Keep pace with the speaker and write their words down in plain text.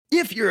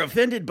If you're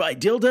offended by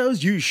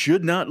dildos, you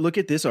should not look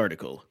at this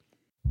article.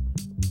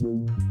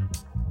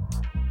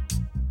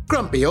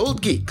 Grumpy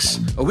Old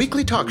Geeks, a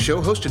weekly talk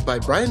show hosted by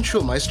Brian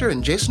Schulmeister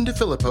and Jason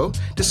DeFilippo,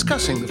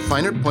 discussing the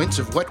finer points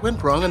of what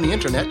went wrong on the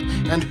internet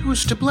and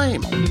who's to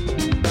blame.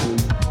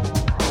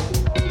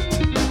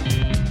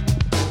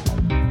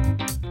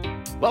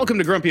 Welcome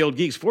to Grumpy Old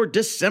Geeks for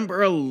December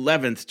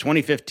 11th,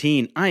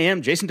 2015. I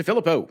am Jason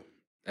DeFilippo.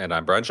 And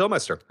I'm Brian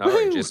Schulmeister. How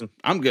are you, Jason?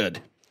 I'm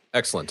good.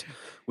 Excellent.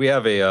 We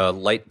have a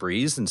light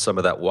breeze, and some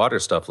of that water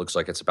stuff looks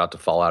like it's about to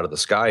fall out of the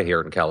sky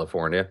here in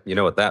California. You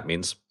know what that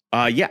means.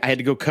 Yeah, I had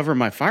to go cover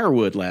my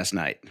firewood last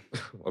night.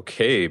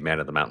 Okay, man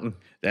of the mountain.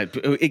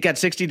 It got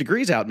 60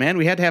 degrees out, man.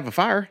 We had to have a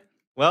fire.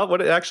 Well, what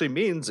it actually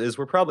means is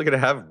we're probably going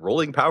to have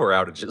rolling power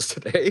outages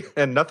today,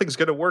 and nothing's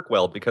going to work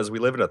well because we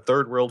live in a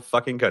third world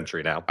fucking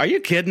country now. Are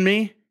you kidding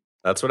me?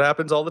 That's what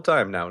happens all the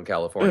time now in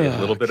California. A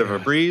little bit of a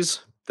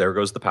breeze, there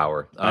goes the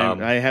power.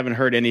 I haven't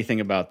heard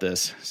anything about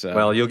this. So.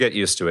 Well, you'll get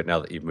used to it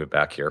now that you've moved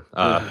back here.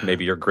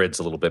 Maybe your grid's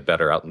a little bit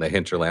better out in the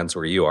hinterlands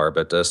where you are,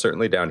 but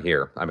certainly down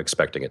here, I'm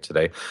expecting it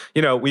today.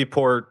 You know, we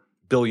pour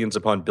billions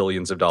upon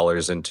billions of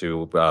dollars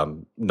into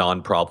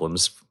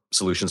non-problems,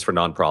 solutions for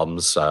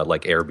non-problems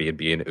like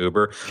Airbnb and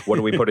Uber. What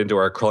do we put into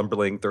our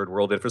crumbling third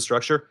world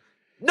infrastructure?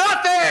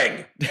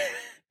 Nothing!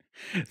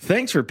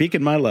 Thanks for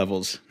peaking my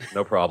levels.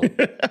 No problem.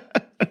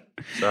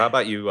 So how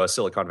about you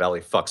Silicon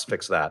Valley fucks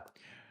fix that?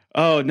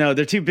 Oh, no,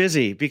 they're too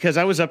busy because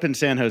I was up in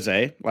San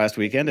Jose last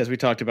weekend, as we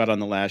talked about on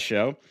the last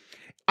show.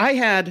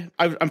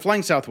 I'm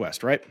flying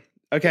Southwest, right?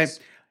 Okay. Yes.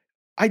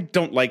 I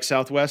don't like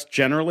Southwest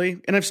generally,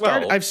 and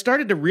I've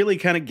started to really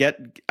kind of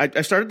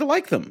I started to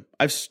like them.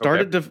 I've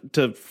started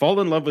to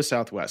fall in love with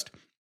Southwest.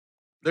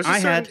 There's a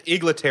certain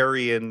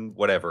egalitarian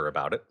whatever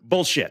about it.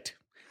 Bullshit.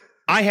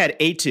 I had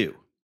A2.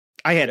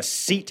 I had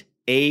seat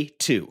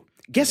A2.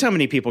 Guess how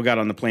many people got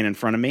on the plane in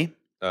front of me?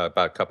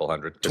 About a couple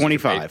hundred.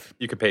 25.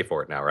 You can pay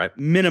for it now, right?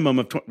 Minimum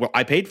of 20. Well,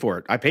 I paid for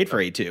it. I paid for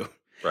A2.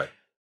 Right.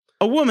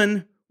 A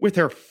woman with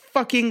her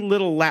fucking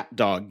little lap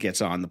dog gets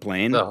on the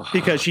plane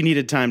because she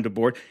needed time to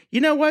board.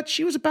 You know what?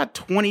 She was about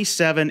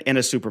 27 and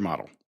a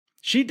supermodel.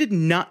 She did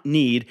not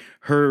need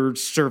her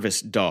service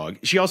dog.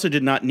 She also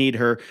did not need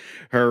her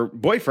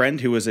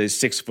boyfriend, who was a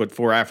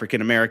 6'4"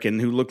 African-American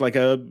who looked like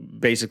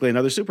basically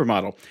another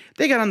supermodel.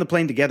 They got on the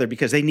plane together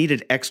because they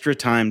needed extra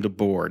time to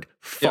board.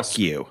 Fuck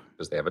you.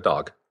 Because they have a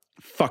dog.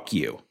 Fuck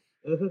you.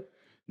 Mm-hmm.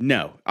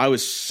 No, I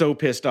was so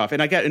pissed off.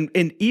 And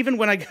and even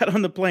when I got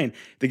on the plane,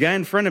 the guy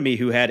in front of me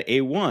who had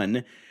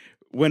A1,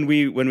 when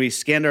we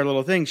scanned our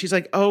little thing, she's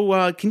like,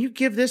 "Oh, can you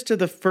give this to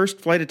the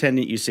first flight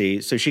attendant you see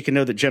so she can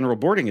know that general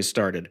boarding has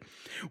started?"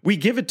 We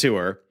give it to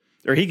her,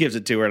 or he gives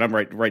it to her, and I'm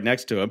right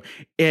next to him.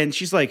 And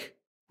she's like,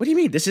 "What do you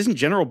mean? This isn't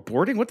general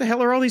boarding? What the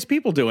hell are all these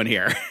people doing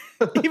here?"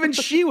 Even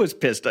she was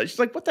pissed off. She's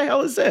like, "What the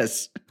hell is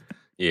this?"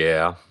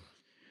 Yeah.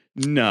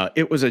 No,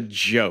 it was a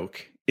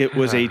joke. It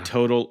was a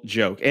total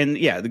joke. And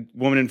yeah, the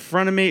woman in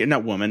front of me,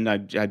 not woman,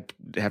 I'd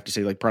have to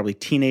say like probably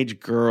teenage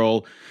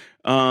girl,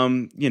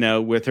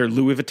 with her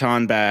Louis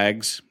Vuitton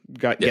bags,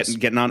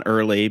 getting on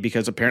early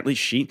because apparently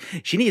she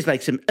needs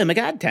like some, oh my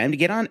God, time to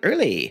get on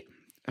early.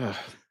 Ugh.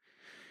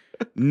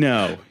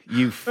 No,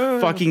 you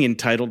fucking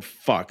entitled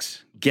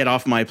fucks. Get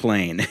off my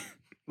plane.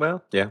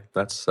 Well, yeah,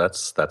 that's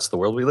the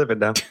world we live in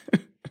now.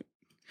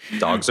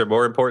 Dogs are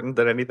more important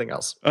than anything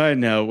else. I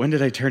know. When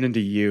did I turn into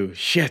you?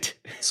 Shit.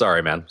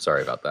 Sorry, man.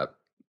 Sorry about that.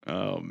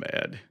 Oh,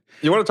 man.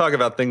 You want to talk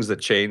about things that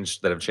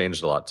have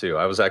changed a lot, too.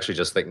 I was actually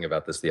just thinking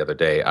about this the other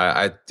day.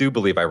 I do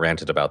believe I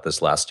ranted about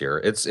this last year.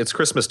 It's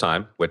Christmas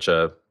time, which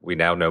we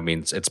now know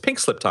means it's pink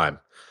slip time.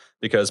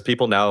 Because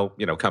people now,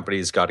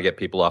 companies got to get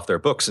people off their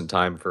books in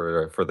time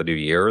for the new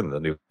year and the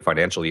new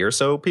financial year.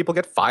 So people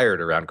get fired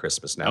around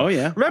Christmas now. Oh,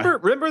 yeah.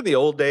 Remember in the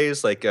old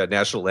days, like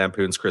National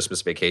Lampoon's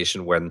Christmas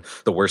Vacation, when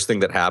the worst thing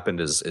that happened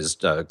is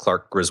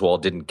Clark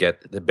Griswold didn't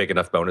get the big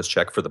enough bonus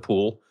check for the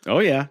pool? Oh,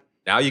 yeah.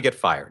 Now you get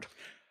fired.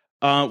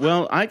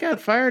 Well, I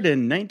got fired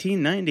in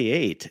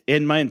 1998,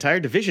 and my entire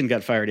division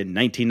got fired in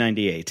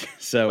 1998.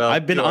 So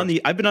I've been on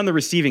the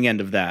receiving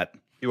end of that.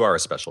 You are a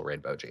special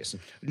rainbow, Jason.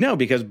 No,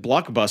 because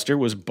Blockbuster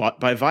was bought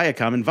by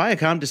Viacom, and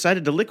Viacom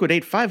decided to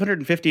liquidate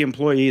 550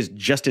 employees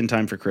just in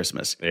time for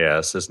Christmas.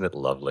 Yes, isn't it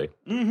lovely?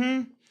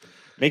 Mm-hmm.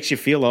 Makes you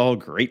feel all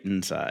great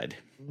inside.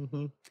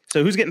 Mm-hmm.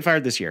 So who's getting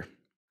fired this year?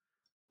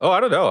 Oh, I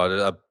don't know.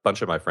 A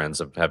bunch of my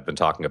friends have been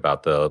talking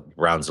about the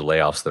rounds of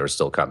layoffs that are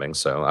still coming.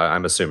 So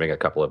I'm assuming a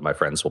couple of my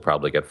friends will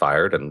probably get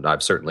fired. And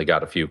I've certainly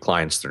got a few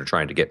clients that are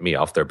trying to get me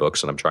off their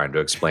books. And I'm trying to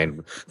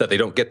explain that they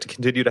don't get to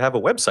continue to have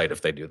a website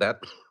if they do that.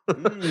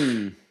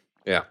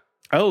 Yeah.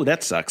 Oh,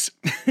 that sucks.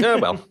 Yeah,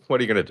 well, what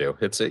are you going to do?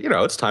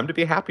 It's time to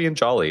be happy and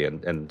jolly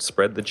and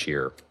spread the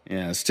cheer.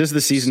 Yes, 'tis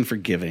the season for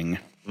giving.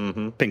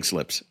 Mm-hmm. Pink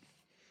slips.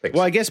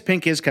 Well, I guess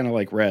pink is kind of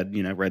like red.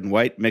 Red and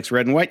white. Mix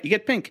red and white, you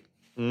get pink.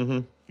 Mm-hmm.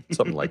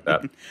 Something like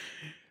that.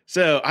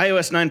 So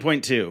iOS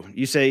 9.2,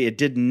 you say it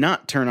did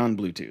not turn on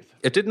Bluetooth.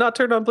 It did not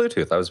turn on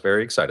Bluetooth. I was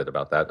very excited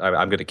about that.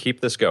 I'm going to keep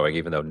this going,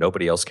 even though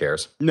nobody else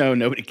cares. No,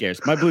 nobody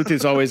cares. My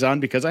Bluetooth's always on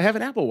because I have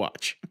an Apple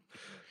Watch.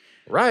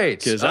 Right.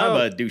 Because I'm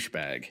a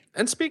douchebag.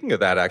 And speaking of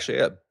that,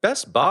 actually,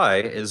 Best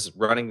Buy is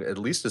running, at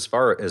least as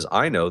far as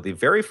I know, the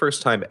very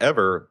first time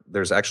ever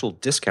there's actual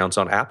discounts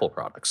on Apple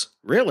products.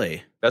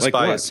 Really? Best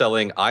Buy is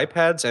selling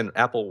iPads and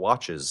Apple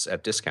Watches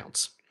at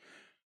discounts.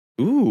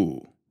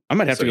 Ooh. I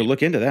might have to go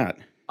look into that.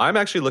 I'm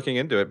actually looking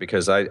into it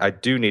because I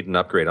do need an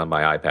upgrade on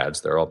my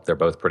iPads. They're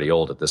both pretty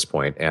old at this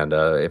point, and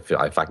if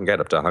I can get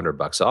up to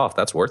 $100 off,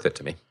 that's worth it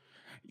to me.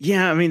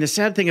 Yeah, I mean, the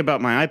sad thing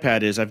about my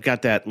iPad is I've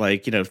got that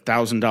 $1,000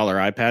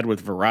 iPad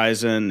with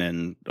Verizon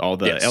and all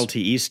the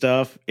LTE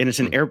stuff, and it's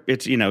an Air.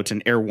 It's it's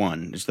an Air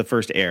 1. It's the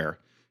first Air,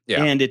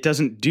 and it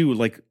doesn't do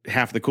like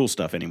half the cool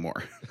stuff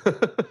anymore.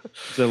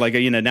 So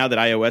now that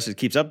iOS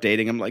keeps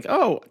updating, I'm like,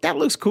 oh, that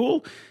looks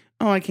cool.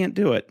 Oh, I can't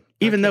do it.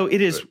 Even though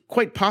it is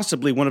quite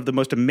possibly one of the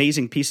most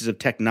amazing pieces of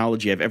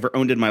technology I've ever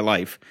owned in my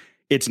life,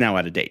 it's now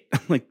out of date.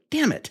 I'm like,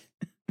 damn it.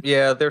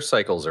 Yeah, their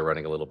cycles are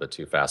running a little bit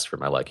too fast for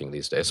my liking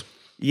these days.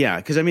 Yeah,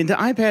 because I mean, the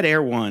iPad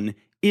Air 1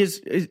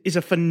 is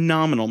a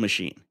phenomenal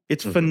machine.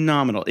 It's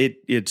phenomenal.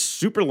 It's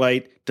super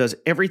light, does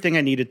everything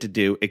I need it to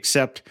do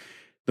except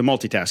the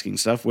multitasking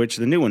stuff, which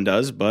the new one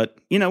does. But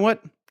you know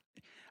what?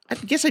 I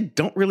guess I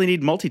don't really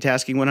need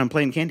multitasking when I'm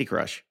playing Candy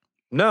Crush.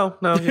 No,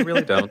 you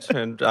really don't.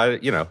 And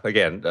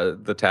again,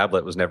 the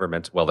tablet was never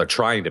meant to, well, they're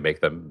trying to make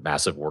them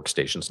massive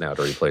workstations now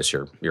to replace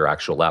your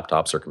actual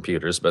laptops or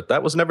computers, but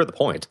that was never the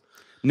point.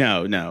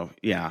 No,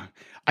 yeah.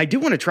 I do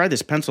want to try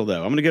this pencil,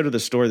 though. I'm going to go to the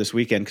store this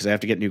weekend because I have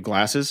to get new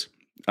glasses.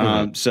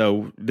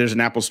 So there's an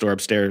Apple store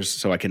upstairs,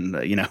 so I can,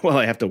 while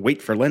I have to wait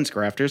for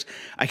LensCrafters,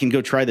 I can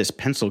go try this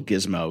pencil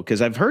gizmo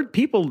because I've heard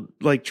people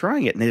like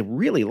trying it and they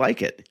really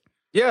like it.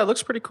 Yeah, it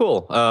looks pretty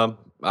cool.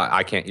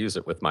 I can't use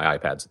it with my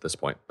iPads at this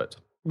point, but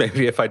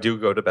maybe if I do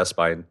go to Best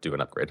Buy and do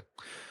an upgrade.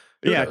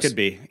 Who knows? It could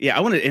be. Yeah,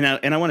 I want to,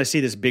 and I want to see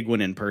this big one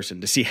in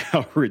person to see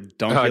how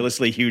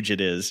ridiculously huge it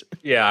is.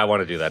 Yeah, I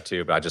want to do that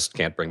too, but I just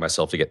can't bring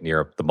myself to get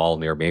near the mall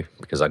near me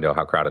because I know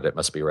how crowded it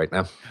must be right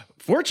now.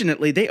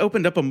 Fortunately, they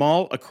opened up a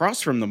mall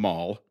across from the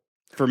mall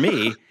for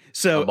me,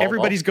 so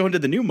everybody's going to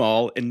the new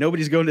mall and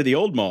nobody's going to the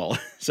old mall.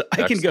 So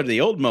I can go to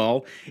the old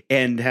mall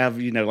and have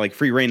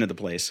free reign of the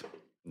place.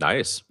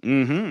 Nice.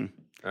 Mm-hmm.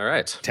 All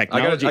right.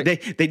 Technology.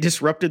 They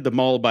disrupted the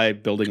mall by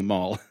building a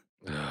mall.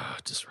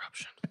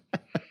 Disruption.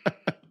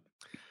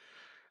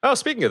 Oh,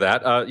 speaking of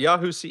that,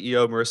 Yahoo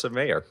CEO Marissa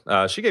Mayer,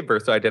 she gave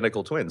birth to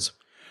identical twins.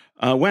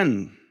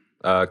 When?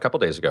 A couple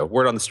days ago.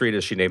 Word on the street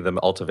is she named them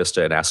Alta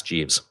Vista and Ask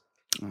Jeeves.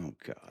 Oh,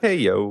 God. Hey,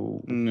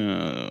 yo.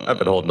 No. I've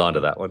been holding on to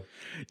that one.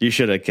 You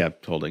should have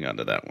kept holding on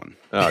to that one.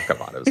 Oh,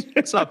 come on.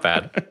 It's not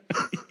bad.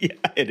 Yeah,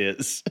 it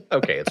is.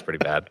 Okay, it's pretty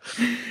bad.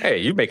 Hey,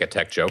 you make a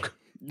tech joke.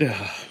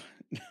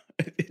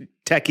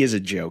 Tech is a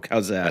joke.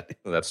 How's that?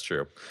 That's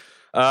true.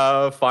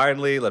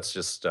 Finally, let's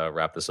just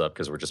wrap this up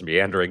because we're just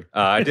meandering.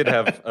 I did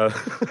have,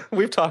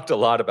 we've talked a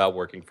lot about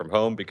working from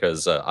home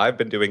because I've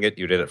been doing it.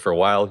 You did it for a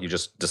while. You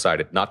just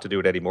decided not to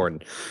do it anymore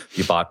and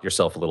you bought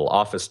yourself a little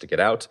office to get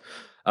out.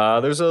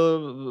 There's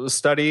a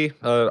study,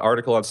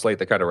 article on Slate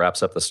that kind of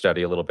wraps up the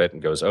study a little bit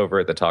and goes over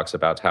it that talks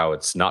about how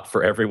it's not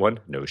for everyone.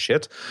 No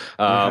shit.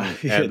 And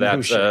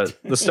that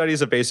the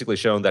studies have basically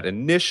shown that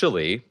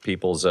initially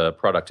people's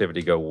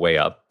productivity go way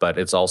up, but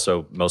it's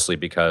also mostly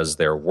because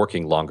they're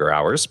working longer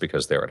hours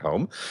because they're at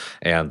home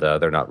and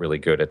they're not really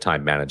good at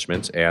time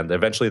management. And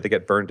eventually they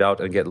get burned out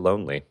and get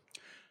lonely.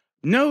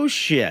 No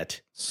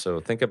shit.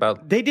 So think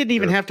about... They didn't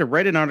even have to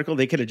write an article.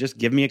 They could have just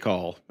given me a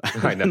call.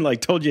 I know.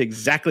 And told you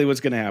exactly what's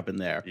going to happen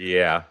there.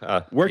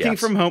 Yeah. Working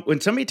from home. When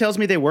somebody tells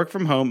me they work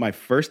from home, the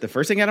first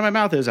thing out of my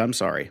mouth is, I'm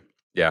sorry.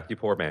 Yeah, you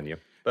poor man, you.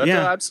 But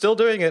I'm still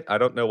doing it. I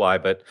don't know why,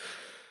 but...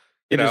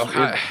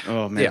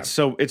 oh man,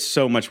 it's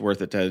so much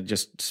worth it to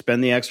just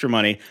spend the extra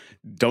money.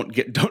 Don't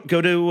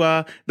go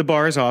to the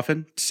bar as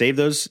often. Save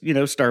those,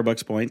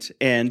 Starbucks points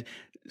and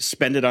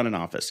spend it on an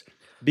office.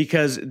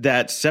 Because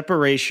that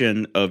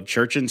separation of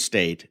church and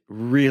state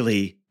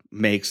really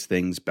makes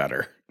things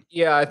better.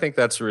 Yeah, I think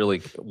that's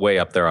really way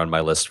up there on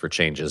my list for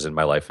changes in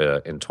my life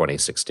in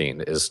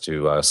 2016 is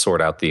to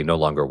sort out the no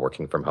longer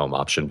working from home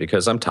option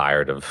because I'm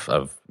tired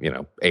of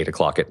 8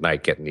 o'clock at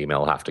night getting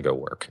email, have to go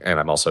work. And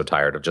I'm also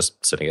tired of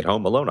just sitting at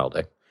home alone all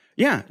day.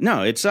 Yeah,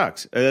 no, it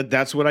sucks.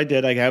 That's what I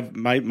did. I have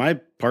my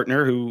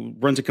partner who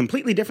runs a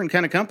completely different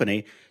kind of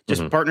company,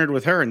 just partnered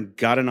with her and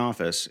got an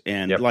office.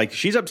 And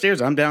she's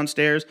upstairs, I'm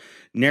downstairs.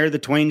 Ne'er the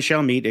twain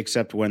shall meet,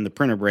 except when the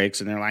printer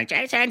breaks and they're like,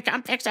 Jason,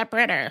 come fix the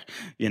printer.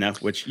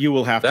 Which you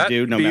will have to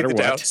do no matter what.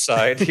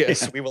 Downside.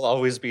 Yes, we will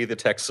always be the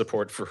tech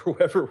support for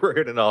whoever we're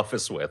in an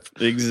office with.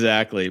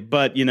 Exactly.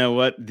 But you know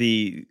what?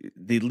 The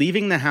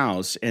leaving the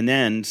house and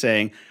then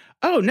saying,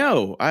 oh,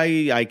 no,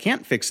 I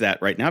can't fix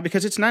that right now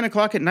because it's 9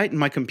 o'clock at night and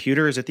my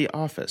computer is at the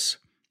office.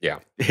 Yeah.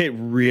 It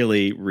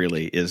really,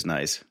 really is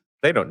nice.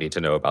 They don't need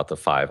to know about the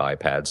 5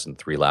 iPads and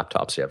 3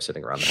 laptops you have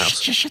sitting around the house.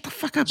 Just shut the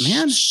fuck up,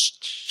 man.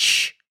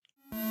 Shh.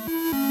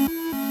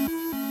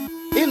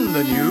 In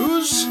the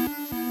news...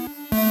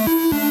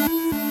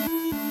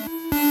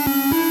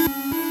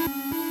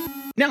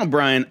 Now,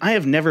 Brian, I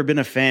have never been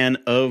a fan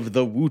of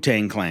the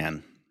Wu-Tang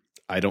Clan.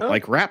 I don't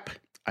like rap.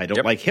 I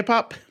don't like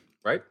hip-hop.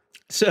 Right.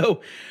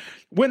 So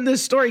When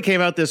this story came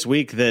out this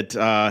week that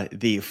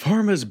the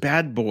pharma's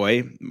bad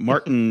boy,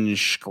 Martin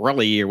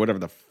Shkreli, or whatever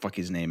the fuck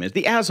his name is,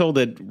 the asshole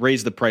that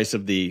raised the price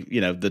of the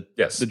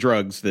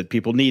drugs that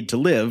people need to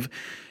live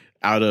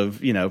out of,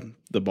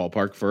 the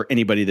ballpark for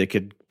anybody that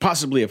could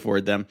possibly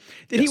afford them,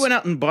 he went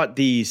out and bought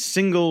the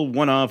single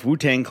one-off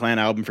Wu-Tang Clan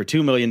album for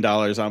 $2 million.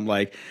 I'm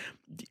like,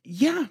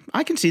 yeah,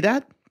 I can see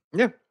that.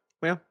 Yeah,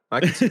 well,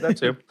 I can see that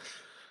too.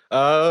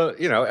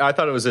 I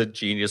thought it was a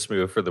genius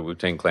move for the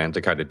Wu-Tang Clan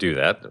to kind of do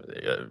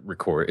that.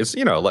 Record it's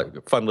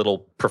like fun little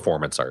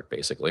performance art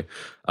basically.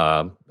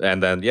 And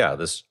then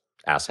this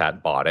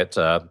asshat bought it,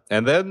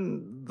 and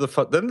then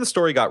the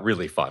story got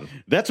really fun.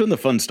 That's when the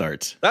fun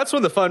starts. That's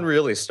when the fun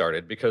really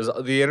started, because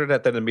the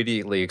internet then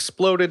immediately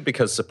exploded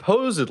because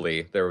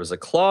supposedly there was a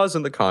clause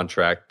in the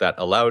contract that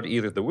allowed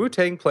either the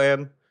Wu-Tang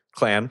Clan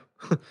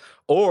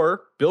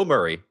or Bill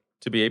Murray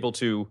to be able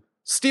to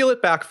steal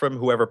it back from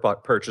whoever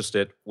purchased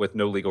it with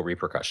no legal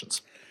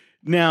repercussions.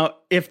 Now,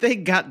 if they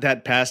got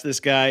that past this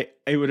guy,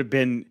 it would have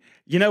been,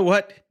 you know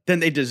what? Then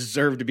they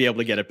deserve to be able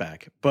to get it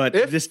back. But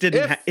this did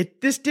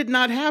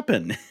not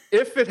happen.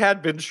 If it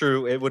had been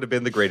true, it would have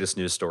been the greatest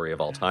news story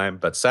of all time.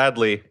 But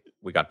sadly,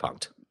 we got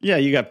punked. Yeah,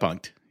 you got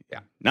punked.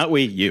 Yeah. Not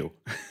we, you.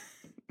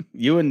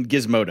 You and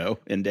Gizmodo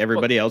and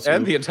everybody else.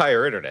 And the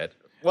entire internet.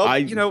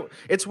 Well,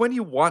 it's when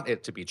you want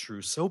it to be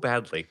true so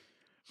badly.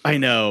 I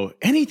know.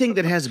 Anything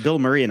that has Bill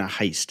Murray in a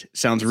heist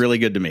sounds really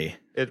good to me.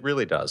 It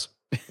really does.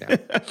 Yeah.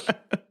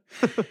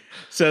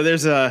 So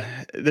there's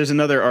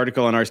another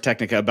article on Ars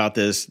Technica about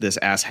this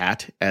ass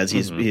hat, as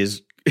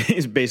he's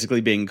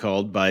basically being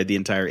called by the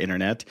entire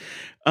internet.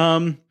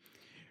 My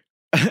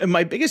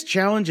biggest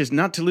challenge is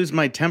not to lose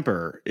my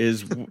temper.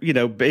 Is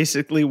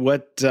basically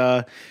what's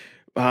your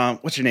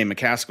name,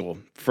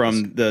 McCaskill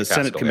from the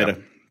Senate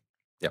Committee.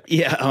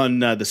 Yeah, on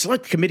the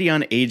Select Committee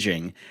on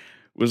Aging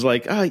was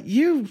like,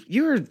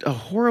 you're a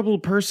horrible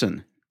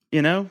person.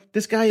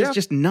 This guy is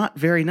just not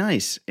very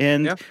nice.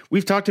 And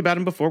we've talked about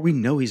him before. We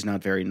know he's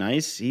not very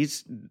nice.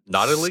 He's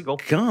not illegal.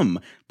 Scum,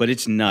 but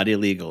it's not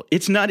illegal.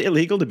 It's not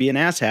illegal to be an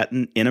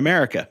asshat in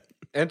America.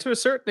 And to a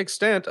certain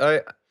extent,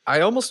 I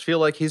almost feel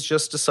like he's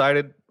just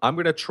decided, I'm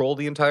going to troll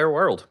the entire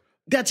world.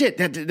 That's it.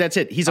 That's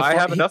it. I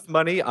have enough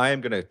money. I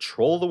am going to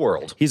troll the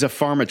world. He's a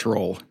pharma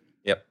troll.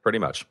 Yep, pretty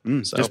much.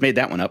 Just made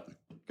that one up.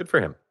 Good for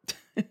him.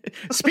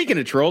 Speaking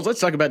of trolls, let's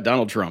talk about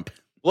Donald Trump.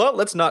 Well,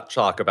 let's not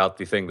talk about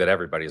the thing that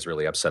everybody's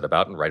really upset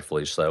about, and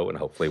rightfully so, and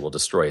hopefully will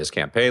destroy his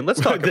campaign.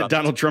 Let's talk about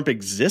Donald Trump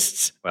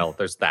exists. Well,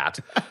 there's that.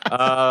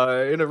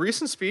 In a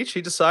recent speech,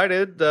 he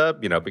decided,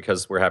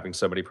 because we're having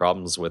so many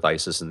problems with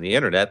ISIS and the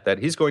internet, that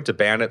he's going to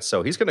ban it.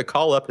 So he's going to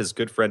call up his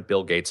good friend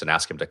Bill Gates and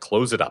ask him to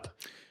close it up.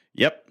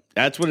 Yep,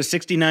 that's what a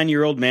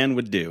 69-year-old man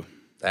would do.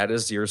 That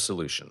is your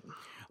solution.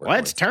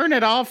 Let's turn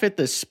it off at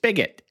the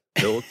spigot.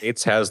 Bill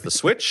Gates has the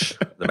switch,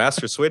 the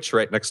master switch,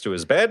 right next to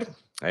his bed,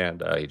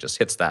 and he just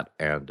hits that,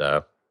 and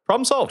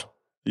problem solved.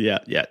 Yeah,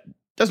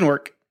 doesn't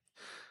work.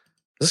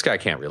 This guy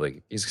can't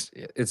really.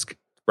 It's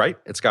right.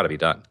 It's got to be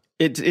done.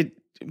 It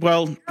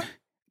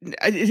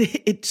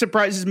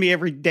surprises me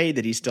every day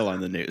that he's still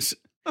on the news.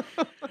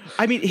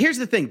 I mean, here's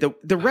the thing: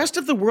 the rest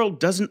of the world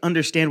doesn't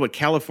understand what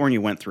California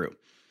went through.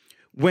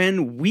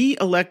 When we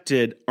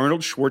elected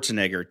Arnold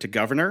Schwarzenegger to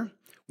governor,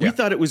 we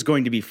thought it was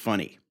going to be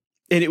funny.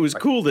 And it was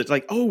cool that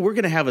we're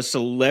going to have a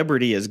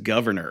celebrity as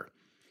governor.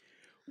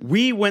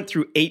 We went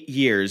through 8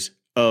 years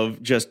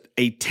of just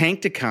a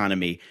tanked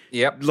economy.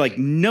 Yep. Like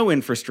no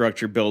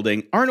infrastructure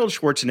building. Arnold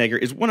Schwarzenegger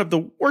is one of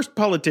the worst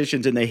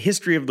politicians in the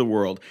history of the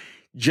world,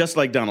 just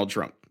like Donald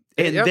Trump.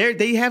 And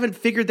they haven't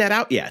figured that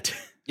out yet.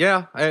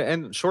 Yeah,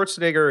 and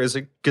Schwarzenegger is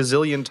a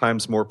gazillion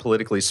times more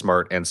politically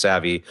smart and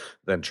savvy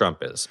than Trump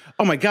is.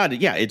 Oh my God,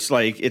 yeah, it's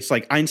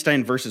like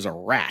Einstein versus a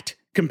rat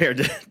compared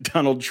to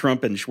Donald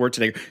Trump and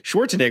Schwarzenegger.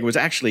 Schwarzenegger was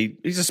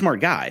he's a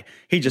smart guy.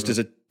 He just is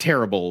a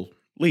terrible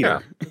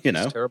leader, He's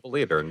a terrible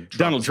leader. And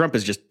Donald Trump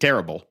is just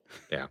terrible.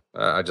 Yeah,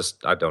 I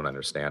don't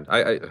understand.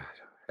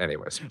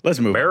 Anyways, let's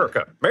move.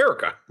 America.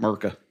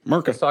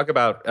 Let's talk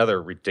about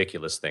other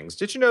ridiculous things.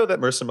 Did you know that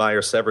Marissa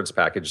Mayer's severance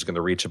package is going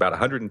to reach about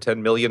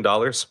 $110 million?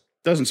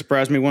 Doesn't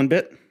surprise me one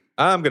bit.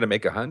 I'm going to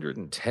make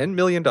 $110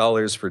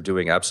 million for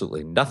doing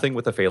absolutely nothing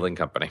with a failing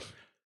company.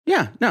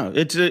 Yeah, no,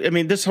 it's.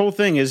 This whole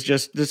thing is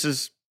just. This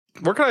is.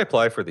 Where can I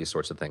apply for these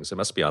sorts of things? It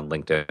must be on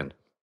LinkedIn.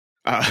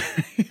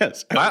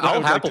 Yes,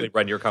 I'll happily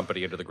run your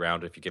company into the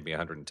ground if you give me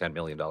 $110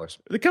 million.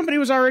 The company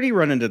was already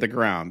run into the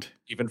ground.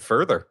 Even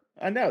further.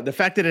 I know. The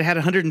fact that it had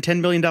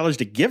 $110 million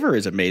to give her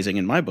is amazing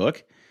in my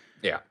book.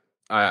 Yeah,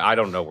 I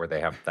don't know where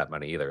they have that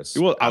money either. It's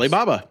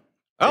Alibaba.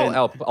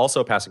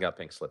 Also passing out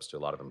pink slips to a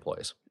lot of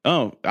employees.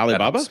 Oh,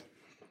 Alibaba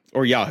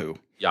or Yahoo?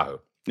 Yahoo.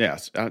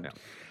 Yes.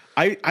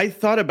 I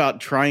thought about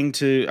trying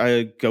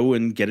to go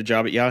and get a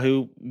job at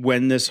Yahoo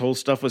when this whole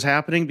stuff was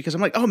happening because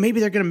I'm like, maybe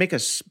they're going to make a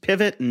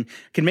pivot and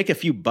can make a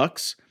few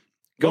bucks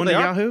going to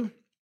Yahoo.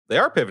 They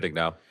are pivoting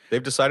now.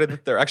 They've decided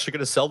that they're actually going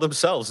to sell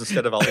themselves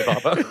instead of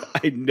Alibaba.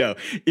 I know.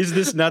 Is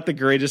this not the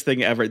greatest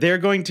thing ever? They're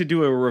going to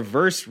do a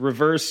reverse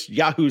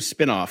Yahoo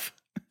spinoff.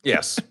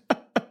 Yes.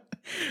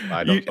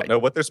 I don't know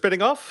what they're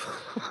spinning off.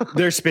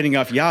 They're spinning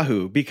off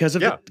Yahoo because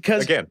of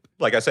because again,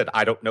 like I said,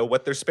 I don't know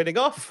what they're spinning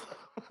off.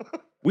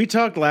 We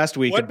talked last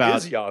week What about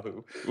is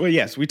Yahoo. Well,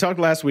 yes, we talked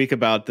last week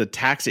about the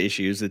tax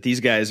issues that these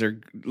guys are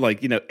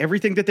like,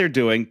 everything that they're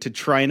doing to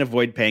try and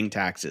avoid paying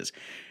taxes.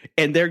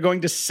 And they're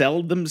going to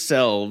sell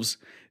themselves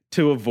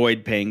to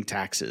avoid paying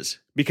taxes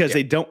because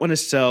they don't want to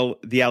sell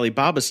the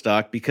Alibaba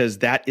stock because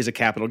that is a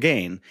capital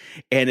gain.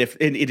 And it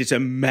is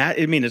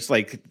it's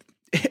like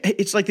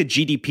the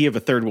GDP of a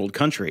third world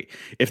country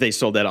if they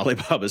sold that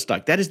Alibaba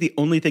stock. That is the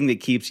only thing that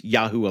keeps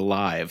Yahoo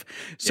alive.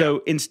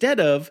 So instead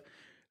of,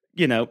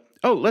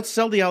 let's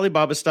sell the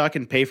Alibaba stock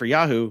and pay for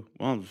Yahoo.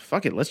 Well,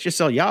 fuck it. Let's just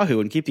sell Yahoo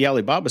and keep the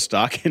Alibaba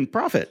stock and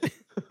profit.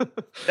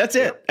 That's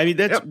it. I mean,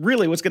 that's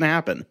really what's going to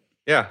happen.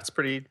 Yeah, it's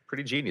pretty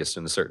genius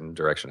in a certain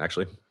direction,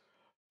 actually.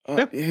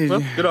 Well,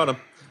 good on them.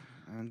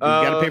 You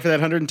got to pay for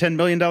that $110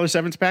 million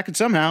severance package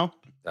somehow.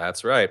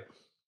 That's right.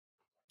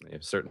 You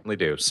certainly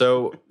do.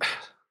 So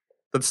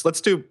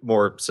let's do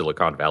more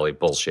Silicon Valley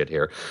bullshit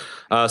here.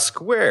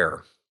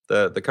 Square.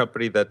 The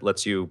company that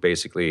lets you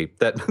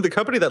the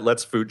company that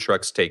lets food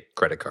trucks take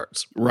credit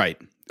cards. Right.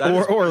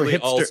 That or really hipster,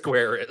 all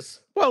Square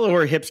is. Well,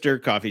 or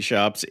hipster coffee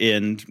shops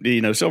in,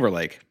 Silver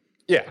Lake.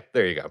 Yeah,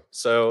 there you go.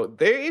 So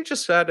they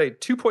just had a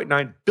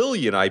 $2.9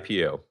 billion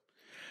IPO.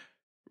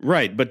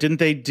 Right, but didn't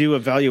they do a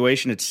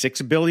valuation at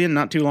 $6 billion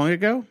not too long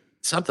ago?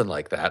 Something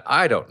like that.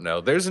 I don't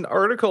know. There's an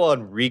article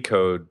on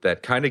Recode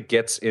that kind of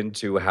gets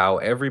into how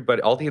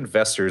all the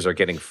investors are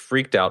getting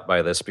freaked out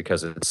by this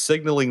because it's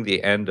signaling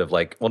the end of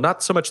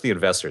not so much the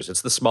investors,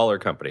 it's the smaller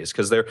companies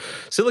because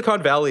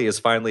Silicon Valley is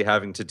finally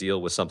having to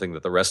deal with something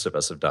that the rest of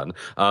us have done.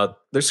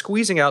 They're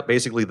squeezing out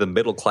basically the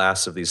middle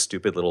class of these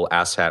stupid little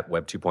asshat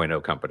Web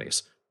 2.0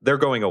 companies. They're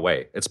going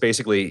away. It's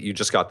basically you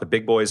just got the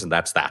big boys and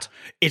that's that.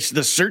 It's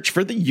the search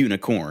for the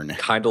unicorn.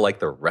 Kind of like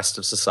the rest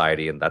of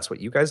society, and that's what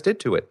you guys did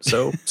to it.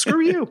 So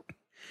screw you.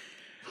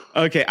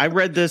 Okay, I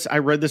read this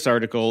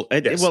article.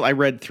 Yes. Well, I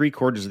read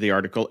 3/4 of the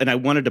article, and I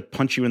wanted to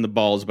punch you in the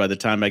balls by the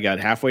time I got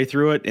halfway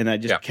through it, and I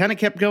just kind of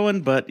kept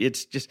going, but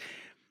it's just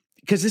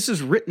because this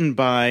is written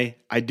by,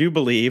 I do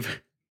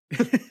believe,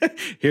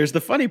 here's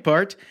the funny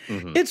part.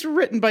 Mm-hmm. It's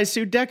written by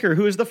Sue Decker,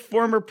 who is the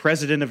former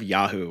president of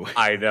Yahoo.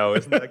 I know.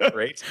 Isn't that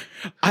great?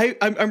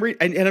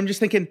 I'm just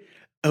thinking,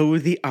 oh,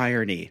 the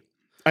irony.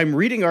 I'm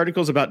reading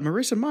articles about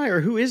Marissa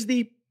Mayer, who is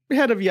the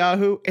head of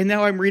Yahoo, and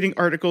now I'm reading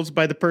articles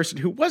by the person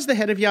who was the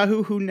head of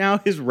Yahoo, who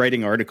now is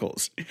writing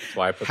articles. That's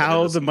why I put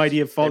How the mighty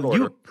have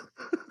fallen.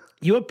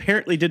 You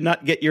apparently did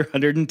not get your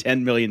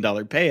 $110 million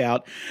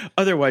payout.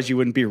 Otherwise, you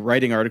wouldn't be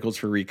writing articles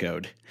for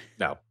Recode.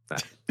 No,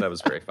 that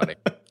was very funny.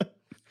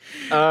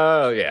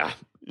 Oh, yeah.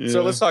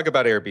 So let's talk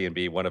about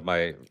Airbnb. One of my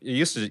it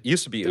used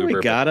to be Uber. We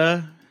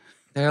gotta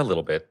a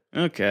little bit.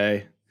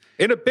 Okay.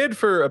 In a bid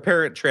for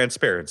apparent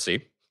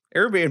transparency,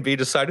 Airbnb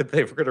decided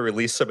they were going to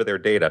release some of their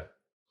data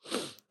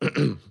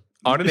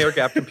on an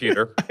air-gapped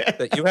computer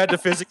that you had to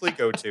physically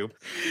go to,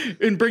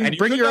 and bring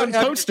your own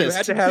Post-its. You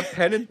had to have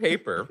pen and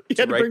paper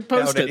to write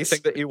down anything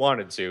that you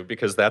wanted to,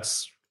 because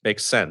that's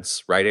makes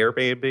sense, right?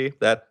 Airbnb,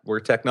 that we're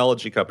a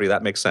technology company,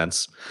 that makes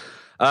sense.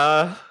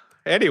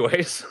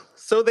 Anyways.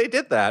 So they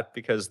did that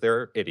because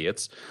they're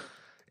idiots.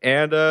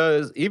 And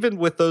even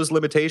with those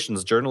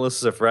limitations,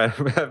 journalists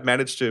have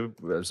managed to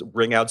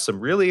bring out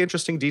some really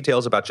interesting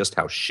details about just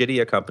how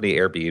shitty a company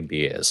Airbnb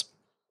is.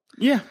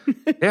 Yeah.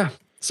 Yeah.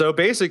 So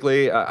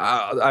basically,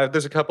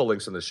 there's a couple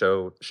links in the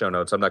show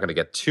notes. I'm not going to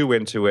get too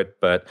into it,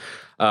 but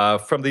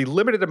from the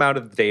limited amount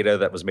of data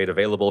that was made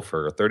available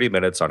for 30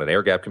 minutes on an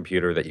air-gapped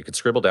computer that you could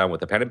scribble down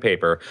with a pen and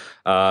paper,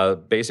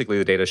 basically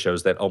the data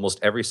shows that almost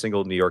every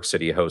single New York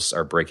City hosts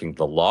are breaking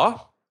the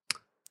law,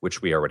 which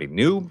we already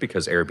knew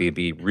because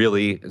Airbnb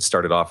really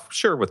started off,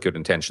 sure, with good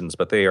intentions,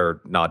 but they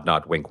are nod,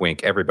 nod, wink,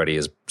 wink. Everybody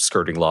is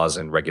skirting laws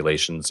and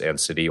regulations and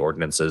city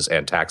ordinances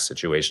and tax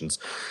situations.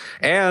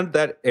 And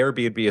that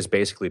Airbnb has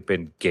basically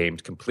been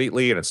gamed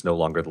completely, and it's no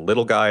longer the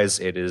little guys.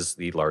 It is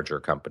the larger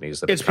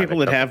companies. It's people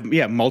that have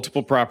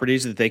multiple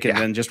properties that they can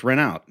then just rent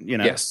out.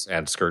 Yes,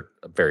 and skirt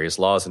various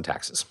laws and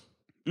taxes.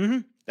 Mm-hmm.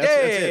 That's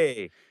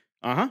it.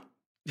 Uh-huh.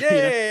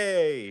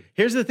 Yay!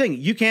 Here's the thing.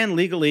 You can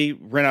legally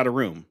rent out a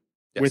room.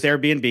 Yes. With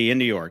Airbnb in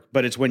New York,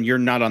 but it's when you're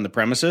not on the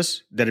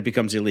premises that it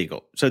becomes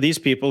illegal. So these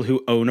people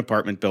who own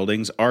apartment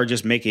buildings are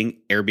just making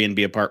Airbnb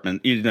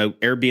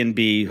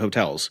Airbnb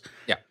hotels.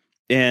 Yeah.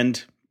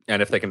 And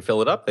if they can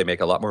fill it up, they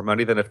make a lot more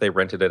money than if they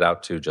rented it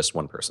out to just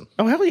one person.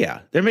 Oh, hell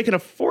yeah. They're making a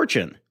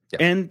fortune. Yeah.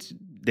 And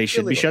they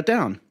should be shut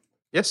down.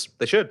 Yes,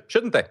 they should.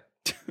 Shouldn't they?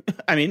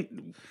 I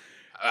mean,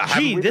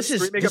 this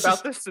is screaming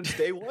about this since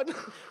day one.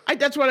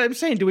 That's what I'm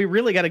saying. Do we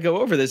really got to go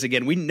over this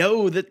again? We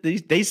know that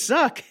they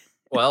suck.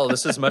 Well,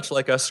 this is much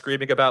like us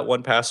screaming about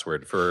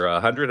 1Password. For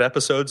 100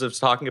 episodes of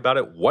talking about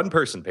it, one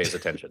person pays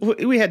attention.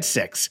 We had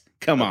 6.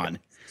 Come on.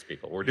 6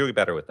 people. We're doing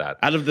better with that.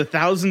 Out of the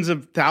thousands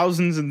and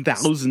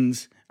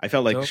thousands, I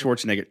felt like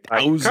Schwarzenegger.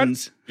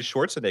 Thousands. You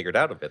Schwarzeneggered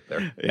out of it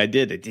there. I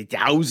did.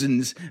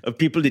 Thousands of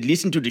people that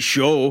listen to the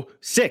show.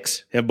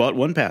 6 have bought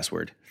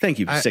 1Password. Thank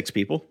you, 6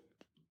 people.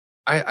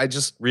 I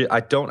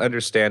don't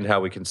understand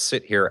how we can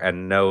sit here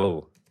and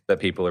know that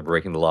people are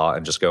breaking the law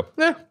and just go,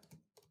 yeah.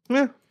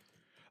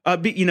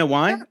 But you know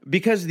why?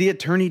 Because the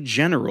attorney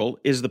general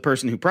is the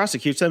person who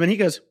prosecutes them, and he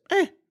goes,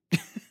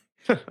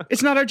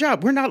 it's not our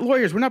job. We're not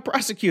lawyers. We're not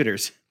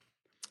prosecutors.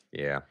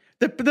 Yeah.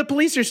 The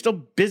police are still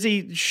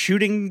busy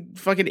shooting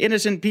fucking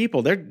innocent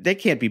people. They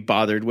can't be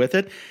bothered with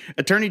it.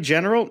 Attorney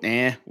general,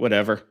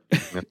 whatever.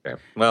 Okay.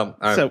 Well,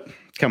 so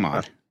come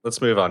on.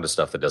 Let's move on to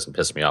stuff that doesn't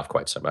piss me off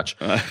quite so much.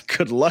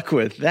 Good luck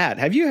with that.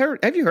 Have you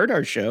heard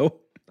our show?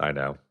 I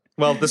know.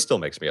 Well, this still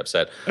makes me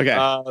upset. Okay.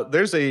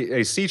 There's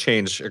a sea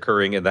change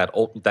occurring in that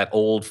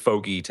old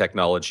fogey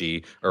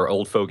technology or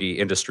old fogey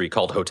industry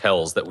called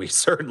hotels that we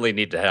certainly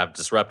need to have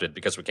disrupted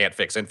because we can't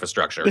fix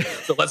infrastructure.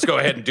 So let's go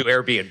ahead and do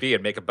Airbnb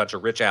and make a bunch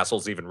of rich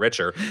assholes even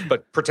richer,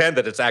 but pretend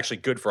that it's actually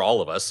good for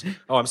all of us.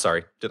 Oh, I'm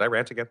sorry. Did I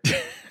rant again?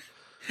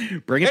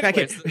 Bring it back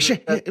in.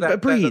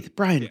 Breathe,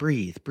 Brian,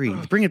 breathe.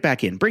 Bring it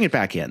back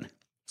in.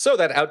 So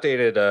that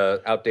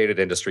outdated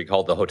industry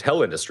called the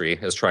hotel industry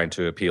is trying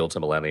to appeal to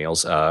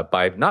millennials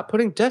by not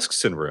putting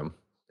desks in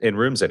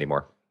rooms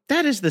anymore.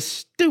 That is the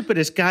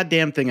stupidest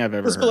goddamn thing I've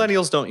ever heard. Because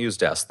millennials don't use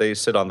desks. They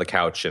sit on the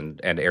couch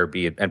and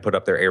Airbnb and put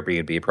up their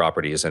Airbnb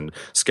properties and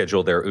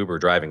schedule their Uber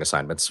driving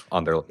assignments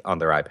on their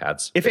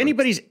iPads. If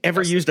anybody's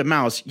ever used a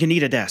mouse, you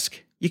need a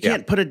desk. You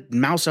can't put a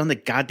mouse on the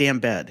goddamn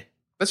bed.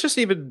 That's just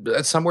even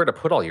somewhere to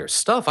put all your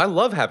stuff. I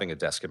love having a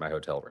desk in my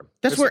hotel room.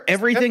 That's where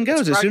everything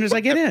goes as soon as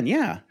I get in.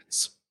 Yeah.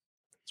 It's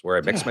where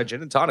I mix my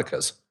gin and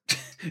tonicas.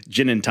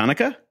 Gin and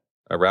tonica?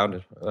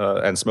 Around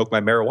and smoke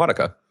my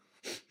marijuana.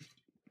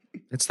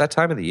 It's that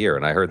time of the year,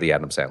 and I heard the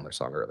Adam Sandler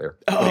song earlier.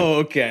 Oh,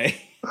 okay.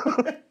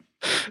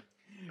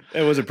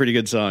 That was a pretty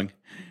good song.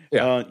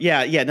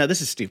 Yeah. No,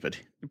 this is stupid.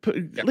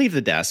 Leave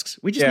the desks.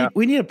 We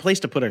need a place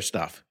to put our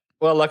stuff.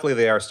 Well, luckily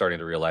they are starting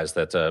to realize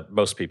that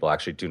most people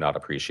actually do not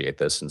appreciate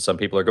this, and some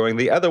people are going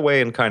the other way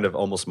and kind of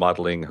almost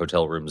modeling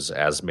hotel rooms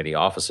as mini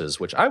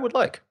offices, which I would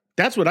like.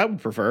 That's what I would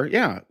prefer,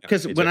 yeah.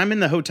 Because when I'm in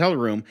the hotel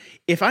room,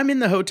 if I'm in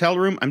the hotel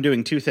room, I'm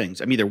doing two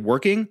things. I'm either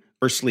working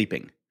or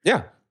sleeping.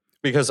 Yeah,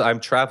 because I'm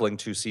traveling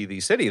to see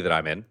the city that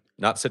I'm in,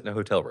 not sit in a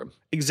hotel room.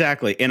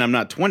 Exactly. And I'm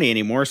not 20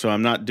 anymore, so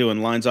I'm not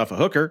doing lines off a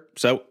hooker.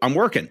 So I'm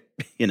working.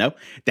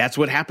 That's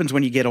what happens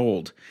when you get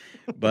old.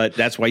 But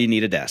that's why you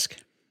need a desk.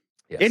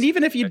 Yes. And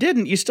even if you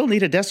didn't, you still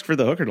need a desk for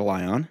the hooker to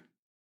lie on.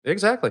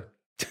 Exactly.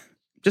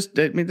 This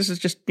is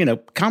just,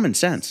 common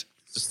sense.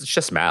 It's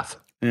just math.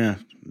 Yeah,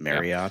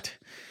 Marriott.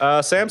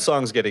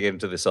 Samsung's getting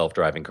into the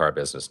self-driving car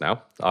business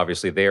now.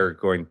 Obviously, they're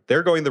going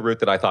the route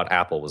that I thought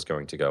Apple was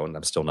going to go, and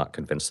I'm still not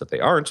convinced that they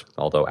aren't,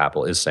 although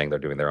Apple is saying they're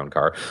doing their own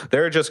car.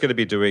 They're just going to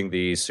be doing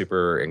the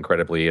super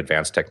incredibly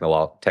advanced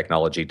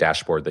technology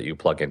dashboard that you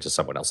plug into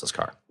someone else's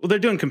car. Well, they're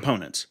doing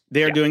components.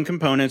 They are doing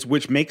components,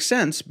 which makes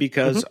sense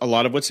because a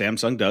lot of what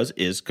Samsung does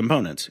is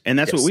components. And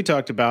that's what we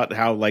talked about,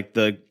 how like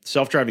the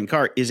self-driving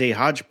car is a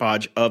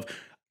hodgepodge of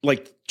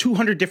like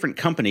 200 different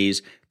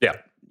companies. Yeah.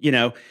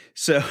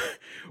 So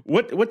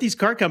what these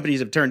car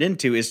companies have turned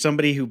into is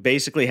somebody who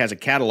basically has a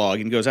catalog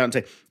and goes out and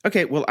say,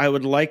 okay, well, I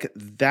would like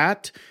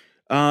that,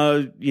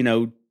 turn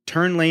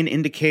lane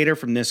indicator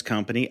from this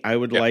company. I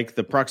would like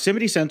the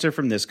proximity sensor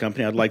from this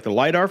company. I'd like the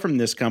LiDAR from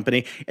this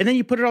company. And then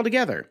you put it all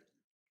together,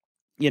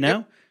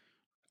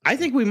 I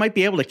think we might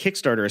be able to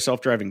Kickstarter a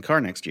self-driving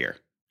car next year.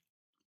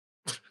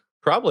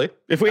 Probably.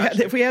 If we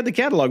had the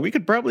catalog, we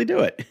could probably do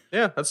it.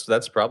 Yeah,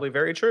 that's probably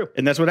very true.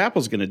 And that's what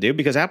Apple's going to do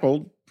because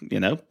Apple,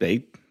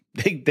 they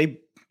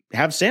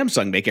have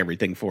Samsung make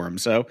everything for them.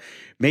 So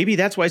maybe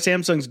that's why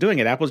Samsung's doing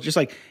it. Apple's just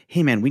like,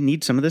 hey, man, we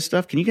need some of this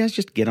stuff. Can you guys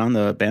just get on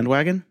the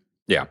bandwagon?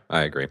 Yeah,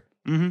 I agree.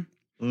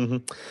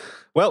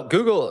 Well,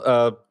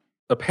 Google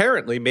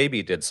apparently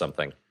maybe did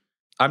something.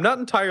 I'm not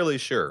entirely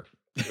sure.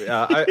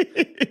 I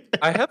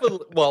have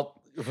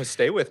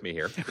stay with me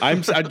here.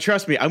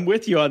 Trust me, I'm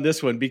with you on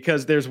this one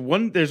because there's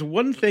one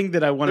thing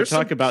that I want to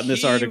talk about in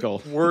this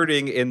article.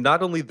 Wording in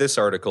not only this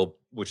article,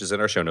 which is in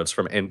our show notes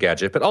from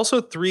Engadget, but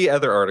also 3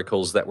 other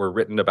articles that were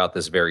written about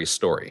this very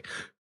story.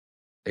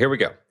 Here we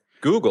go.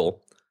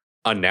 Google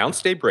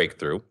announced a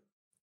breakthrough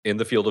in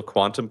the field of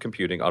quantum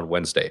computing on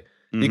Wednesday.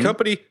 The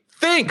company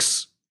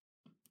thinks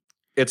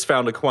it's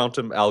found a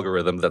quantum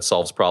algorithm that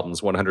solves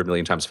problems 100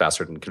 million times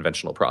faster than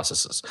conventional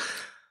processes.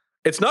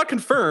 It's not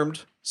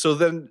confirmed, so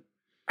then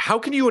how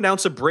can you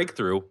announce a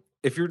breakthrough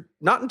if you're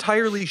not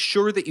entirely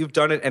sure that you've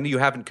done it and you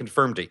haven't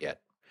confirmed it yet?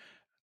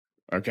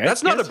 Okay.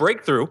 That's not a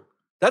breakthrough.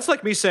 That's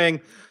like me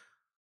saying,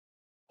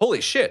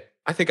 holy shit,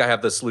 I think I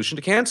have the solution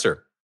to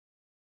cancer.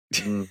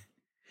 I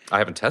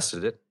haven't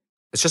tested it.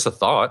 It's just a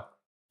thought.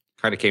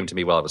 Kind of came to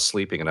me while I was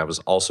sleeping, and I was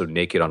also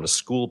naked on a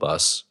school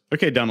bus.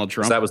 Okay, Donald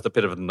Trump. So that was the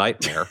pit of a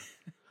nightmare.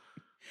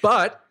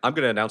 But I'm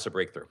going to announce a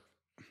breakthrough.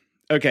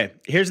 Okay,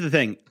 here's the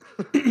thing.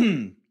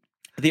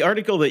 The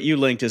article that you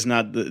linked is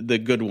not the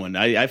good one.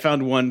 I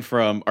found one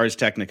from Ars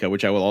Technica,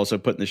 which I will also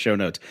put in the show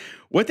notes.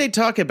 What they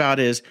talk about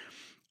is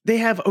they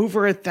have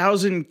over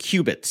 1,000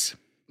 qubits.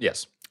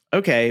 Yes.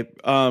 Okay,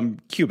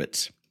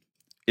 qubits.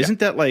 Isn't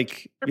that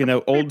like,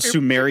 old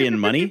Sumerian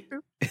money?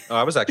 Oh,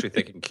 I was actually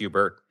thinking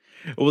Qbert.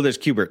 Well, there's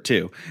Qbert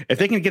too. If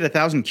they can get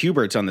 1,000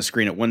 Qberts on the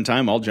screen at one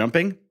time, all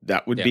jumping,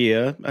 that would be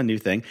a new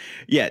thing.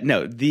 Yeah,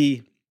 no,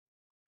 the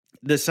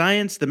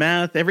science, the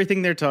math,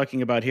 everything they're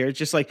talking about here, it's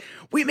just like,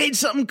 we made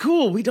something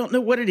cool. We don't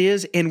know what it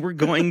is, and we're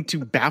going to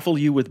baffle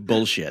you with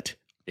bullshit.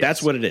 Yes.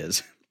 That's what it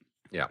is.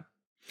 Yeah.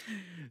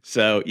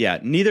 So, yeah,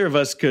 neither of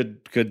us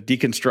could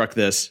deconstruct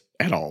this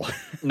at all.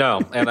 No,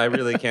 and I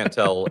really can't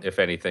tell if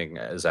anything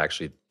is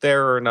actually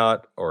there or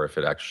not, or if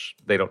it actually,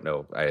 they don't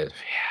know.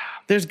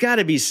 There's got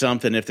to be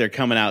something if they're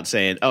coming out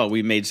saying, oh,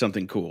 we made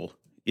something cool.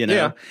 You know?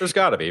 Yeah, there's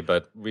got to be,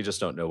 but we just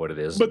don't know what it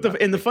is. But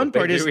the fun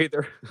part is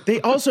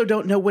they also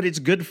don't know what it's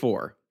good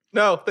for.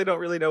 No, they don't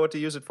really know what to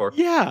use it for.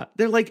 Yeah,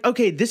 they're like,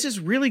 okay, this is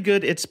really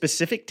good at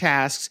specific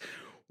tasks.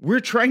 We're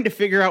trying to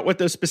figure out what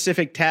those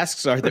specific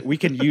tasks are that we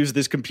can use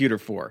this computer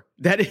for.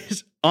 That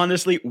is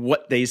honestly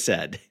what they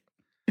said.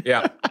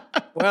 Yeah.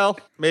 Well,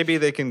 maybe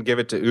they can give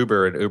it to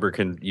Uber and Uber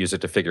can use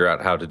it to figure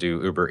out how to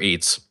do Uber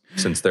Eats,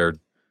 since they're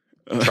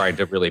trying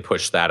to really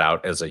push that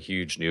out as a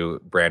huge new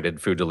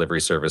branded food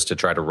delivery service to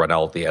try to run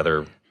all the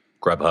other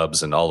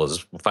Grubhubs and all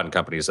those fun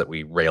companies that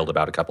we railed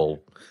about a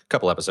couple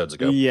episodes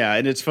ago. Yeah,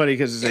 and it's funny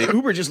because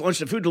Uber just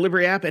launched a food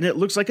delivery app and it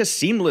looks like a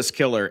Seamless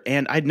killer.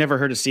 And I'd never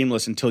heard of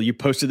Seamless until you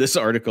posted this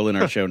article in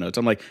our show notes.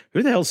 I'm like,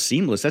 who the hell's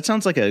Seamless? That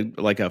sounds like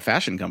a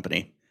fashion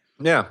company.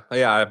 Yeah,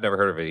 I've never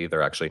heard of it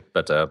either, actually.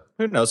 But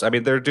who knows? I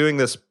mean, they're doing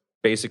this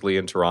basically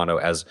in Toronto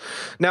as...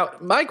 Now,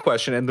 my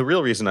question, and the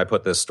real reason I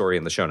put this story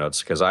in the show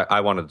notes, because I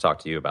wanted to talk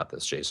to you about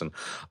this, Jason.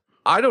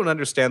 I don't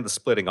understand the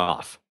splitting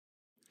off.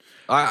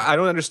 I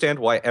don't understand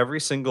why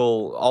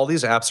all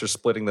these apps are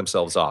splitting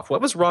themselves off.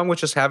 What was wrong with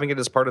just having it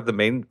as part of the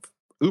main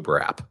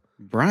Uber app?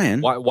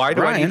 Brian. Why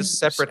do I need a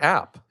separate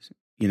app?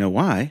 You know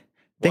why?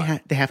 They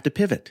have to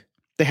pivot.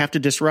 They have to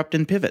disrupt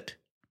and pivot.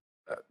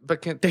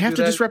 But can't they have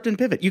to disrupt and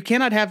pivot? You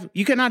cannot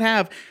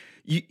have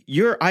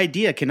your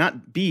idea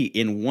cannot be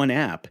in one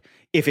app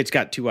if it's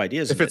got two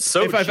ideas. If it's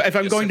so, if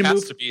I'm going to move,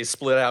 has to be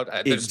split out.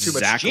 There's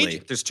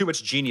too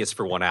much genius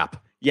for one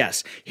app.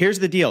 Yes. Here's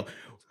the deal.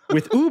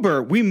 With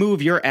Uber, we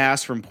move your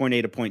ass from point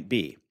A to point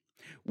B.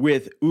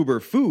 With Uber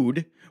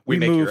Food, we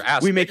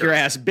make your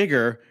ass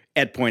bigger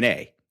at point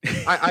A.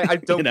 I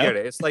don't get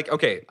it. It's like,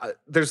 okay,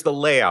 there's the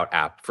layout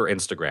app for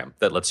Instagram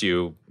that lets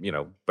you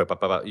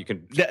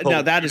can.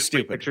 Now that is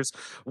stupid. Pictures.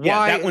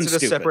 Why is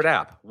it a separate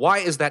app? Why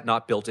is that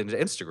not built into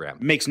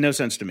Instagram? Makes no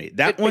sense to me.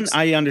 That one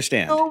I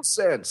understand. No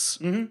sense.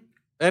 Mm-hmm.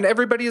 And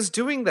everybody is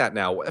doing that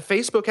now.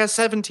 Facebook has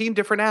 17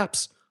 different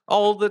apps.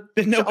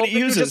 Nobody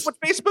uses. Just what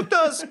Facebook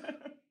does.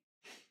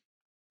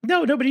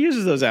 No, nobody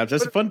uses those apps.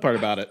 That's the fun part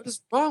about it. What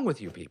is wrong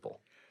with you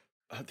people?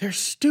 They're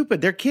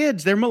stupid. They're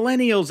kids. They're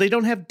millennials. They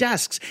don't have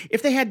desks.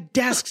 If they had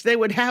desks, they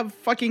would have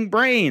fucking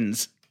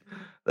brains.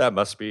 That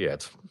must be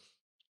it.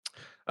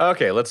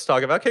 Okay, let's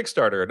talk about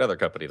Kickstarter, another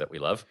company that we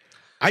love.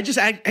 I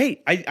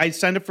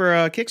signed up for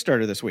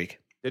Kickstarter this week.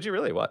 Did you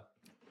really? What?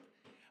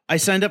 I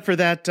signed up for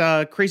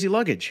that crazy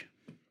luggage.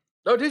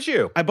 Oh, did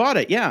you? I bought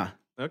it, yeah.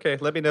 Okay,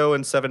 let me know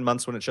in 7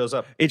 months when it shows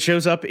up. It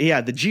shows up,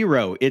 the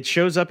Giro. It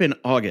shows up in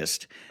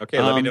August. Okay,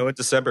 let me know in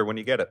December when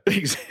you get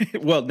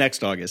it. Well,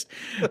 next August.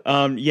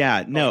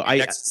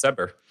 Next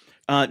December.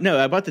 No,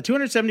 I bought the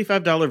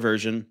 $275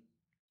 version.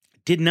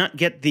 Did not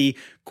get the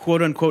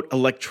quote-unquote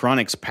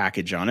electronics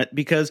package on it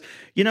because,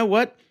 you know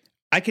what?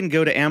 I can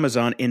go to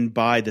Amazon and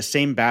buy the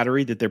same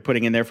battery that they're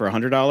putting in there for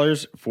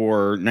 $100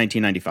 for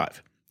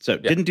 $19.95. So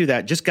didn't do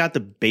that. Just got the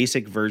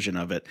basic version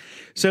of it.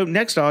 So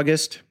next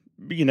August...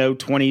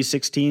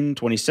 2016,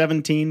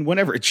 2017,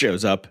 whenever it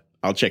shows up,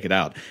 I'll check it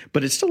out.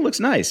 But it still looks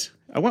nice.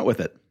 I went with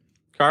it.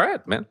 All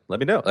right, man.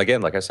 Let me know.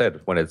 Again, like I said,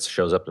 when it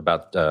shows up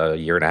about a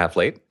year and a half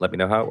late, let me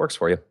know how it works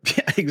for you.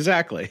 Yeah,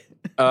 exactly.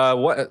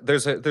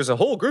 There's a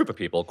whole group of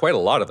people, quite a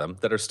lot of them,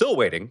 that are still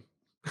waiting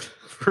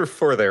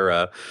for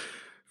their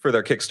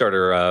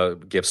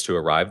Kickstarter gifts to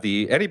arrive.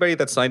 Anybody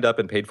that signed up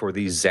and paid for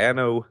the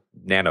Xano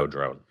Nano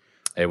drone.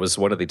 It was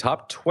one of the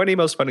top 20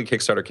 most funded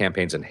Kickstarter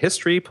campaigns in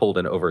history, pulled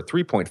in over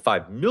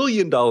 $3.5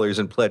 million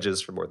in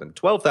pledges from more than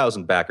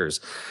 12,000 backers.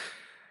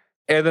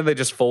 And then they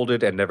just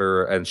folded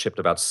and shipped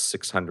about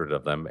 600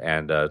 of them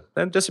and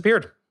then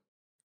disappeared.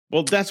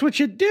 Well, that's what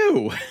you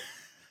do.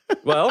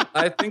 Well,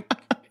 I think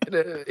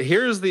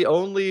here's the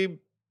only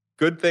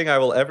good thing I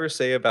will ever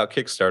say about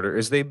Kickstarter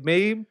is they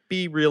may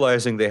be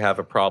realizing they have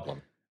a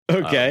problem.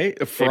 Okay,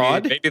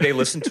 fraud? Maybe they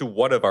listened to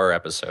one of our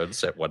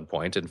episodes at one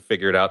point and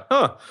figured out,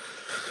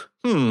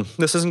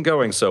 this isn't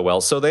going so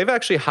well. So they've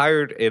actually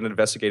hired an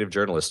investigative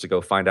journalist to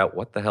go find out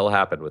what the hell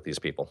happened with these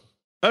people.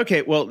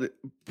 Okay, well,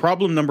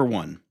 problem number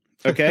one.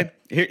 Okay,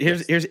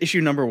 here's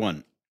issue number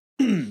one.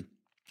 You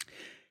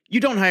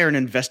don't hire an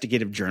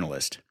investigative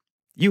journalist.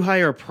 You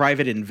hire a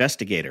private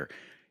investigator.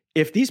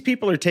 If these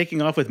people are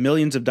taking off with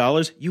millions of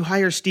dollars, you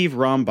hire Steve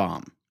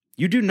Rombaum.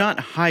 You do not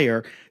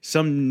hire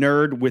some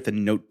nerd with a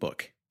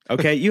notebook.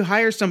 Okay, you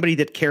hire somebody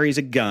that carries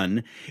a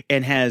gun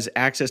and has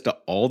access to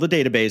all the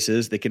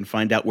databases that can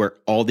find out where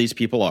all these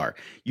people are.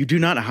 You do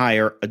not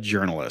hire a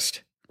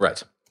journalist.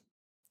 Right.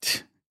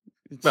 It's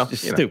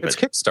stupid. It's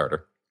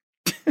Kickstarter.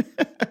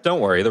 Don't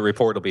worry, the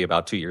report will be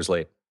about 2 years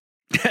late.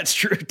 That's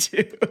true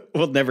too.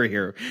 We'll never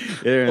hear.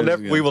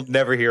 We will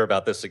never hear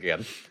about this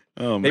again.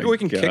 Oh, maybe we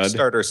can God.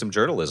 Kickstarter some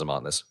journalism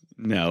on this.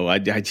 No, I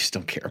just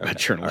don't care about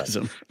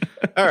journalism.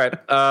 All right.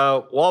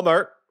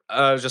 Walmart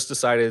just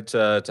decided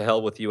to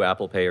hell with you,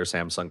 Apple Pay or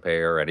Samsung Pay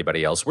or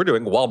anybody else. We're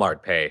doing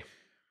Walmart Pay.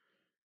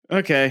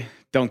 Okay,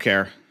 don't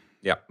care.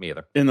 Yeah, me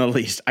either. In the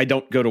least. I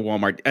don't go to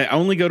Walmart. I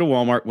only go to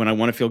Walmart when I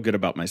want to feel good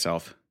about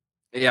myself.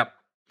 Yep.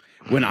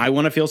 When I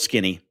want to feel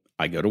skinny,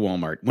 I go to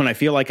Walmart. When I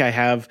feel like I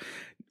have,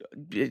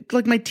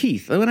 like my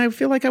teeth, when I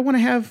feel like I want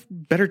to have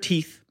better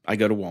teeth, I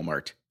go to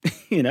Walmart.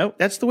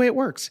 That's the way it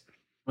works.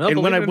 Well,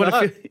 and when I want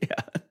to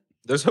feel,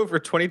 there's over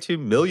 22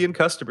 million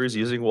customers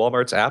using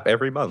Walmart's app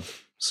every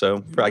month.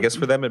 So I guess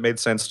for them, it made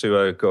sense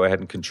to go ahead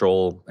and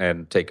control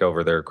and take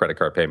over their credit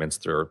card payments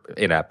through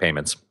in-app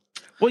payments.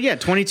 Well, yeah,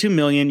 22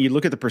 million. You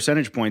look at the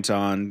percentage points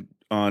on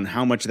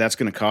how much that's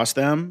going to cost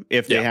them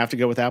if they have to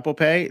go with Apple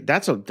Pay.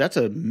 That's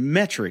a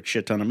metric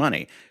shit ton of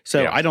money.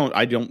 So I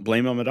don't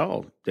blame them at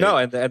all. No,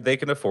 and they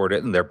can afford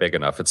it, and they're big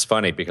enough. It's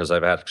funny because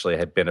I've actually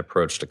had been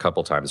approached a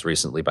couple times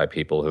recently by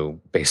people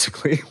who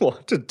basically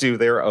want to do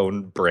their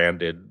own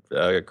branded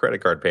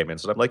credit card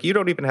payments, and I'm like, you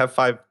don't even have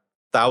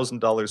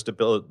 $5,000 to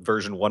build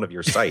version 1 of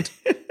your site.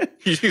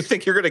 You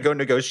think you're going to go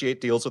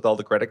negotiate deals with all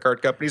the credit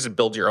card companies and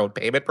build your own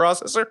payment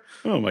processor?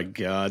 Oh, my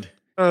God.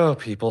 Oh,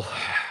 people.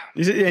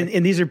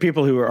 And these are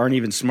people who aren't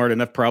even smart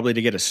enough probably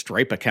to get a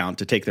Stripe account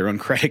to take their own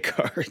credit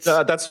cards.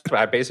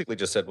 I basically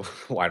just said, well,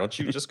 why don't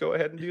you just go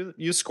ahead and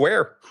use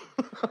Square?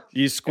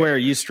 Use Square,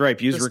 use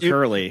Stripe, use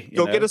Recurly.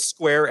 Go get a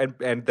Square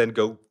and then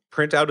go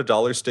print out a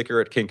dollar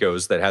sticker at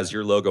Kinko's that has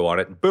your logo on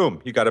it, and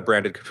boom, you got a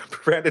branded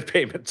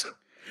payment.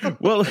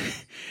 Well,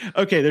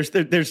 okay,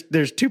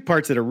 there's two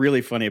parts that are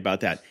really funny about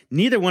that.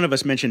 Neither one of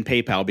us mentioned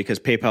PayPal because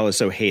PayPal is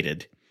so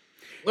hated.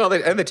 Well,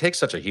 they take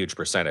such a huge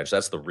percentage.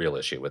 That's the real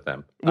issue with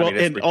them. Well,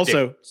 and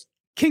also,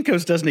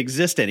 Kinko's doesn't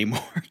exist anymore.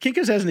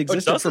 Kinko's hasn't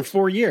existed for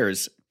 4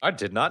 years. I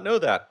did not know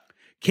that.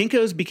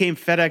 Kinko's became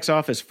FedEx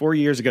Office 4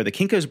 years ago. The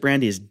Kinko's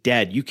brand is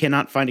dead. You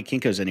cannot find a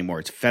Kinko's anymore.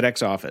 It's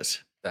FedEx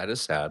Office. That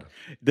is sad.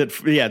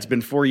 It's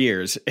been 4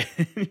 years.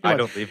 I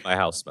don't leave my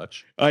house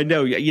much. I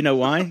know. You know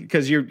why?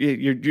 Because you're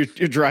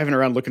driving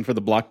around looking for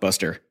the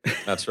Blockbuster.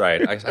 That's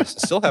right. I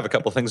still have a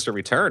couple things to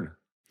return.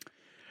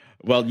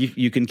 Well,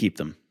 you can keep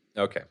them.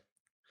 Okay.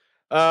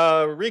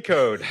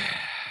 Recode.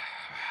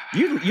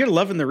 You're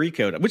loving the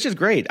Recode, which is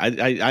great.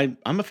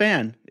 I'm a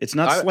fan. It's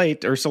not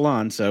Slate or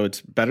Salon, so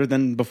it's better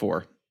than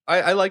before.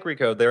 I like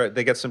Recode.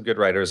 They get some good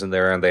writers in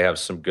there, and they have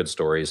some good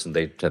stories, and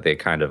they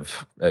kind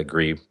of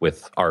agree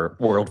with our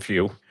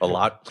worldview a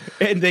lot.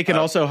 And they can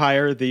also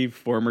hire the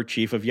former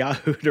chief of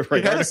Yahoo to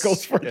write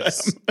articles for them.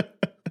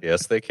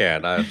 Yes, they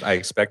can. I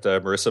expect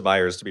Marissa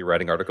Myers to be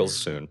writing articles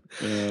soon.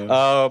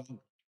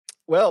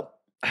 Well,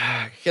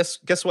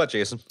 guess what,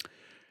 Jason?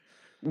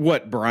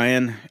 What,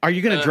 Brian? Are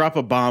you going to drop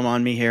a bomb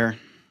on me here?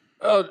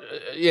 Oh,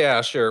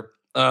 yeah, sure.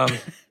 I'm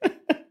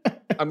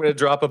going to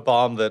drop a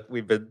bomb that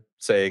we've been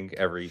saying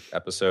every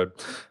episode.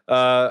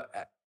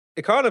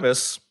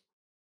 Economists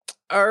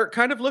are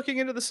kind of looking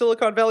into the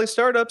Silicon Valley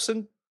startups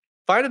and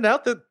finding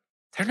out that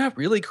they're not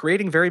really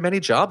creating very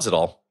many jobs at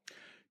all.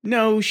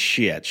 No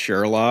shit,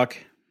 Sherlock.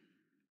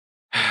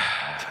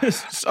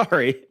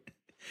 Sorry.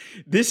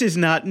 This is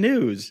not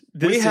news.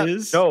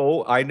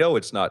 No, I know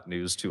it's not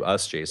news to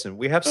us, Jason.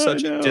 We have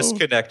such a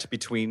disconnect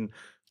between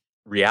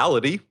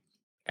reality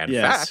and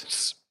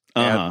facts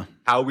and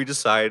how we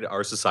decide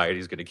our society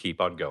is going to keep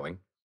on going.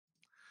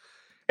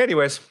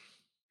 Anyways.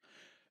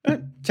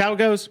 That's how it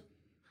goes.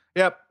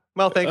 Yep.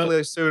 Well,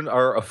 thankfully soon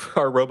our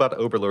robot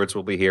overlords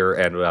will be here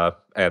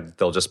and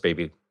they'll just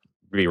be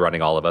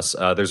running all of us.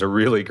 There's a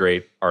really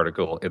great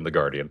article in The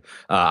Guardian.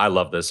 I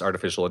love this.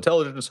 Artificial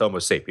intelligence, Homo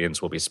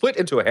sapiens will be split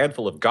into a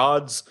handful of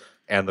gods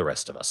and the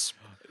rest of us.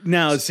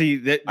 Now, see,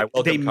 that I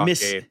welcome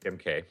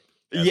MK.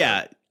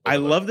 Yeah, I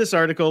love this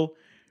article,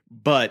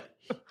 but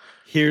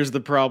here's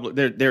the problem.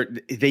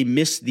 They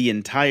miss the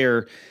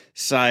entire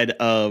side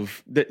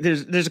of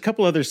there's a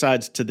couple other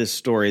sides to this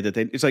story that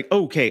it's like,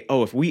 okay,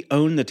 if we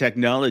own the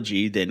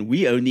technology, then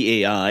we own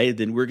the AI,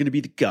 then we're going to be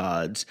the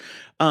gods.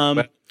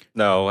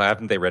 No,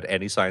 haven't they read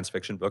any science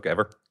fiction book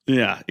ever?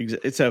 Yeah,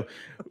 so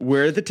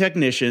we're the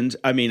technicians.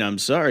 I mean, I'm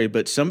sorry,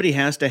 but somebody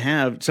has to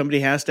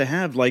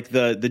have like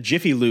the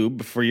Jiffy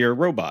Lube for your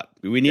robot.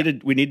 We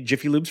need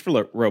Jiffy Lubes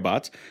for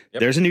robots.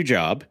 Yep. There's a new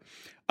job.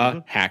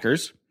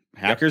 Hackers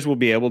will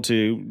be able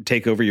to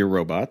take over your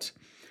robots.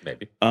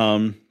 Maybe.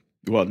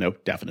 Well, no,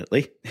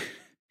 definitely.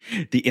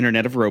 The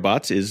Internet of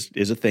Robots is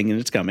a thing and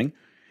it's coming.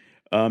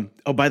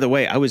 By the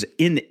way, I was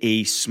in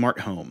a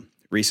smart home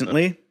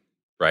recently.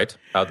 Right.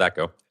 How'd that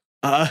go?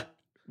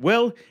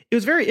 Well, it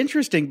was very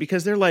interesting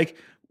because they're like,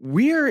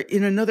 we're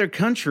in another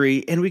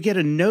country and we get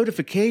a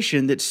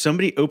notification that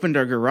somebody opened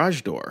our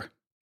garage door.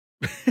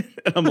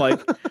 And I'm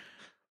like,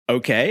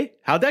 okay,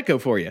 how'd that go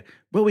for you?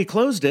 Well, we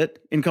closed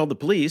it and called the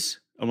police.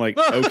 I'm like,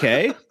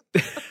 okay.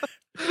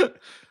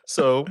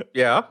 So,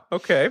 yeah,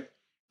 okay.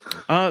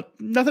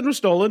 Nothing was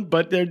stolen,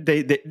 but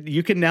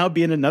you can now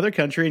be in another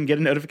country and get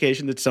a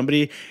notification that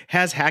somebody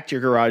has hacked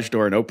your garage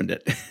door and opened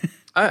it.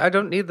 I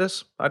don't need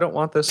this. I don't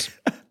want this.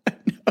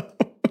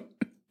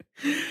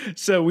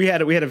 So we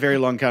had a very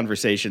long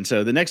conversation.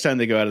 So the next time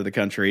they go out of the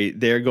country,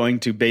 they're going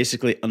to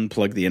basically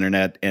unplug the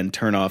internet and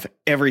turn off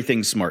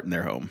everything smart in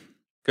their home.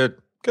 Good.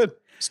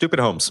 Stupid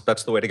homes.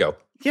 That's the way to go.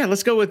 Yeah,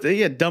 let's go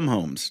with dumb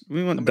homes.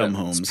 We want dumb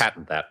homes.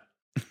 Patent that.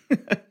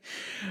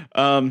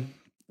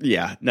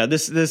 Yeah. Now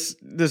this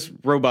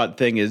robot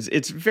thing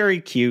it's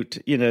very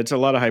cute. It's a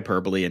lot of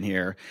hyperbole in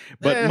here.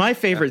 But my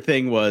favorite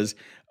thing was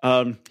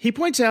he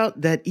points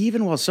out that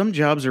even while some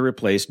jobs are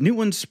replaced, new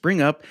ones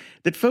spring up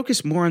that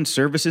focus more on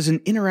services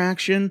and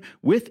interaction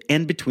with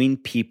and between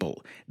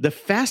people. The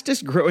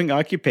fastest growing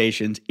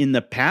occupations in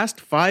the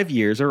past 5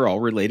 years are all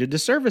related to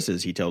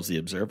services, he tells The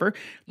Observer.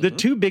 The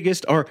two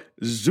biggest are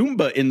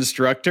Zumba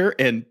instructor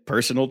and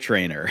personal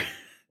trainer.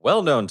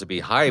 Well known to be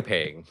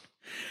high-paying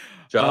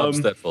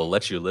jobs that will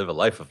let you live a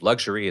life of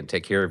luxury and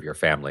take care of your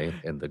family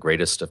in the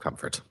greatest of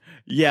comfort.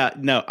 Yeah,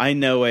 no, I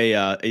know a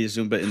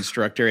Zumba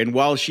instructor, and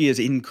while she is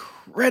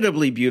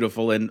incredibly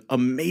beautiful and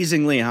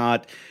amazingly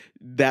hot,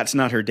 that's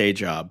not her day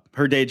job.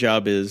 Her day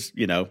job is,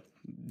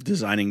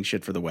 designing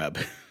shit for the web.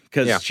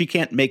 Because she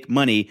can't make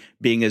money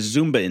being a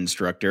Zumba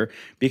instructor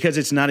because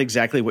it's not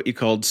exactly what you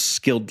called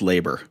skilled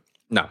labor.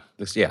 No,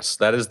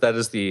 that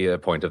is the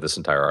point of this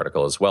entire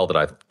article as well that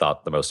I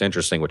thought the most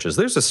interesting, which is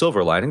there's a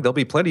silver lining. There'll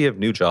be plenty of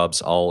new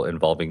jobs all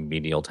involving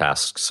menial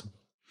tasks.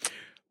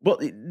 Well,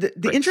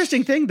 the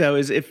interesting thing, though,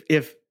 is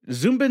if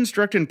Zumba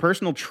instructor and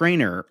personal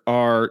trainer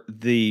are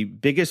the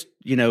biggest,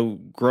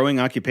 growing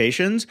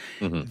occupations,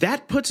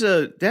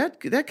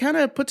 that kind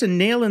of puts a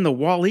nail in the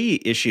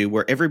Wall-E issue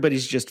where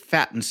everybody's just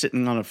fat and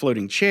sitting on a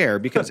floating chair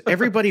because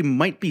everybody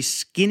might be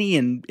skinny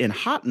and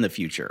hot in the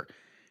future.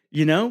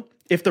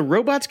 If the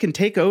robots can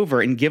take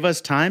over and give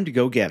us time to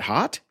go get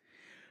hot,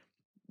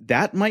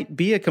 that might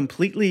be a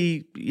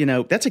completely,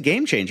 that's a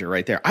game changer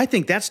right there. I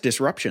think that's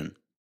disruption.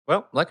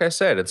 Well, like I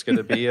said, it's going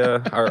to be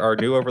our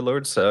new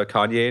overlords,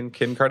 Kanye and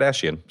Kim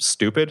Kardashian.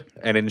 Stupid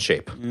and in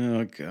shape.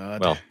 Oh,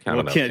 God. Well, I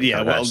don't know.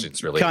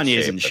 Really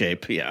Kanye's in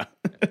shape, yeah.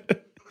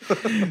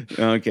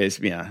 Okay,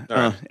 so yeah.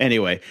 Right.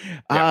 Anyway,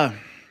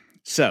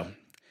 so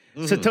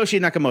Satoshi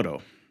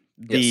Nakamoto,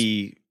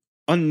 the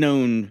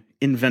unknown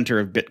inventor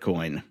of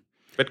Bitcoin.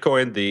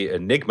 Bitcoin, the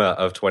enigma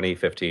of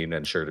 2015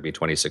 and sure to be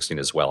 2016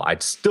 as well. I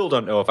still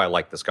don't know if I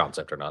like this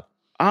concept or not.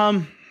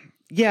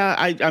 Yeah,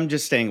 I'm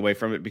just staying away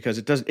from it because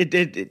it does.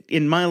 It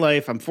in my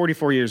life, I'm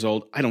 44 years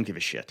old. I don't give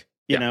a shit.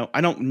 You know,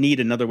 I don't need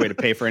another way to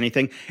pay for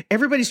anything.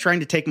 Everybody's trying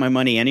to take my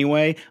money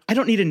anyway. I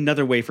don't need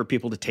another way for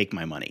people to take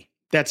my money.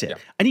 That's it. Yeah.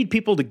 I need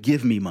people to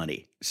give me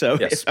money. So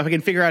if I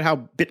can figure out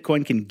how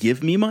Bitcoin can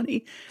give me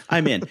money,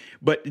 I'm in.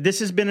 But this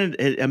has been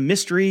a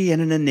mystery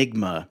and an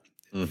enigma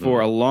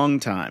for a long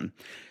time.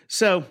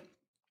 So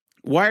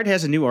Wired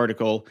has a new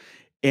article,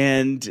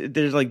 and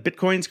there's like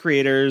Bitcoin's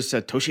creators,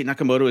 Satoshi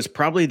Nakamoto is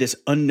probably this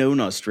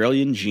unknown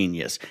Australian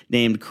genius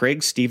named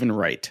Craig Stephen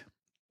Wright.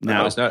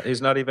 Now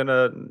he's not even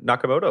a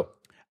Nakamoto.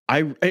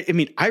 I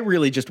mean, I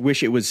really just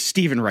wish it was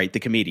Stephen Wright, the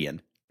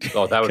comedian.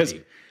 Oh, that would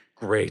be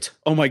great.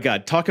 Oh my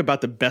God. Talk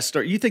about the best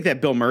story. You think that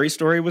Bill Murray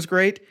story was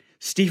great?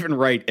 Stephen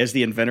Wright as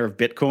the inventor of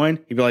Bitcoin.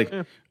 He'd be like,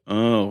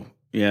 oh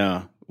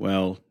yeah,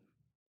 well,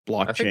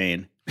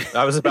 blockchain.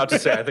 I was about to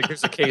say, I think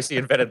there's a case he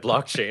invented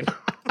blockchain.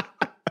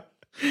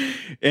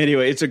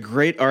 Anyway, it's a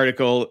great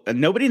article.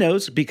 Nobody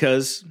knows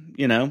because,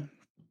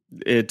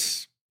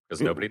 it's...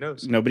 Because nobody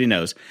knows. Nobody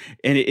knows.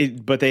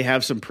 But they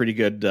have some pretty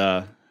good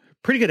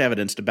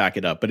evidence to back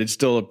it up, but it's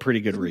still a pretty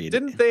good read.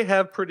 Didn't they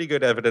have pretty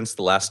good evidence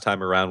the last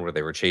time around where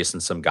they were chasing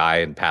some guy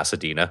in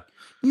Pasadena?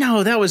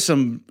 No, that was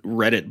some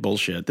Reddit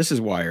bullshit. This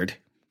is Wired.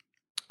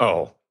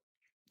 Oh.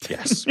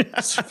 Yes.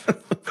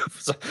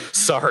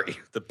 Sorry,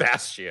 the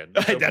Bastion.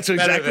 That's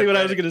exactly what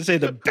I was going to say.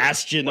 The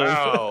Bastion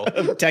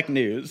of tech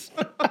news.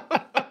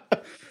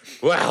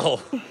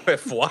 Well,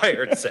 if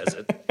Wired says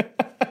it,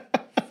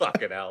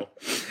 fucking hell.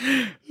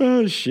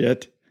 Oh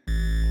shit.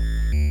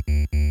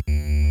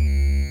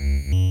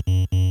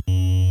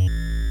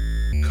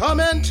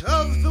 Comment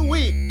of the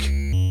week.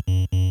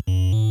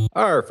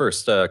 Our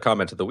first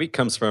comment of the week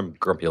comes from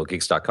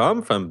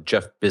grumpyoldgeeks.com from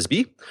Jeff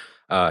Bisbee.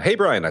 Hey,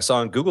 Brian, I saw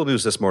on Google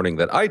News this morning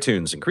that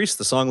iTunes increased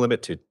the song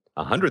limit to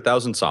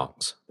 100,000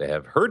 songs. They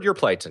have heard your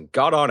plight and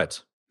got on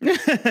it.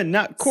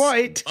 Not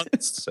quite.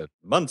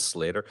 Months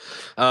later.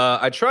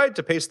 I tried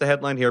to paste the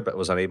headline here, but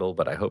was unable.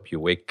 But I hope you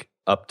wake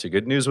up to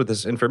good news with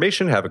this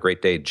information. Have a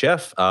great day,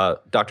 Jeff.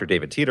 Dr.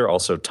 David Teeter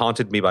also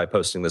taunted me by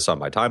posting this on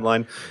my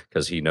timeline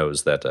because he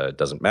knows that it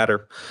doesn't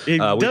matter. It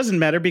doesn't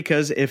matter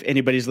because if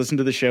anybody's listened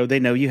to the show, they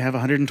know you have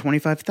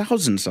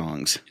 125,000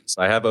 songs.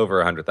 I have over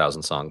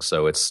 100,000 songs,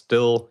 so it's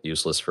still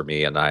useless for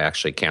me. And I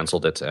actually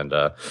canceled it and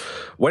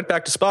went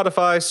back to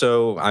Spotify.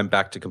 So I'm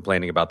back to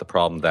complaining about the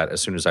problem that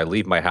as soon as I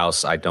leave my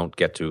house, I don't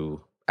get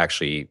to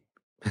actually...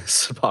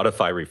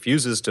 Spotify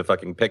refuses to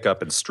fucking pick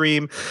up and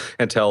stream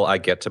until I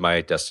get to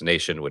my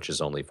destination, which is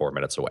only 4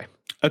 minutes away.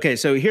 Okay,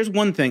 so here's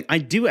one thing. I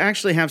do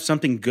actually have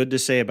something good to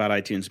say about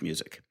iTunes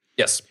Music.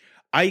 Yes.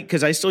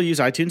 Because I still use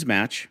iTunes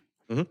Match.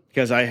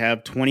 because I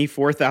have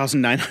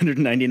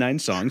 24,999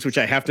 songs, which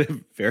I have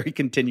to very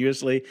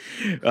continuously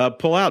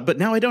pull out. But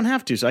now I don't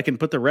have to, so I can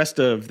put the rest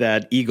of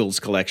that Eagles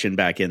collection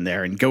back in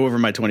there and go over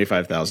my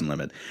 25,000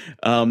 limit.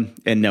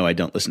 And no, I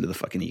don't listen to the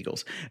fucking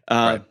Eagles.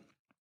 Right.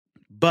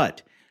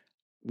 But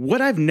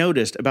what I've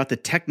noticed about the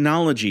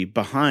technology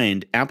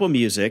behind Apple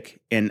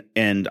Music and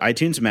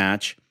iTunes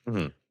Match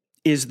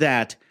is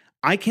that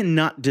I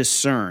cannot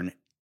discern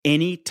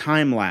any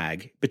time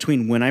lag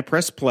between when I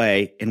press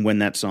play and when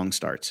that song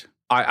starts.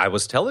 I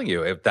was telling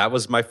you, if that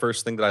was my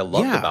first thing that I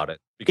loved about it,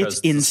 because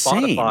it's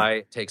insane.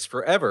 Spotify takes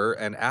forever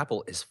and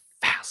Apple is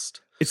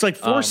fast. It's like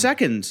 4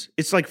 seconds.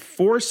 It's like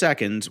 4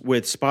 seconds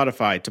with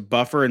Spotify to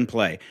buffer and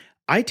play.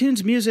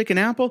 iTunes Music and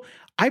Apple,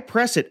 I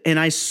press it and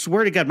I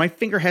swear to God, my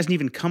finger hasn't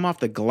even come off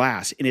the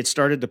glass and it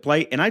started to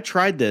play. And I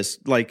tried this,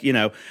 I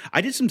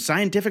did some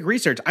scientific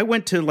research. I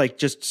went to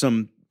just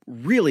some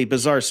really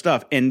bizarre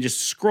stuff and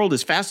just scrolled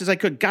as fast as I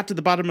could, got to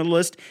the bottom of the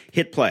list,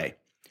 hit play.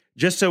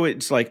 Just so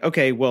it's like,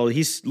 okay, well,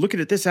 he's looking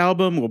at this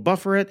album, we'll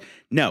buffer it.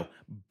 No,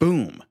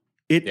 boom,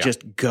 it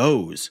just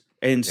goes.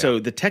 And so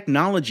the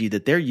technology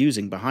that they're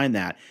using behind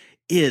that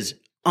is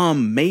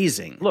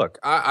amazing. Look,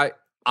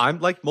 I'm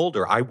like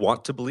Mulder. I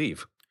want to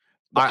believe.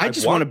 I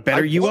just want a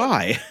better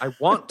UI. I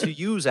want to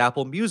use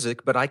Apple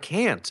Music, but I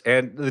can't.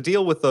 And the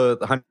deal with the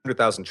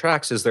 100,000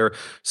 tracks is they're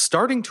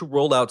starting to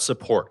roll out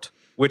support,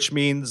 which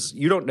means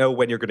you don't know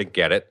when you're going to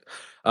get it.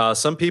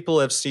 Some people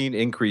have seen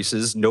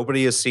increases.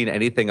 Nobody has seen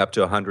anything up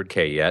to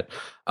 100K yet.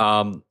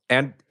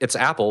 And it's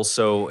Apple,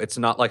 so it's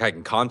not like I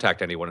can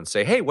contact anyone and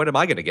say, hey, when am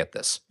I going to get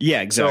this?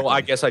 Yeah, exactly. So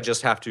I guess I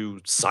just have to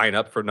sign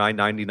up for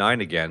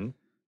 $9.99 again,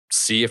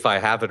 see if I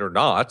have it or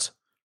not,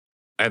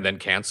 and then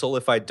cancel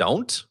if I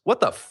don't?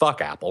 What the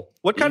fuck, Apple?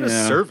 What kind of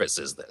service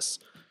is this?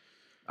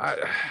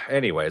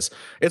 Anyways,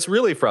 it's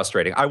really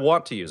frustrating. I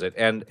want to use it.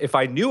 And if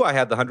I knew I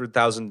had the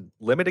 100,000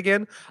 limit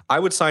again, I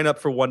would sign up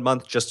for 1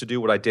 month just to do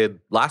what I did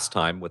last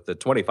time with the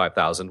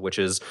 25,000, which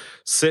is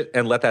sit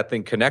and let that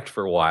thing connect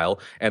for a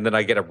while. And then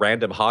I get a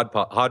random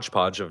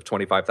hodgepodge of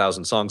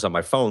 25,000 songs on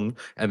my phone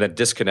and then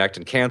disconnect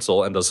and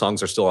cancel. And those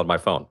songs are still on my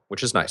phone,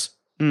 which is nice.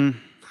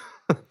 But,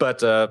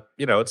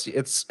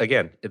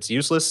 it's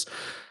useless.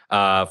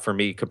 For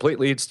me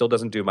completely. It still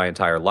doesn't do my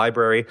entire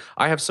library.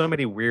 I have so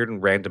many weird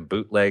and random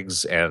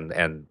bootlegs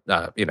and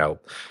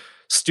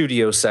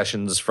studio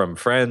sessions from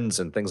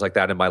friends and things like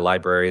that in my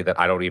library that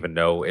I don't even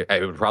know. It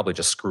would probably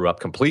just screw up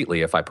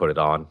completely if I put it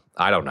on.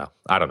 I don't know.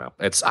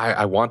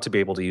 I want to be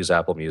able to use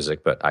Apple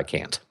Music, but I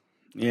can't.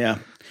 Yeah.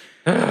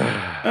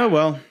 Oh,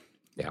 well.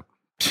 Yeah.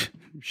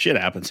 Shit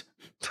happens.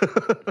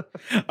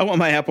 I want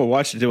my Apple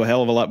Watch to do a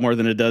hell of a lot more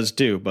than it does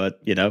too, but,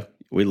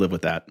 we live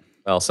with that.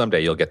 Well,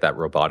 someday you'll get that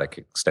robotic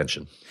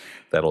extension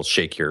that'll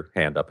shake your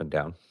hand up and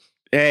down.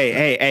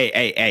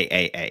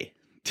 Hey.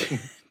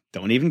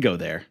 Don't even go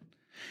there.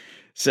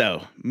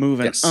 So,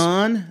 moving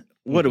on.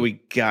 What do we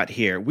got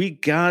here? We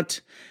got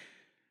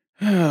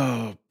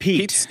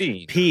Pete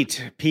Steen.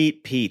 Pete.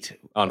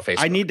 On Facebook.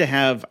 I need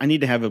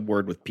to have a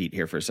word with Pete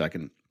here for a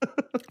second.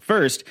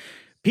 First,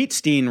 Pete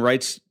Steen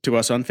writes to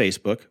us on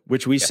Facebook,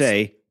 which we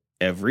say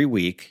every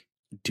week.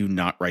 Do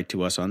not write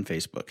to us on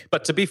Facebook.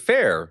 But to be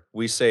fair,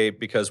 we say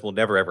because we'll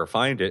never ever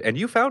find it, and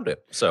you found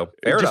it, so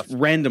fair enough. Just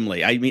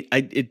randomly. I mean,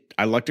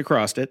 I lucked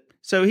across it.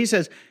 So he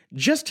says,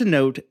 just to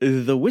note,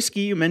 the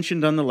whiskey you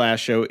mentioned on the last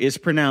show is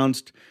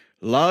pronounced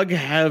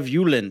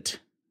Lagavulin.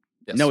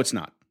 Yes. No, it's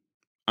not.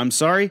 I'm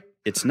sorry,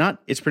 it's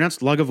not. It's pronounced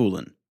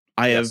Lagavulin.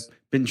 I have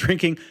been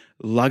drinking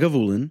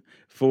Lagavulin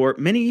for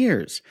many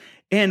years,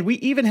 and we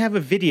even have a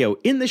video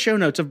in the show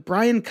notes of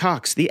Brian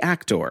Cox, the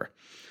actor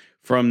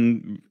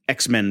from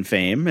X-Men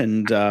fame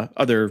and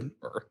other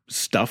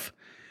stuff,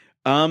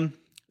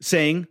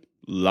 saying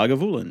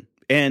Lagavulin.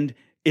 And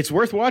it's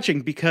worth watching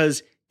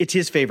because it's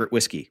his favorite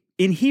whiskey.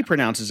 And he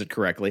pronounces it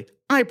correctly.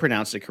 I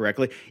pronounce it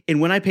correctly.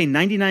 And when I pay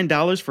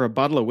 $99 for a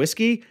bottle of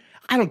whiskey,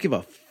 I don't give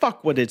a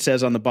fuck what it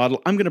says on the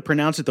bottle. I'm going to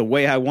pronounce it the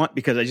way I want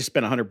because I just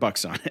spent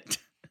 $100 on it.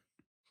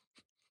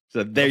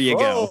 So there you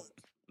go.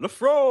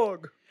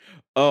 Lafroig.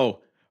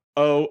 We'll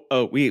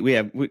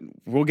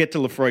get to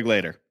Lafroig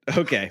later.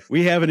 Okay,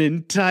 we have an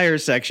entire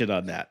section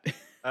on that.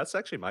 That's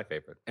actually my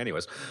favorite.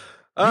 Anyways.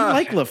 You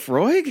like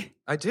Lafroig?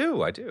 I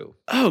do.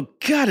 Oh,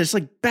 God, it's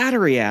like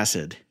battery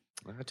acid.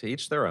 To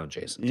each their own,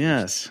 Jason.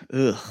 Yes.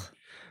 Ugh.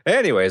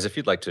 Anyways, if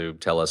you'd like to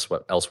tell us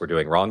what else we're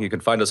doing wrong, you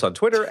can find us on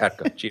Twitter at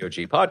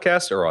GOG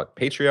Podcast or on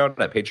Patreon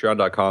at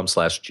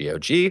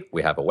patreon.com/GOG.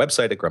 We have a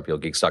website at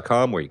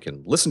grumpyoldgeeks.com where you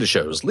can listen to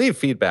shows, leave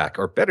feedback,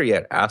 or better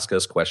yet, ask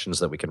us questions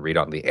that we can read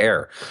on the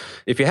air.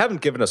 If you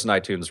haven't given us an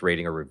iTunes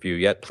rating or review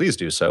yet, please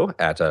do so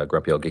at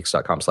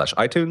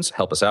grumpyoldgeeks.com/iTunes.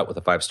 Help us out with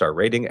a 5-star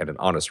rating and an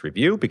honest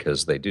review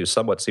because they do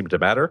somewhat seem to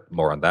matter.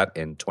 More on that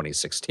in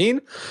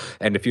 2016.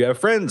 And if you have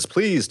friends,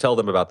 please tell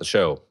them about the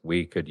show.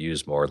 We could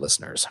use more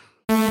listeners.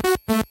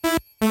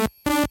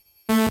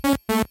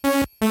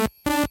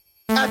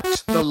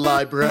 At the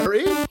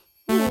library.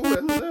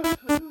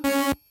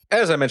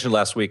 As I mentioned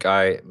last week,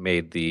 I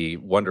made the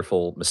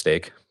wonderful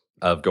mistake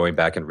of going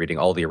back and reading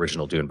all the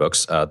original Dune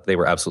books. They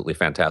were absolutely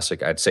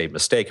fantastic. I'd say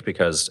mistake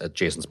because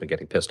Jason's been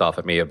getting pissed off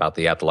at me about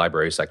the At the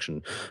Library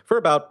section for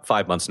about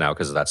 5 months now,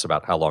 because that's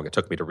about how long it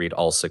took me to read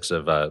all 6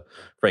 of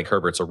Frank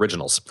Herbert's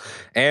originals.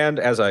 And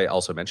as I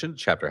also mentioned,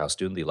 Chapter House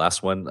Dune, the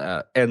last one,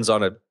 ends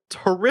on a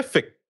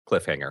terrific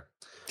cliffhanger.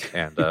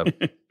 And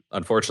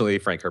unfortunately,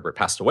 Frank Herbert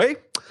passed away.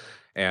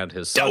 And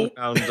his son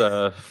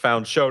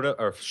found show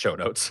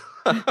notes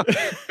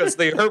because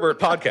the Herbert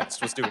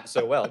podcast was doing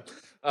so well.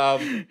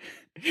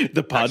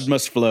 The pod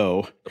must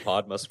flow. The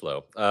pod must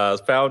flow.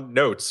 Found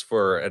notes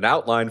for an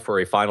outline for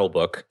a final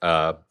book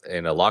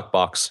in a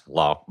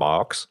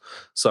lockbox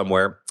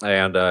somewhere.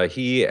 And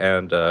he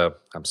and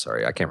I'm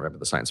sorry, I can't remember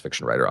the science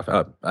fiction writer off.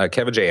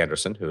 Kevin J.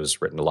 Anderson, who has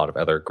written a lot of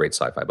other great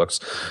sci-fi books,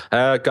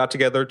 got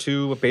together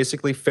to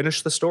basically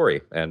finish the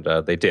story. And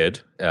they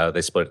did.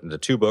 They split it into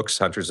 2 books,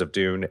 Hunters of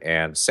Dune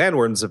and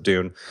Sandworms of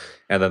Dune.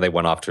 And then they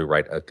went off to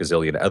write a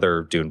gazillion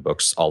other Dune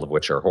books, all of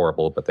which are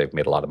horrible, but they've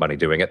made a lot of money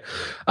doing it.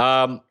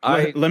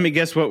 Let me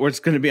guess what's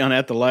going to be on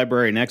At the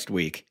Library next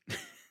week.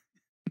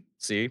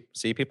 See,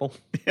 people?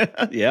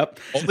 Yep.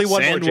 Only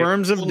one more.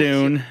 Sandworms of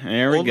Dune.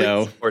 There we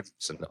go.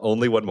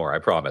 Only one more, I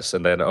promise.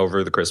 And then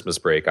over the Christmas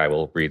break, I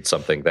will read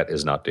something that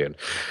is not Dune.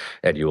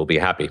 And you will be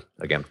happy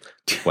again.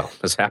 Well,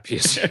 as happy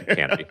as you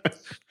can be.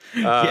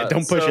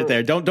 Don't push it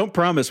there. Don't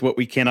promise what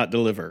we cannot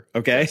deliver,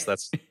 okay? Yes,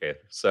 that's okay.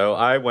 So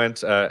I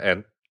went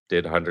and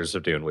did Hunters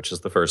of Dune, which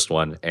is the first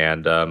one.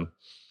 And,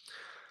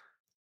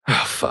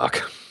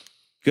 fuck.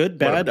 Good,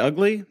 bad,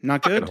 ugly,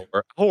 not good?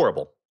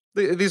 Horrible.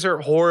 These are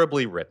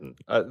horribly written.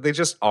 They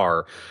just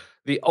are.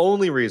 The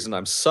only reason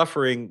I'm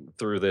suffering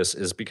through this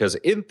is because,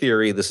 in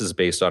theory, this is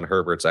based on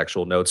Herbert's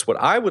actual notes. What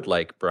I would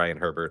like Brian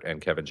Herbert and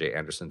Kevin J.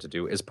 Anderson to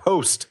do is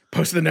post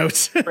the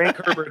notes. Frank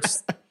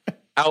Herbert's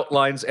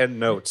outlines and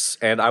notes,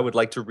 and I would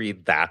like to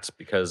read that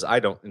because I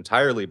don't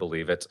entirely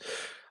believe it.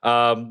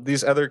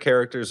 These other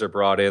characters are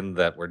brought in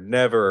that were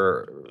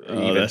never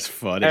that's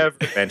funny. Ever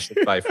mentioned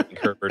by Frank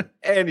Herbert in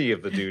any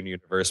of the Dune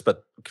universe,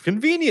 but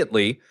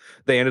conveniently,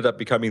 they ended up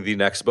becoming the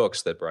next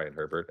books that Brian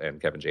Herbert and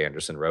Kevin J.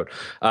 Anderson wrote.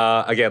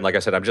 Again, like I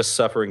said, I'm just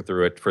suffering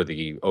through it for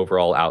the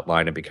overall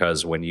outline, and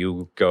because when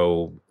you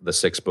go the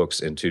 6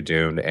 books into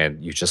Dune,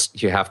 and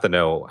you have to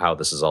know how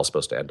this is all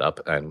supposed to end up,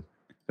 and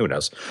who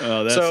knows?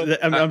 Oh,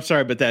 I'm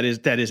sorry, but that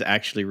is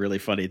actually really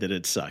funny that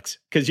it sucks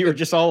because you were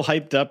just all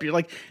hyped up. You're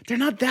like, they're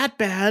not that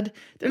bad.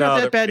 They're not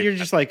that bad. You're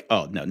just like,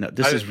 oh no,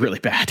 this is really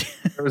bad.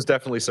 There was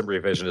definitely some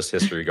revisionist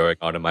history going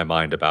on in my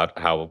mind about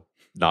how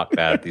not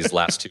bad these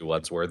last 2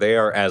 ones were. They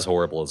are as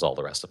horrible as all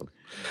the rest of them.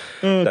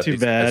 Oh, too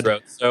bad.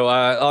 So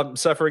I'm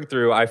suffering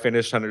through. I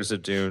finished Hunters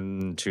of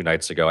Dune 2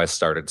 nights ago. I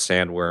started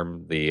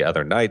Sandworm the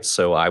other night,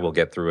 so I will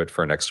get through it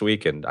for next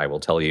week, and I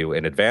will tell you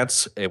in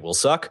advance it will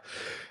suck.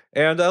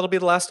 And that'll be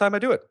the last time I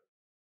do it.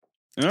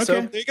 Okay.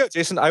 So there you go,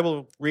 Jason. I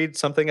will read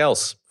something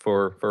else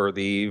for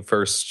the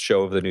first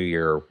show of the new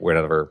year,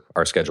 whenever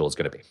our schedule is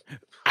going to be.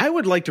 I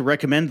would like to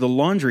recommend The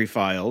Laundry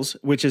Files,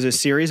 which is a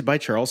series by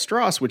Charles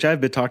Stross, which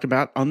I've been talked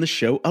about on the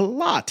show a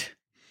lot.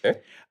 Okay.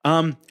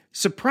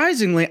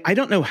 Surprisingly, I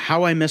don't know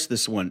how I missed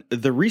this one.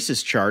 The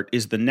Rhesus Chart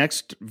is the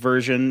next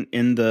version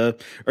the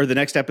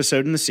next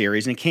episode in the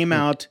series, and it came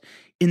out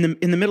in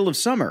the middle of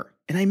summer,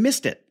 and I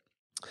missed it.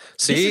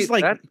 See,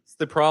 that's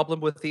the problem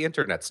with the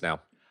internets now.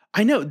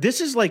 I know.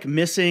 This is like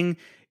missing,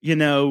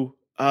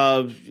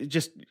 oh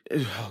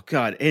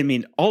God. I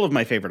mean, all of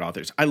my favorite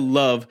authors. I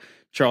love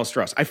Charles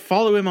Stross. I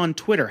follow him on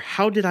Twitter.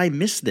 How did I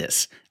miss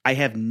this? I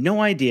have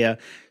no idea.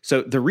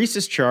 So The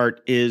Rhesus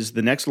Chart is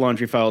the next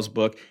Laundry Files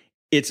book.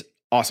 It's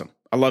awesome.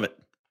 I love it.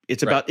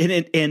 It's about,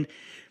 and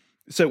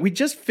so we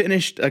just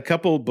finished a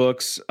couple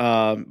books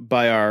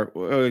by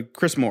our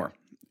Chris Moore,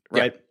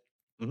 right? Yeah.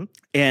 Mm-hmm.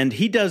 And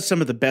he does some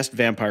of the best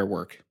vampire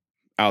work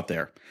out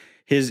there.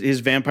 His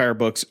vampire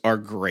books are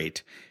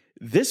great.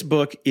 This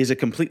book is a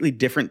completely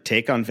different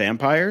take on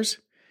vampires,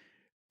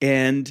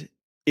 and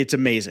it's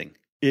amazing.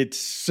 It's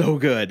so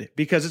good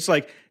because it's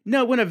like,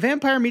 no, when a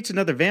vampire meets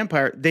another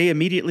vampire, they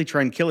immediately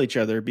try and kill each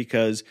other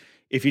because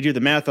if you do the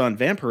math on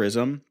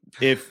vampirism,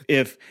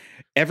 if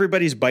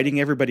everybody's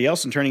biting everybody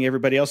else and turning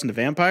everybody else into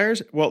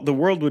vampires, well, the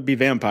world would be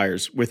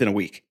vampires within a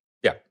week.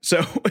 Yeah.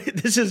 So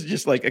this is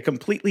just like a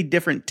completely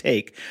different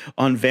take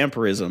on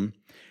vampirism.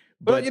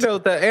 But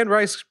the Anne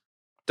Rice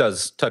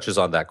touches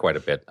on that quite a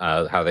bit,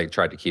 how they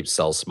tried to keep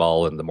cells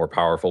small and the more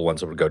powerful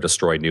ones would go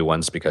destroy new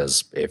ones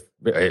because if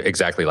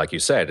exactly like you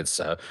said, it's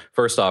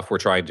first off, we're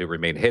trying to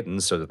remain hidden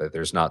so that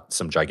there's not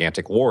some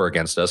gigantic war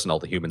against us and all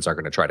the humans aren't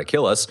going to try to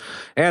kill us.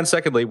 And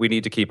secondly, we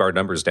need to keep our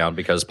numbers down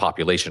because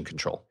population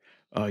control.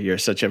 Oh, you're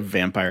such a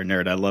vampire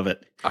nerd. I love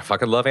it. I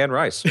fucking love Anne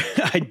Rice.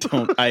 I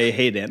don't. I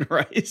hate Anne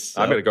Rice.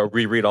 So. I'm going to go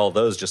reread all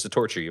those just to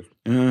torture you.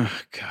 Oh,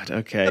 God.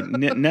 Okay.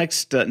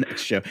 Next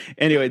show.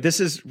 Anyway, this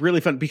is really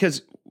fun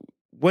because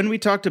when we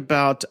talked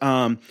about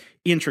Ian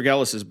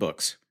Tregellis's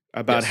books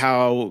about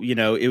how,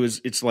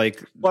 it's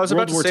like Well, I was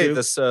World about to War say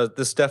II.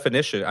 this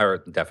definition,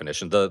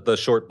 the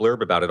short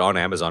blurb about it on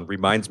Amazon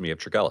reminds me of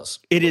Tregelles.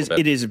 It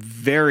is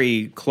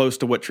very close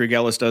to what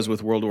Tregelles does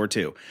with World War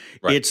II.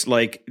 Right. It's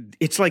like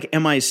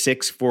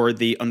MI6 for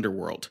the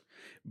underworld.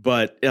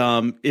 But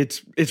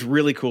it's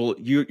really cool.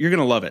 You're going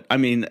to love it. I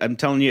mean, I'm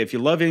telling you, if you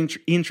love Ian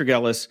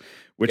Tregelles,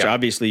 which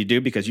obviously you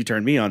do because you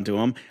turned me on to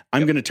him,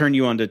 I'm going to turn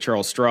you on to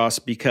Charles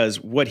Stross,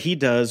 because what he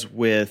does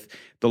with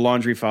the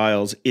Laundry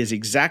Files is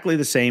exactly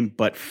the same,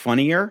 but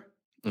funnier,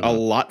 a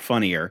lot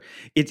funnier.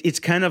 It's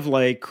kind of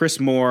like Chris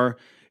Moore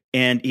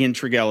and Ian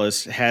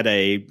Tregelles had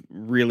a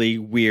really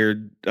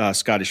weird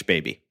Scottish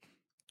baby.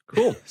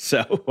 Cool.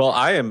 So, well,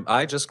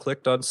 I just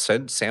clicked on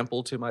send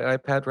sample to my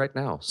iPad right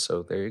now.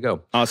 So there you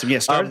go. Awesome. Yeah.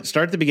 Start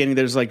at the beginning.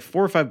 There's like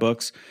 4 or 5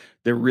 books.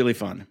 They're really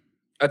fun.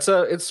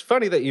 It's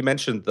funny that you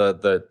mentioned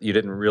the you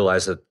didn't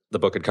realize that the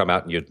book had come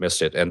out and you'd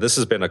missed it. And this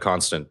has been a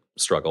constant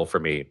struggle for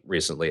me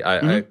recently.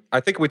 I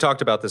think we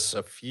talked about this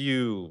a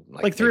few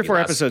like 3 or 4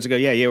 episodes ago.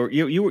 Yeah.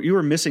 You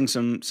were missing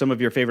some of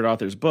your favorite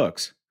authors'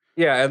 books.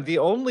 Yeah, and the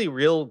only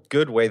real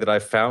good way that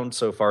I've found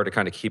so far to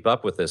kind of keep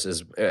up with this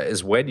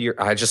is when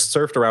I just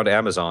surfed around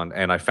Amazon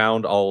and I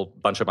found a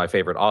bunch of my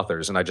favorite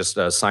authors, and I just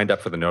signed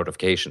up for the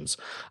notifications.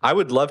 I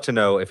would love to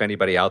know if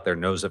anybody out there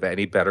knows of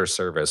any better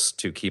service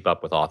to keep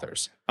up with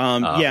authors.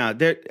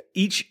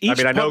 Each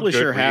I know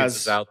publisher Goodreads has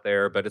is out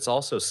there, but it's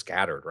also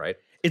scattered, right?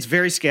 It's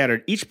very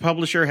scattered. Each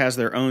publisher has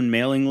their own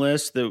mailing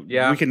list that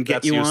we can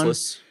get you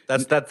useless.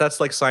 on. That's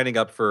like signing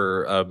up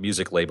for a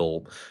music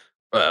label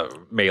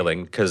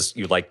mailing because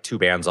you like 2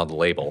 bands on the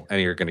label, and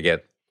you're going to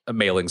get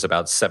mailings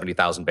about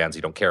 70,000 bands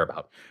you don't care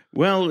about.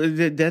 Well,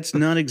 that's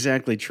not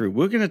exactly true.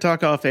 We're going to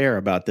talk off air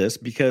about this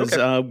because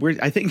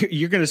I think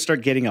you're going to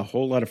start getting a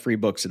whole lot of free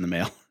books in the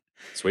mail.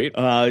 Sweet.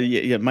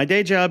 My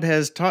day job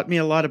has taught me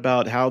a lot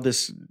about how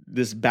this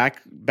back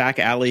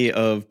alley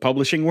of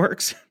publishing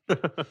works.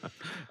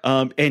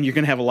 And you're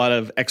going to have a lot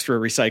of extra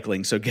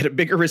recycling. So get a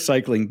bigger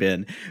recycling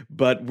bin.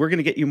 But we're going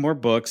to get you more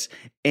books.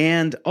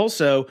 And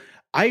also,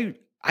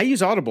 I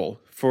use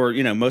Audible for,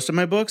 most of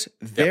my books.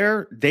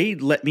 They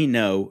let me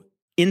know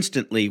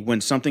instantly when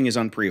something is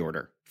on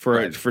pre-order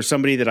for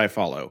somebody that I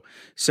follow.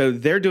 So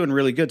they're doing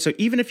really good. So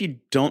even if you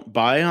don't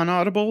buy on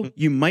Audible,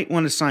 you might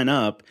want to sign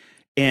up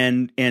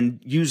and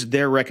use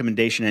their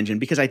recommendation engine,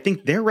 because I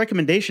think their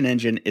recommendation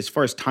engine, as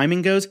far as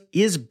timing goes,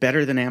 is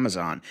better than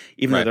Amazon,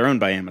 even though they're owned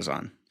by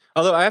Amazon.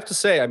 Although I have to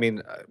say,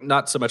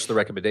 not so much the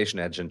recommendation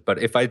engine,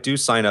 but if I do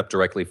sign up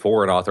directly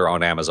for an author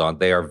on Amazon,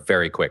 they are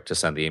very quick to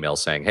send the email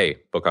saying, "Hey,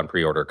 book on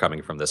pre-order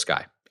coming from this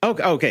guy."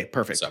 Okay,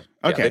 perfect. So,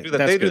 okay,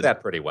 they do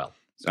that pretty well.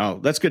 Oh,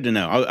 that's good to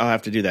know. I'll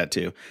have to do that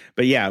too.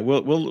 But yeah,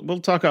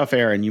 we'll talk off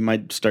air, and you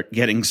might start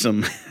getting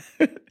some.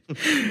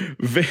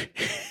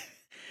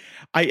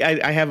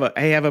 I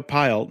have a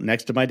pile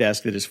next to my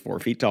desk that is 4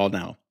 feet tall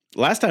now.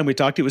 Last time we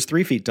talked, it was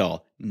 3 feet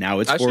tall. Now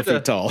it's 4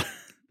 feet tall.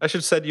 I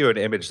should send you an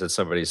image that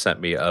somebody sent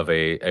me of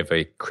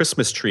a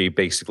Christmas tree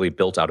basically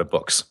built out of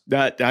books.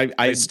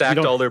 They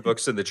stacked all their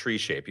books in the tree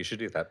shape. You should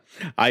do that.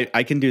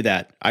 I can do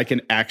that. I can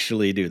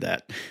actually do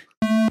that.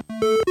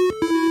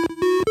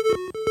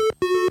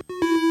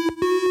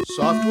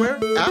 Software,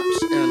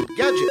 apps, and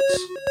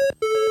gadgets.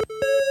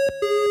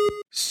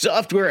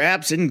 Software,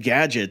 apps, and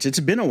gadgets. It's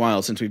been a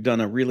while since we've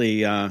done a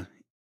really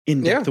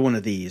in-depth one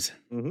of these.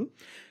 Mm-hmm.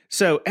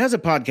 So as a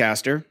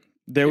podcaster,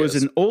 there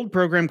was an old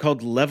program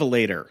called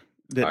Levelator.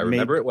 I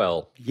remember it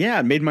well. Yeah,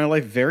 it made my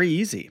life very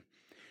easy.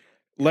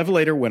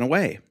 Levelator went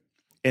away,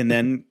 and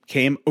then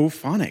came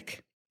Ophonic.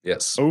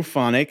 Yes.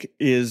 Ophonic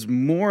is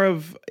more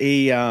of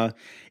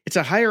it's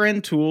a higher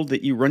end tool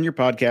that you run your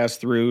podcast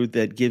through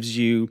that gives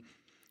you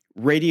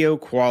radio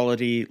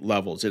quality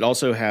levels. It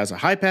also has a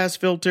high pass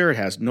filter. It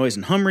has noise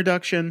and hum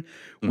reduction,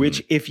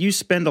 which if you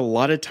spend a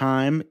lot of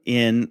time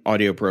in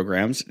audio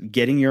programs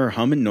getting your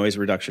hum and noise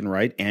reduction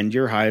right and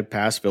your high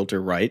pass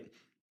filter right,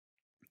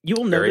 you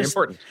will Very notice.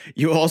 Important.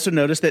 You'll also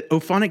notice that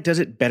Ophonic does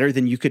it better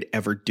than you could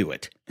ever do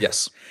it.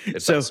 Yes.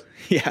 It does.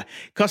 Yeah,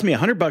 it cost me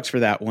 $100 for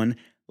that one.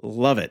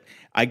 Love it.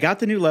 I got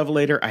the new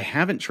Levelator. I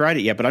haven't tried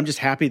it yet, but I'm just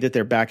happy that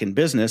they're back in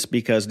business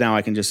because now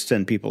I can just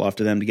send people off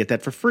to them to get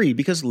that for free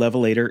because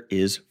Levelator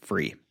is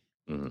free.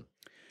 Mm-hmm.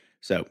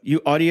 So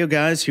you audio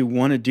guys who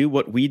want to do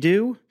what we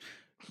do,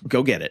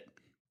 go get it.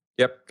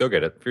 Yep, go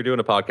get it. If you're doing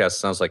a podcast,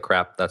 sounds like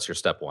crap, that's your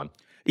step one.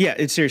 Yeah,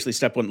 it's seriously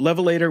step one.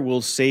 Levelator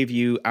will save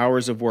you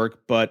hours of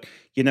work, but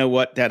you know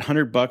what? That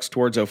 $100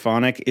 towards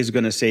Ophonic is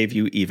going to save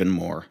you even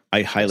more.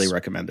 I highly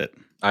recommend it.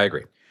 I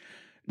agree.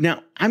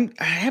 Now, I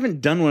haven't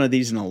done one of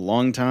these in a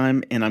long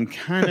time, and I'm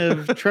kind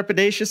of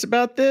trepidatious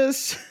about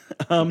this.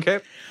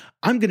 Okay.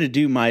 I'm going to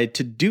do my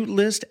to-do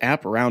list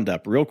app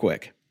roundup real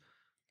quick.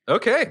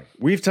 Okay.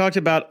 We've talked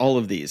about all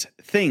of these.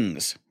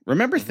 Things.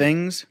 Remember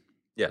Things?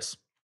 Yes.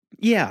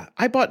 Yeah,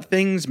 I bought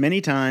Things many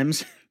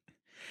times,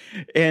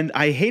 and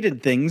I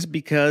hated Things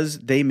because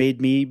they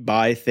made me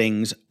buy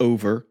things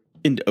over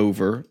and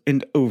over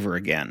and over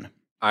again.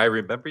 I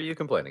remember you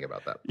complaining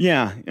about that.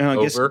 Yeah.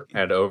 Over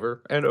and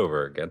over and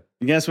over again.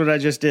 Guess what I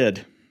just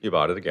did? You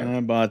bought it again.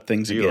 I bought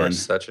Things again. You are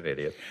such an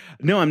idiot.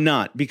 No, I'm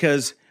not,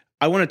 because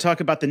I want to talk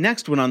about the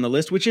next one on the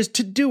list, which is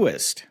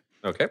Todoist.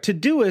 Okay.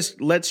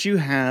 Todoist lets you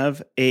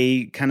have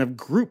a kind of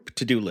group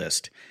to-do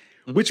list,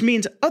 which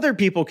means other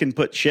people can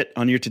put shit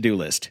on your to-do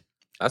list.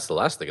 That's the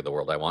last thing in the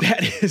world I want.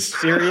 That is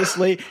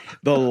seriously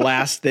the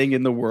last thing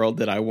in the world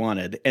that I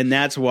wanted. And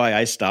that's why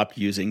I stopped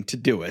using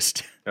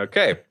Todoist.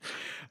 Okay.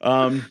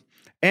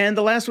 And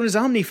the last one is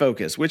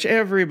OmniFocus, which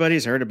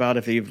everybody's heard about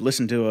if you've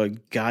listened to a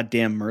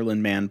goddamn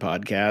Merlin Mann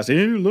podcast.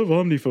 I love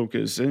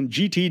OmniFocus and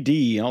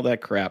GTD, all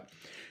that crap.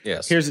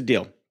 Yes. Here's the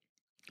deal.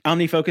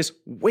 OmniFocus,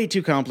 way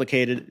too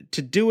complicated.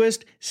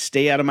 Todoist,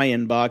 stay out of my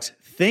inbox.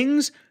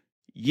 Things,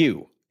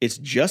 you. It's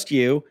just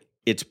you.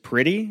 It's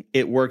pretty.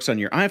 It works on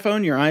your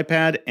iPhone, your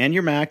iPad, and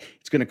your Mac.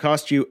 It's going to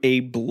cost you a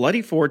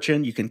bloody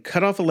fortune. You can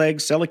cut off a leg,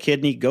 sell a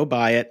kidney, go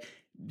buy it.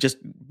 Just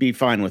be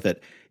fine with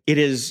it. It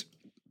has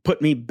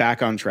put me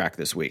back on track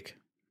this week.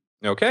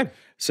 Okay.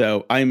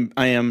 So I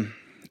am,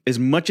 as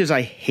much as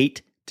I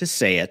hate to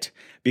say it,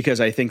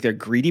 because I think they're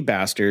greedy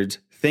bastards,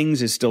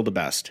 Things is still the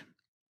best.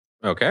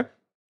 Okay.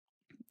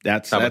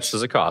 That's How much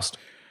does it cost?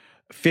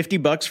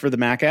 $50 for the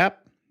Mac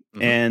app,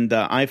 and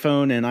the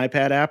iPhone and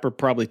iPad app are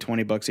probably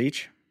 $20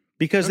 each.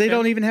 Because they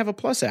don't even have a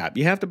Plus app.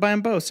 You have to buy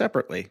them both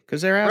separately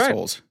because they're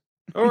assholes.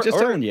 I'm just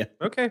telling you.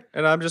 Okay.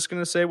 And I'm just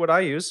going to say what I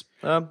use.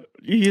 You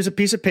use a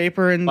piece of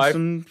paper and my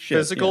some shit.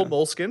 Physical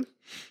Moleskine.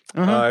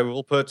 I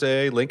will put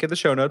a link in the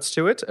show notes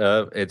to it.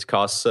 It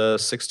costs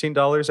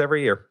 $16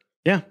 every year.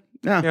 Yeah.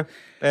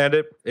 And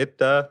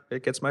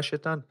it gets my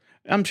shit done.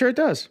 I'm sure it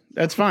does.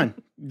 That's fine.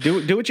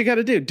 Do what you got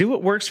to do. Do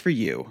what works for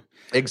you.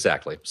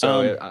 Exactly.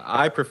 So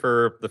I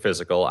prefer the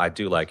physical. I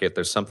do like it.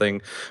 There's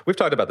something, we've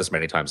talked about this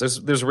many times.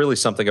 There's really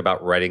something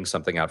about writing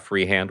something out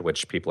freehand,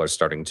 which people are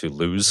starting to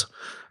lose,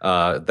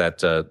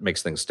 that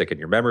makes things stick in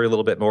your memory a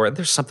little bit more. And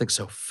there's something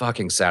so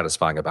fucking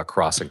satisfying about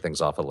crossing things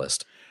off a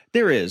list.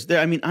 There is.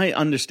 I mean, I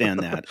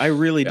understand that. I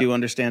really do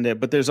understand it.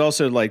 But there's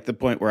also like the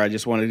point where I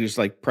just want to just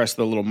like press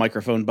the little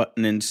microphone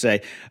button and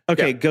say,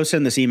 okay, go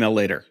send this email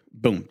later.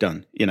 Boom,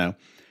 done. You know.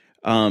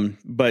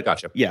 But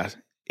gotcha. Yeah.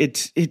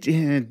 It's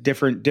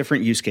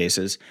different use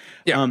cases.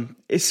 Yeah.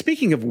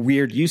 Speaking of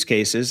weird use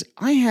cases,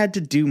 I had to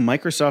do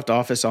Microsoft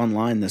Office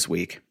Online this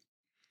week.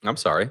 I'm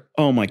sorry.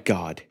 Oh my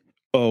God.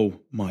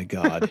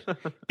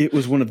 It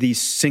was one of the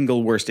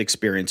single worst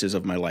experiences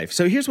of my life.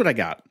 So here's what I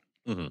got.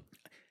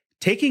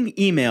 Taking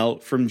email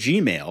from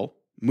Gmail,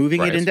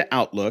 moving it into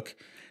Outlook,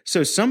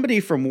 so somebody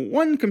from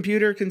one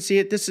computer can see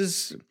it.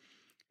 It's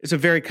a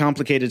very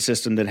complicated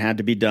system that had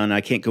to be done.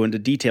 I can't go into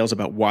details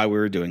about why we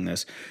were doing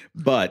this,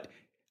 but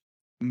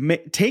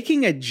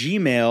taking a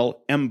Gmail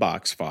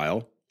Mbox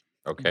file,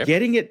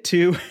 getting it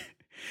to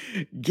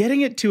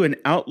an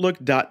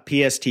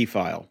Outlook.pst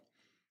file.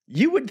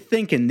 You would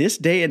think in this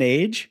day and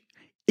age,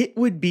 it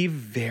would be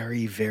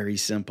very, very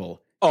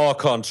simple. Au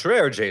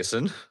contraire,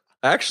 Jason.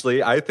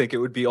 Actually, I think it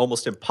would be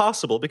almost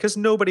impossible because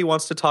nobody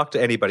wants to talk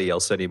to anybody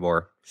else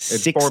anymore.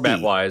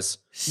 Format-wise,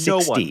 no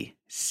one.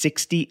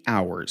 60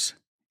 hours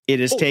it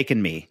has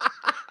taken me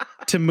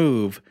to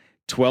move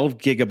 12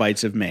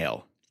 gigabytes of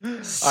mail.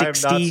 60 I'm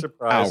not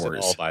surprised hours.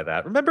 At all by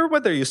that. Remember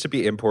when there used to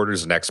be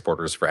importers and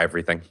exporters for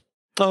everything?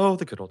 Oh,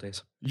 the good old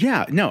days.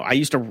 Yeah, no, I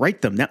used to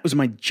write them. That was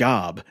my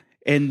job.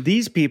 And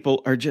these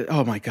people are just,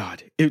 oh my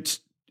God.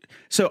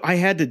 So I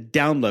had to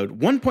download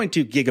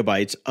 1.2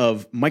 gigabytes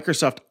of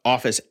Microsoft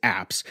Office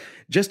apps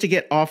just to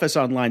get Office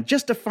Online,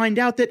 just to find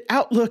out that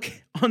Outlook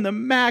on the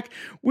Mac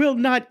will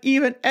not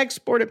even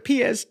export a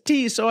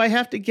PST. So I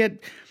have to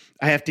get,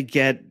 what's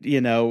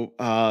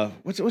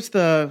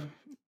the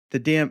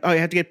damn, I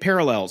have to get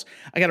Parallels.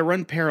 I got to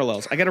run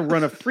Parallels. I got to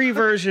run a free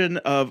version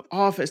of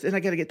Office. Then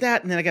I got to get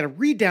that. And then I got to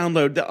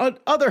re-download the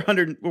other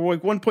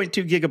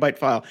 1.2 gigabyte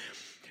file.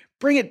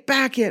 Bring it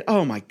back in.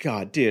 Oh my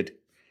God, dude.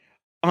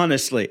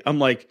 Honestly, I'm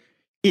like,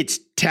 it's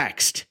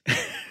text.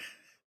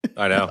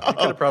 I know. You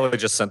could have probably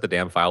just sent the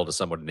damn file to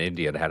someone in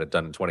India and had it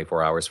done in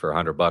 24 hours for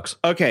 $100.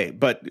 Okay,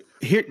 but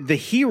here, the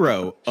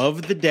hero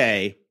of the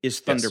day is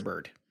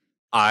Thunderbird. Yes.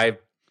 I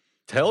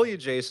tell you,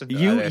 Jason,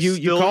 you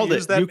called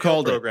it. You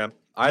called program.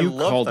 I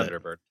love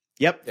Thunderbird.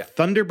 Yep. Yeah.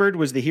 Thunderbird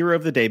was the hero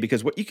of the day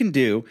because what you can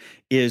do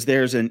is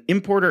there's an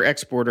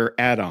importer-exporter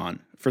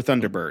add-on for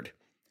Thunderbird.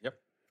 Yep.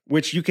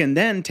 Which you can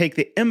then take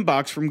the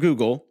inbox from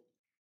Google,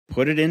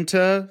 put it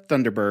into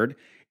Thunderbird,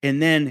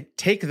 and then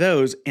take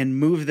those and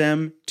move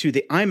them to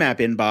the IMAP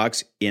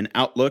inbox in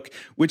Outlook,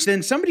 which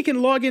then somebody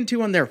can log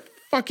into on their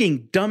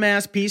fucking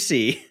dumbass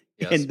PC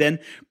and then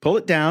pull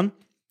it down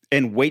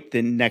and wait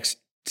the next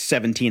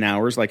 17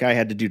 hours like I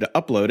had to do to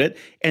upload it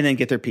and then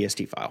get their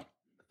PST file.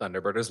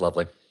 Thunderbird is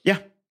lovely. Yeah.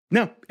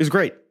 No, it was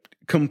great.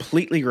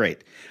 Completely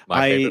great.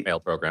 My favorite mail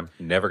program.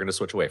 Never going to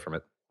switch away from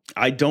it.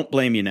 I don't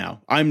blame you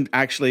now.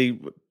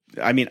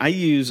 I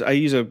use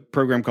a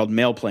program called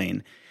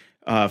Mailplane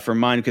for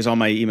mine because all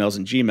my emails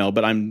in Gmail,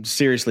 but I'm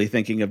seriously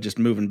thinking of just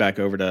moving back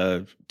over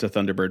to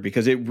Thunderbird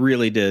because it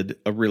really did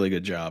a really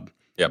good job.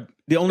 Yep.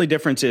 The only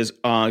difference is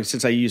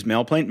since I use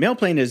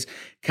Mailplane is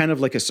kind of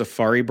like a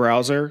Safari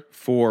browser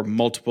for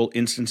multiple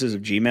instances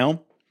of Gmail.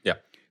 Yeah.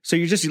 So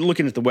you're just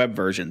looking at the web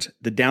versions.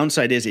 The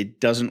downside is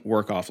it doesn't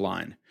work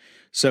offline.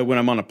 So when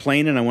I'm on a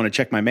plane and I want to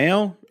check my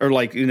mail or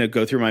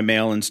go through my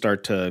mail and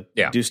start to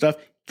do stuff,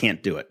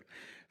 can't do it.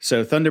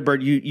 So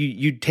Thunderbird,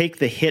 you take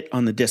the hit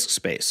on the disk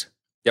space.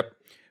 Yep.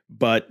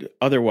 But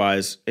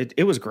otherwise,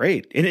 it was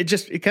great. And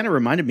it kind of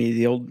reminded me of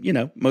the old,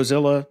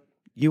 Mozilla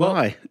UI.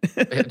 Well,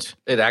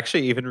 it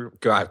actually you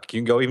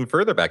can go even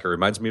further back. It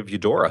reminds me of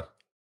Eudora,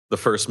 the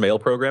first mail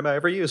program I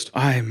ever used.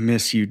 I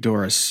miss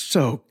Eudora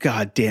so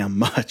goddamn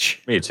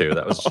much. Me too.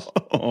 That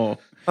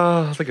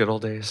was the good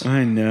old days.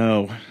 I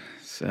know.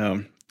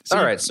 So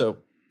all right. So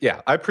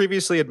yeah, I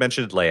previously had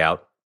mentioned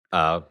layout.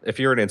 If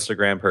you're an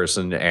Instagram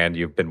person and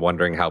you've been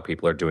wondering how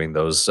people are doing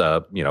those,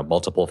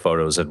 multiple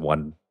photos in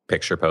one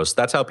picture post,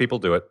 that's how people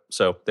do it.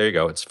 So there you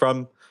go. It's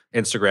from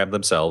Instagram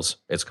themselves.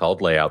 It's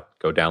called Layout.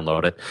 Go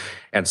download it.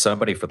 And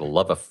somebody, for the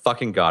love of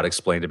fucking God,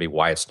 explain to me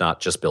why it's not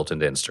just built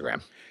into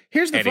Instagram.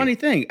 Here's the funny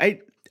thing.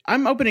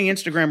 I'm opening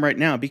Instagram right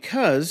now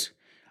because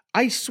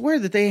I swear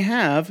that they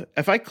have,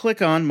 if I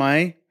click on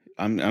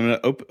I'm going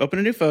to open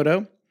a new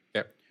photo.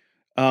 Yep.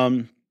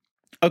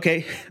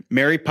 Okay,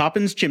 Mary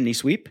Poppins chimney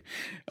sweep.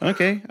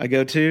 Okay, I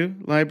go to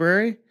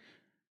library.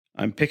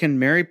 I'm picking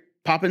Mary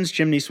Poppins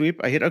chimney sweep.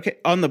 I hit okay.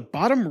 On the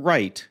bottom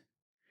right,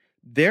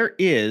 there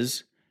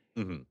is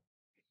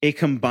a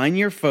combine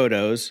your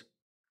photos.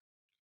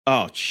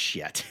 Oh,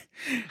 shit.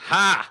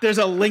 Ha! There's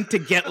a link to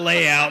get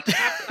layout.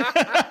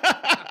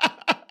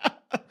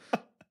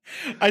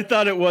 I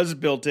thought it was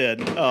built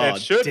in. Oh,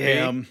 it should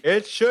damn. be.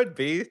 It should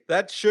be.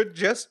 That should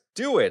just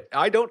do it.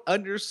 I don't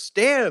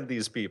understand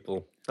these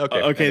people.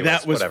 Okay. Okay, anyways,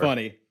 that was whatever.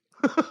 funny.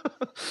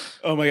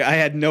 Oh my God, I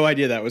had no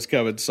idea that was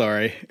coming.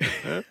 Sorry.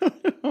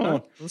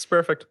 That's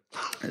perfect.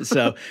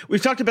 So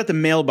we've talked about the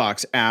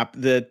Mailbox app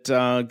that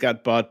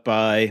got bought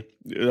by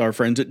our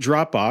friends at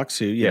Dropbox,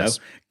 who, you know,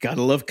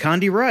 gotta love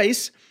Condi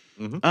Rice.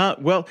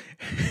 Well,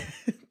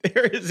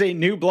 there is a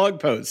new blog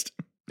post.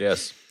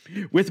 Yes.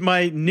 With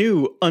my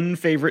new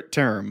unfavorite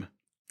term,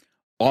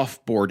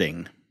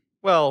 offboarding.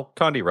 Well,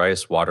 Condi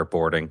Rice,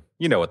 waterboarding.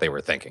 You know what they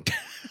were thinking.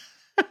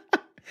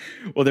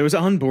 Well, there was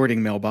onboarding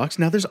Mailbox.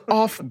 Now there's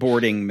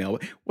offboarding mail.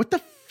 What the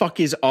fuck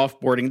is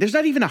offboarding? There's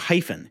not even a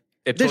hyphen.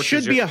 There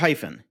should be a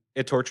hyphen.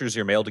 It tortures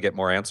your mail to get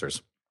more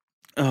answers.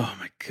 Oh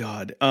my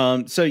God.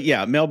 So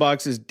yeah,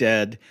 Mailbox is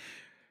dead.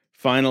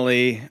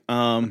 Finally.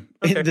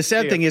 The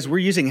sad thing is we're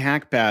using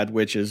Hackpad,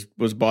 which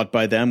was bought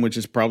by them, which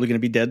is probably going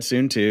to be dead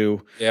soon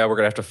too. Yeah, we're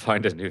going to have to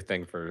find a new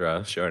thing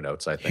for show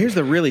notes, I think. Here's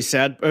the really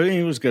sad,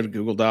 it was good to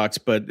Google Docs,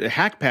 but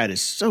Hackpad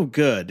is so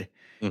good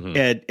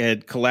at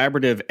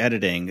collaborative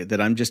editing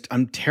that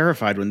I'm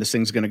terrified when this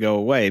thing's going to go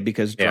away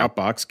because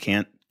Dropbox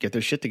can't get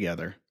their shit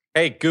together.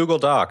 Hey, Google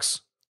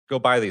Docs, go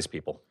buy these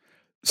people.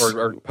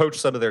 Or poach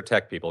some of their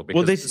tech people.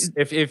 Because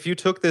if you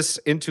took this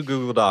into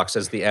Google Docs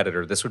as the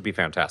editor, this would be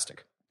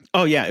fantastic.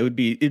 Oh yeah, it'd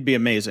be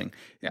amazing.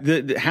 Yeah.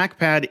 The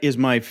Hackpad is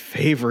my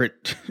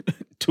favorite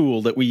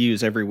tool that we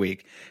use every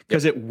week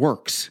because it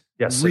works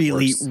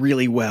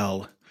really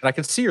well. And I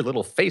can see your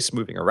little face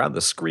moving around the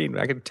screen.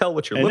 I can tell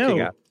what you're looking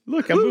at.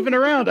 Look, I'm moving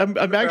around.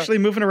 I'm actually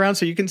moving around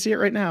so you can see it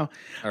right now.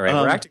 All right,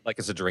 we're acting like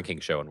it's a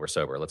drinking show and we're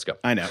sober. Let's go.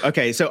 I know.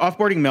 Okay, so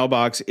offboarding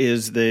Mailbox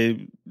is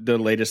the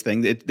latest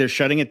thing. They're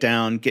shutting it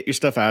down. Get your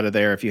stuff out of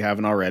there if you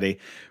haven't already,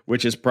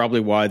 which is probably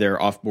why they're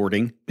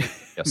offboarding.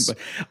 Yes.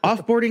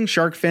 Offboarding,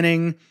 shark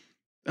finning.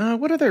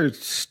 What other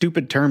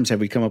stupid terms have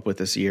we come up with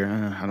this year?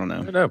 I don't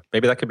know.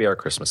 Maybe that could be our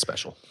Christmas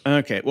special.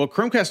 Okay. Well,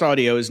 Chromecast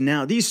Audio is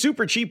now the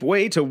super cheap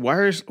way to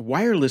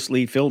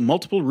wirelessly fill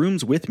multiple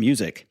rooms with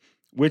music,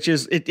 which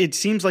is, it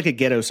seems like a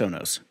ghetto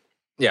Sonos.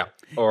 Yeah.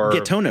 Or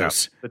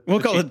Getonos. We'll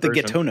call it the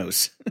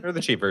Getonos. Or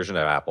the cheap version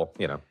of Apple.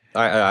 You know,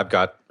 I've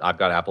got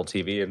Apple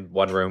TV in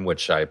one room,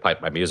 which I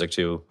pipe my music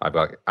to.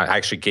 I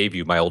actually gave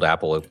you my old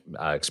Apple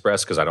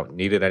Express because I don't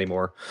need it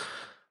anymore.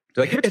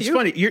 Did I give it to you?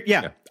 Funny.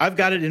 Yeah, I've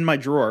got it in my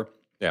drawer.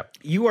 Yeah.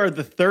 You are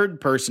the third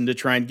person to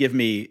try and give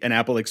me an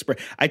Apple Express.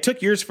 I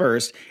took yours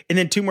first, and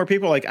then two more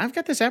people are like, I've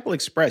got this Apple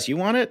Express. You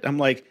want it? I'm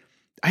like,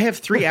 I have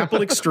 3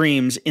 Apple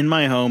Extremes in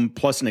my home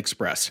plus an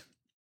Express.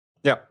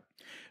 Yeah.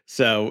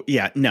 So,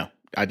 yeah, no,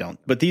 I don't.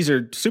 But these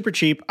are super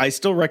cheap. I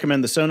still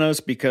recommend the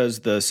Sonos because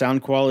the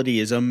sound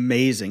quality is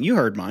amazing. You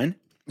heard mine.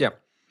 Yeah.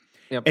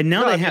 And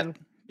now they have...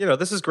 You know,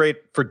 this is great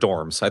for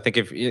dorms. I think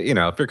if you're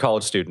a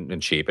college student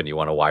and cheap and you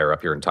want to wire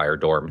up your entire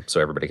dorm so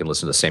everybody can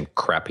listen to the same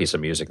crap piece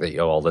of music that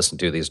you all listen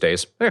to these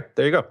days, there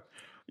you go.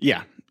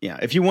 Yeah.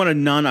 If you want to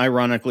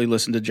non-ironically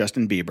listen to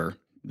Justin Bieber,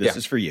 this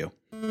is for you.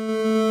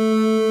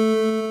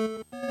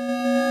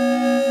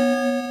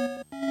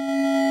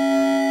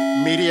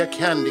 Media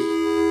Candy.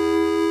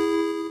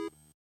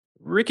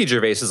 Ricky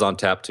Gervais is on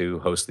tap to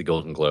host the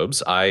Golden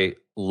Globes. I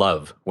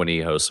love when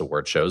he hosts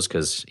award shows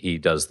because he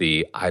does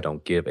the I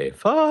don't give a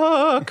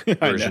fuck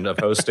version of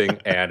hosting,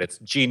 and it's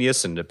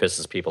genius and it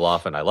pisses people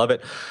off, and I love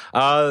it.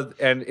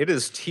 And it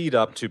is teed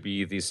up to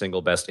be the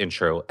single best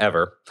intro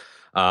ever.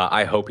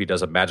 I hope he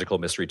does a magical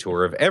mystery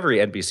tour of every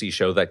NBC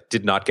show that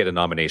did not get a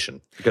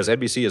nomination because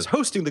NBC is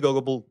hosting the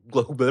Golden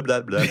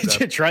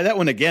Globes. Try that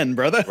one again,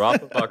 brother. Rob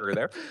Fucker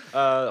there.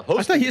 I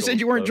thought you said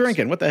you weren't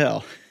drinking. What the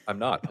hell? I'm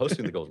not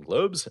hosting the Golden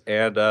Globes,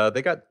 and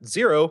they got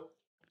 0.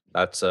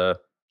 That's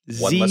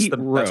That's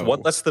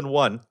one less than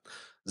one.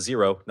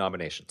 0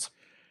 nominations.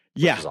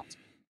 Yeah. Awesome.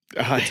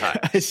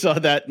 I saw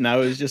that and I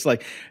was just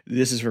like,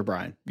 this is for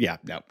Brian. Yeah,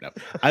 no.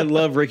 I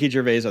love Ricky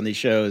Gervais on these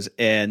shows,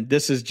 and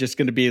this is just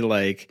going to be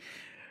like,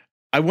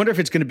 I wonder if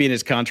it's going to be in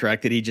his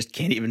contract that he just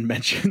can't even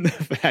mention the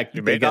fact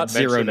that they got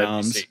 0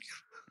 noms.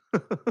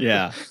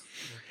 Yeah.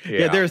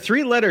 Yeah, there are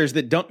 3 letters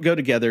that don't go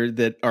together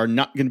that are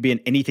not going to be in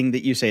anything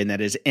that you say, and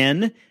that is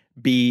N,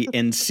 B,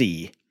 and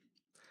C.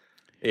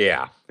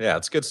 Yeah,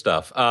 it's good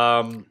stuff.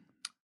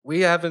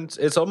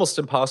 It's almost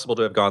impossible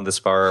to have gone this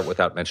far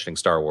without mentioning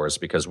Star Wars,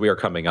 because we are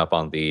coming up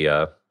on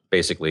the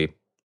basically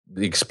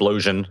the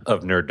explosion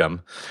of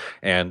nerddom,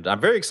 and I'm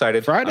very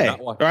excited. Friday,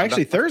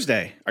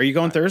 Thursday. Are you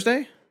going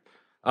Thursday?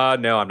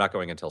 No, I'm not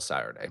going until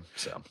Saturday.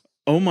 So.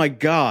 Oh my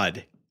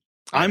God,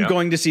 I'm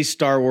going to see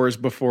Star Wars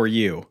before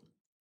you.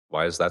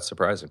 Why is that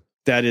surprising?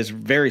 That is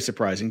very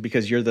surprising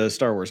because you're the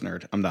Star Wars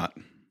nerd. I'm not.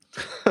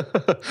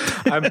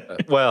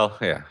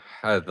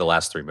 The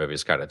last 3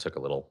 movies kind of took a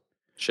little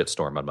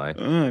shitstorm on my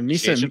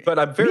Misa, but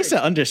I'm very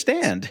Misa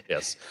understand.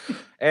 Yes.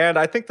 And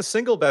I think the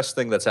single best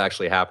thing that's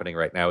actually happening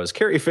right now is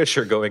Carrie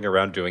Fisher going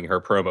around doing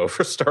her promo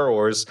for Star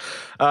Wars.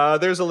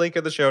 There's a link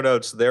in the show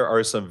notes. There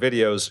are some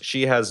videos.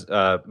 She has,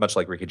 much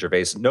like Ricky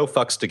Gervais, no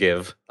fucks to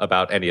give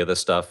about any of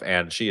this stuff,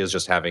 and she is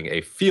just having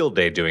a field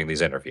day doing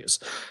these interviews.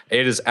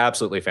 It is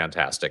absolutely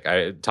fantastic.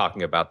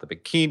 Talking about the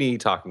bikini,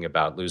 talking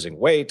about losing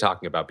weight,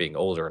 talking about being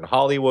older in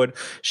Hollywood.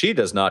 She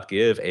does not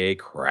give a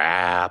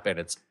crap, and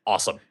it's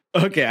awesome.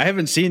 Okay, I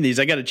haven't seen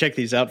these. I got to check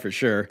these out for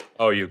sure.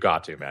 Oh, you've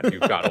got to, man.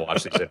 You've got to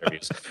watch these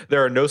interviews.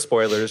 There are no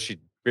spoilers. She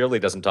barely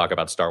doesn't talk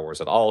about Star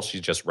Wars at all. She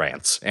just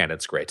rants, and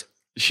it's great.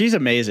 She's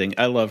amazing.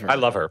 I love her. I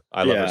love her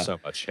so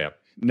much. Yeah.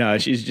 No,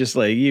 she's just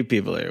like, you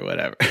people or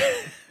whatever.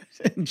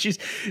 she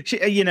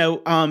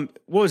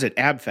what was it?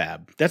 Ab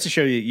Fab. That's a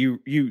show you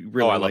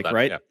really like, that,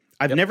 right? Yeah.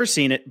 I've never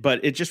seen it,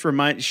 but it just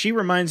she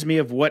reminds me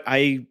of what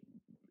I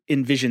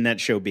envision that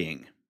show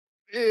being.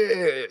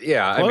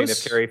 Yeah,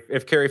 close? I mean,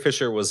 if Carrie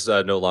Fisher was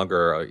no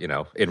longer,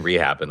 in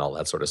rehab and all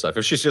that sort of stuff,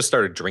 if she's just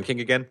started drinking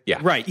again, yeah,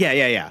 right,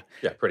 yeah,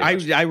 pretty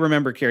much. I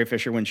remember Carrie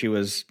Fisher when she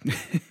was,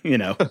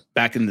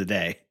 back in the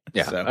day.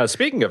 Yeah. So.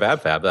 Speaking of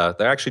AbFab,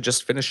 they actually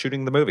just finished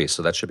shooting the movie,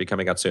 so that should be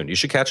coming out soon. You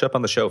should catch up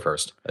on the show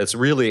first. It's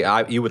really,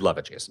 you would love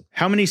it, Jason.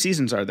 How many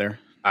seasons are there?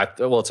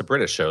 It's a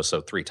British show,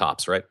 so 3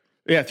 tops, right?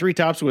 Yeah, 3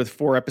 tops with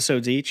 4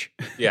 episodes each.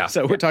 Yeah.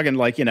 So we're talking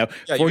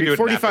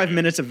 45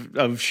 minutes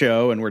of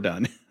show and we're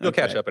done. You'll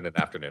catch up in an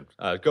afternoon.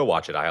 Go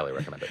watch it. I highly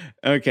recommend it.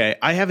 Okay.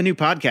 I have a new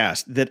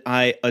podcast that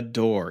I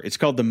adore. It's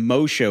called the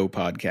Mo Show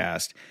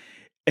Podcast.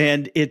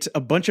 And it's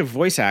a bunch of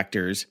voice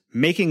actors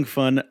making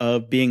fun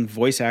of being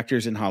voice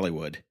actors in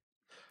Hollywood.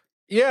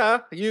 Yeah,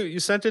 you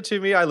sent it to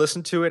me. I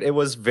listened to it. It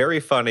was very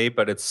funny,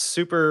 but it's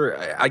super.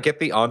 I get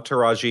the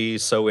entourage-y,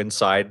 so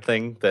inside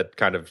thing that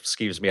kind of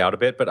skeeves me out a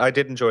bit, but I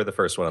did enjoy the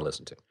first one I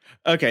listened to.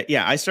 Okay,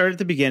 yeah, I started at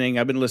the beginning.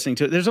 I've been listening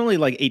to it. There's only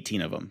like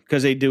 18 of them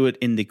because they do it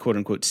in the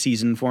quote-unquote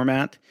season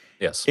format.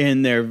 Yes.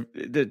 And they're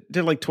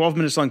like 12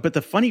 minutes long. But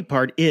the funny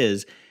part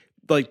is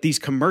like these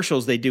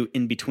commercials they do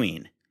in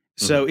between.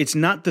 So it's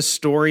not the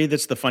story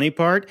that's the funny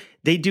part.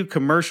 They do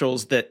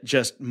commercials that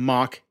just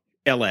mock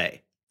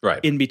L.A.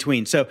 right in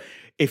between. So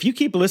if you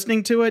keep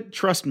listening to it,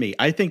 trust me,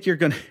 I think you're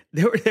going to –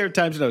 there were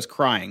times when I was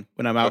crying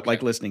when I'm out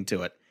like listening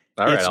to it.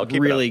 All right, it's I'll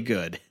keep really it up.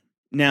 Good.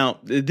 Now,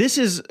 this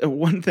is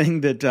one thing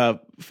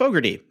that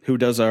Fogarty, who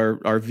does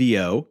our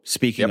VO,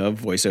 speaking of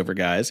voiceover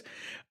guys,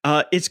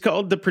 it's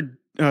called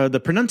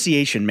the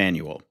Pronunciation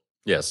Manual.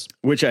 Yes.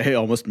 Which I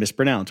almost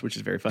mispronounced, which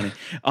is very funny,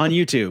 on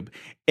YouTube.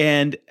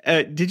 And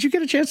did you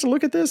get a chance to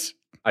look at this?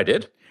 I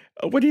did.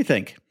 What do you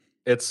think?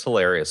 It's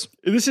hilarious.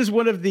 This is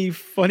one of the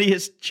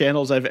funniest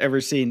channels I've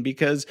ever seen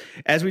because,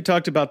 as we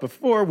talked about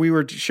before, we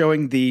were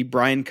showing the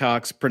Brian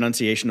Cox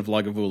pronunciation of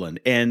Lagavulin.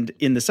 And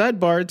in the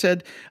sidebar, it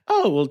said,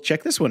 oh, well,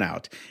 check this one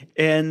out.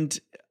 And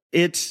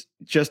it's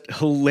just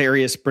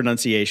hilarious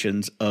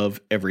pronunciations of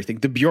everything.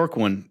 The Bjork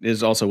one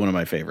is also one of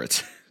my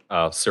favorites.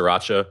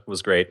 Sriracha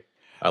was great.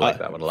 I like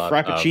that one a lot.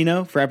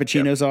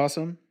 Frappuccino's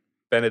awesome.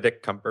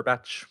 Benedict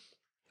Cumberbatch.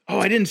 Oh,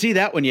 I didn't see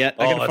that one yet.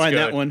 I gotta find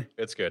that one.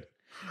 It's good.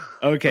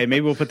 Okay,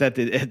 maybe we'll put that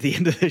at the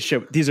end of the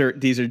show. These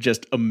are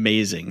just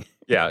amazing.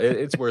 Yeah,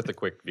 it's worth a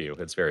quick view.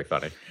 It's very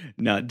funny.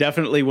 No,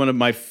 definitely one of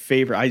my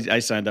favorite. I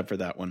signed up for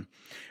that one.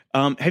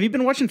 Have you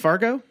been watching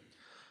Fargo?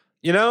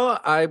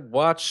 I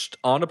watched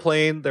on a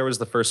plane. There was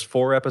the first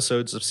 4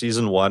 episodes of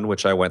season 1,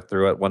 which I went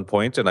through at one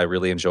point, and I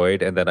really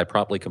enjoyed. And then I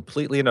promptly,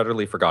 completely and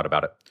utterly forgot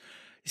about it.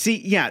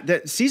 See, yeah,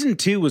 that season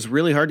 2 was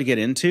really hard to get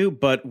into,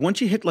 but once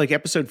you hit like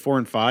episode 4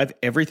 and 5,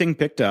 everything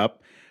picked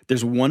up.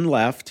 There's one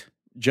left.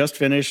 Just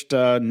finished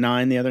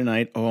 9 the other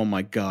night. Oh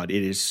my God,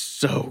 it is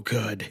so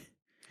good.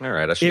 All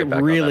right, I should get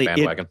back on that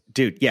bandwagon.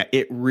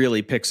 It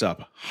really picks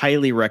up.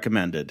 Highly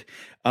recommended.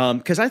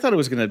 Because I thought it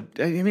was going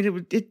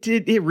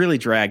to, it really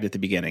dragged at the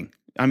beginning.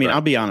 I mean, right.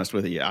 I'll be honest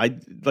with you. I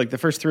like the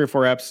first 3 or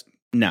 4 eps,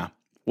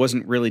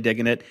 wasn't really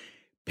digging it.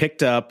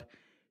 Picked up,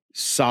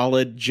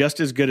 solid, just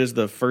as good as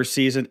the first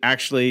season.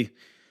 Actually,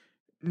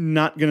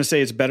 not going to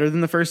say it's better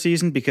than the first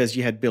season because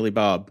you had Billy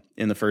Bob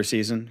in the first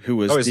season, who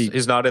was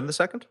he's not in the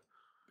second?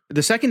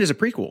 The second is a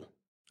prequel.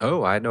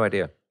 Oh, I had no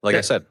idea. Like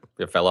I said,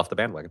 it fell off the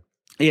bandwagon.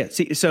 Yeah.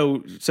 See,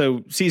 so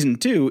season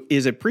 2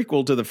 is a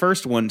prequel to the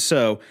first one.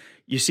 So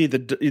you see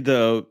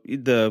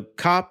the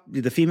cop,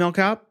 the female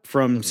cop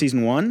from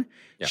season 1.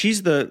 Yeah.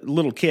 She's the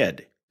little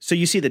kid. So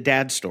you see the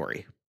dad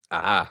story.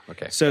 Ah,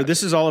 okay. So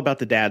this is all about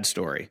the dad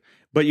story.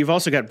 But you've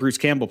also got Bruce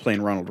Campbell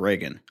playing Ronald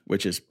Reagan,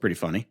 which is pretty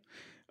funny.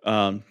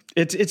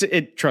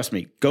 Trust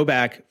me, go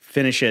back,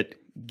 finish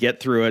it, get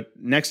through it.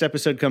 Next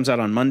episode comes out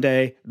on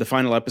Monday. The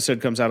final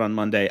episode comes out on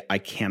Monday. I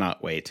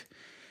cannot wait.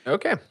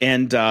 Okay.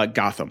 And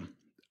Gotham.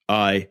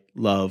 I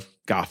love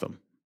Gotham.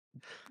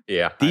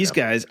 Yeah. These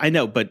guys, I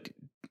know, but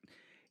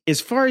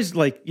as far as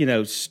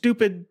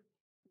stupid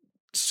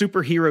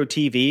superhero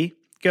TV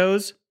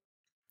goes,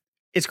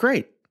 it's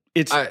great.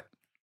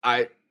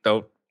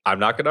 I'm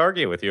not going to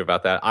argue with you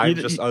about that. I'm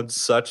just on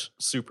such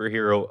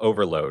superhero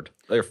overload.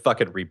 They're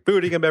fucking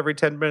rebooting him every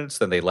 10 minutes.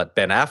 Then they let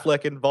Ben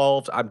Affleck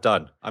involved. I'm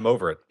done. I'm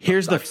over it.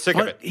 I'm sick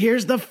of it.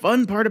 Here's the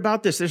fun part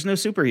about this. There's no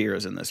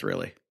superheroes in this,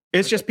 really.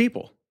 It's just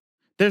people.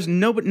 There's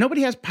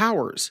nobody has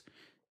powers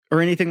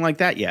or anything like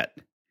that yet.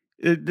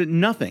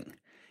 Nothing.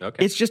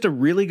 Okay. It's just a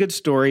really good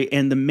story.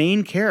 And the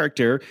main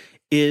character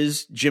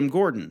is Jim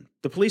Gordon,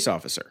 the police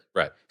officer.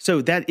 Right.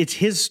 So that it's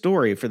his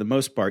story for the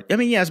most part. I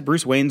mean, yes,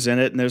 Bruce Wayne's in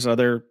it and there's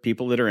other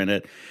people that are in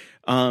it.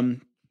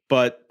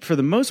 But for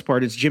the most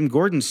part, it's Jim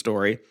Gordon's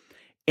story.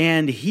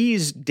 And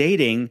he's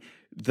dating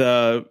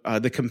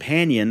the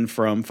companion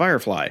from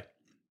Firefly.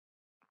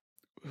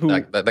 Who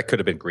that could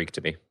have been Greek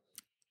to me.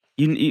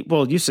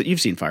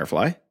 You've seen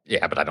Firefly.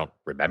 Yeah, but I don't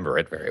remember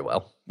it very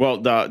well. Well,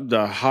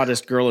 the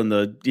hottest girl in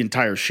the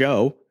entire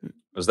show.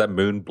 Was that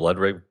Moon Blood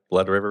River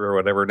or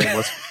whatever her name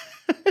was?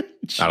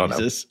 I don't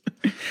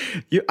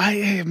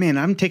know. Man,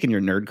 I'm taking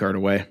your nerd card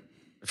away.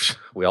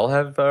 We all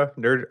have our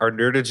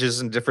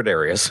nerdages in different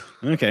areas.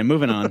 Okay,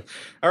 moving on.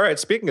 All right,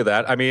 speaking of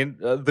that, I mean,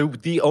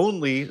 the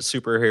only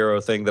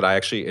superhero thing that I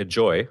actually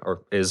enjoy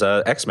is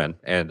X-Men.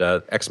 And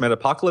X-Men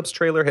Apocalypse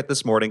trailer hit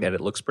this morning, and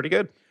it looks pretty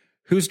good.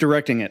 Who's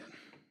directing it?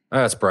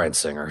 That's Bryan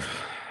Singer.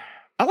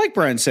 I like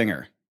Bryan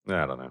Singer.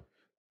 I don't know.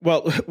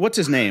 Well, what's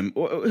his name?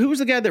 Who was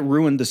the guy that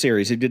ruined the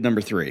series? He did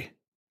number 3.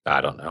 I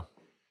don't know.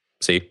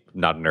 See,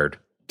 not a nerd.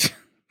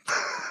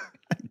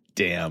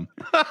 Damn.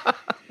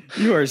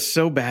 You are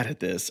so bad at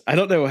this. I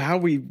don't know how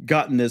we've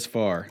gotten this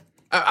far.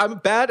 I'm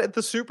bad at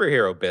the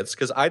superhero bits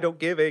because I don't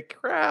give a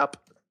crap.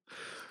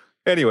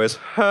 Anyways,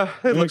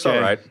 it looks all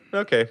right.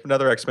 Okay,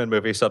 another X-Men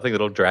movie, something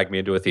that'll drag me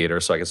into a theater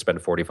so I can spend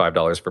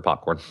 $45 for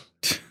popcorn.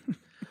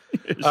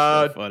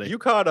 So funny. You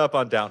caught up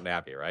on Downton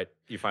Abbey, right?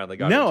 You finally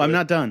got No, into I'm it?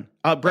 not done.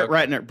 Brett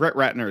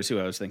Ratner is who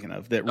I was thinking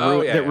of. That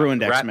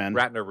ruined X-Men.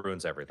 Ratner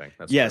ruins everything.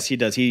 That's yes, true. he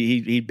does.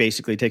 He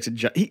basically takes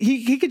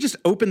he could just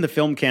open the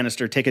film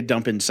canister, take a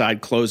dump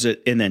inside, close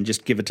it, and then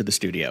just give it to the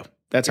studio.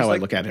 That's how I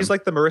look at him. He's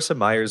like the Marissa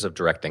Myers of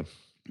directing.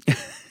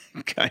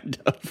 Kind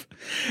of.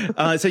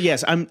 So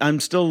yes, I'm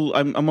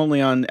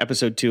only on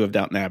episode 2 of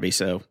Downton Abbey.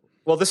 So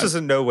well, this is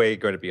in no way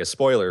going to be a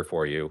spoiler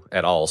for you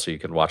at all, so you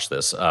can watch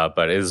this.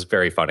 But it is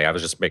very funny. I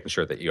was just making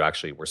sure that you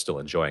actually were still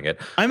enjoying it.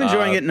 I'm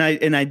enjoying it,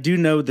 and I do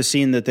know the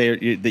scene that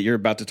you're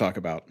about to talk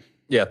about.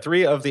 Yeah,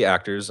 3 of the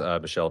actors,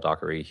 Michelle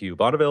Dockery, Hugh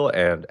Bonneville,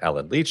 and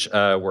Alan Leach,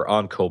 were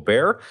on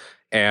Colbert,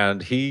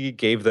 and he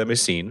gave them a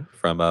scene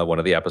from one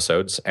of the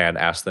episodes and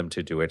asked them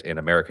to do it in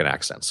American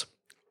accents.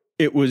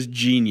 It was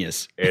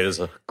genius. It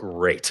is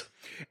great.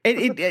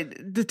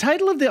 The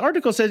title of the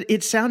article said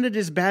it sounded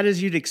as bad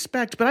as you'd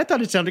expect, but I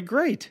thought it sounded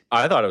great.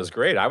 I thought it was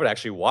great. I would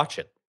actually watch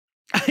it.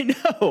 I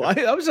know.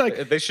 I was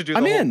like, they should do the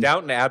whole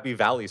Downton Abbey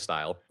Valley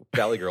style.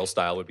 Valley Girl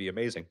style would be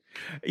amazing.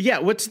 Yeah.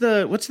 What's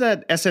that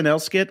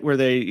SNL skit where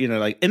they,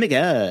 like, oh my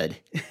God.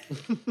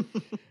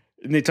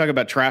 And they talk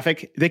about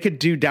traffic. They could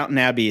do Downton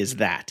Abbey as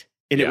that,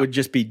 and it would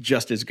just be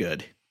just as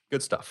good.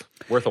 Good stuff.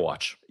 Worth a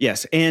watch.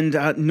 Yes. And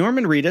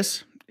Norman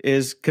Reedus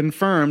is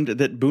confirmed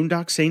that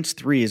Boondock Saints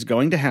 3 is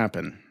going to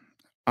happen.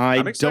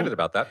 I'm excited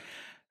about that.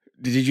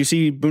 Did you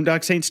see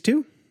Boondock Saints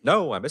 2?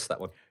 No, I missed that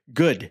one.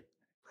 Good.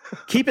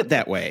 Keep it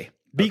that way.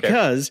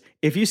 Because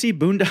if you see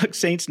Boondock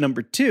Saints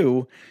number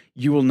 2,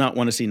 you will not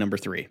want to see number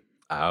 3.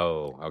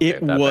 Oh, okay.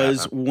 It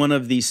was one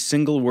of the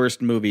single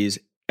worst movies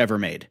ever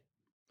made.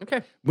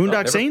 Okay.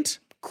 Boondock Saints,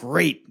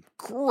 great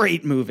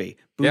movie.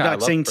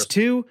 Boondock Saints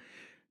 2,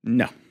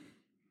 no.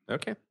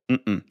 Okay.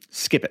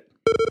 Skip it.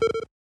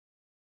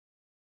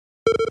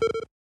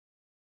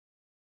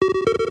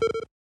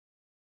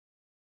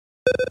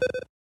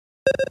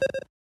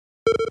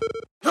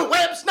 The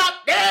web's not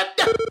dead!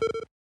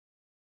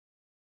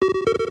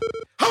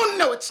 Oh,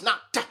 no, it's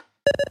not.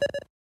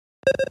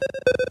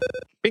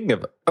 Speaking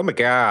of, oh my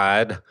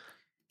God,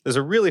 there's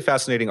a really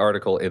fascinating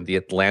article in The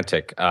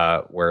Atlantic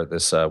where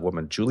this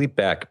woman, Julie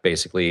Beck,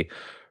 basically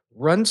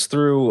runs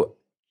through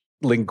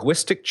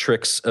linguistic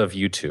tricks of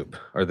YouTube.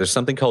 Or there's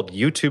something called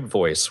YouTube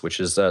Voice, which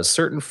is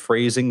certain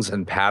phrasings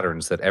and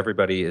patterns that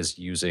everybody is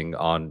using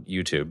on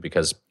YouTube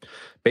because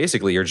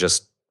basically you're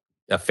just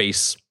a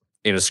face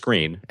in a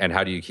screen, and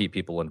how do you keep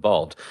people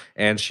involved?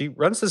 And she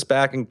runs this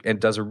back and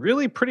does a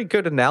really pretty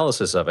good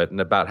analysis of it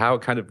and about how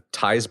it kind of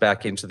ties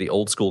back into the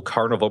old school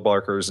carnival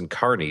barkers and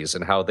carnies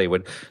and how they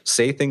would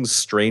say things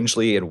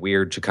strangely and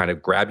weird to kind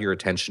of grab your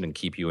attention and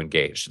keep you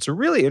engaged. It's a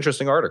really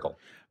interesting article.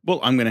 Well,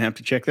 I'm going to have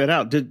to check that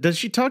out. Does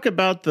she talk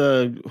about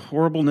the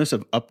horribleness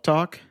of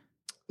uptalk?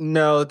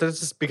 No, that's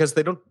just because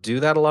they don't do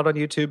that a lot on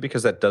YouTube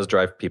because that does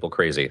drive people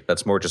crazy.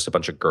 That's more just a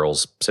bunch of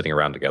girls sitting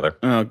around together.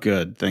 Oh,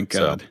 good. Thank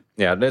God. So,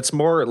 yeah, and it's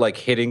more like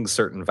hitting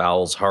certain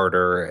vowels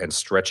harder and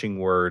stretching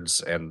words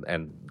and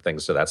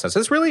things to that sense.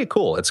 It's really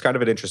cool. It's kind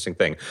of an interesting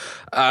thing.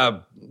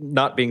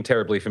 Not being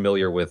terribly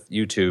familiar with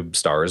YouTube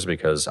stars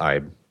because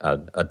I'm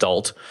an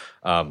adult,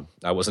 I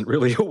wasn't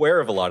really aware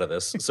of a lot of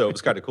this, so it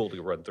was kind of cool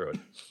to run through it.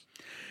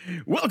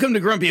 Welcome to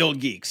Grumpy Old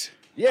Geeks.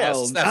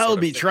 Yes, I'll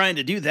be trying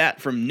to do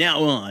that from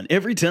now on,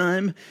 every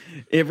time,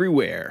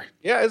 everywhere.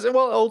 Yeah,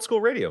 old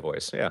school radio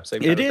voice. Yeah, same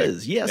kind It of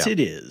is. thing. Yes, Yeah. it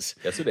is.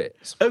 Yes, it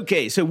is.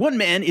 Okay, so one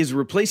man is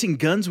replacing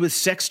guns with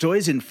sex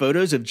toys in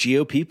photos of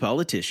GOP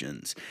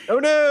politicians. Oh,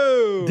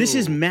 no! This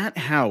is Matt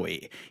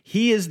Howie.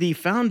 He is the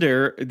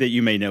founder that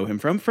you may know him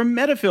from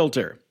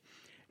Metafilter.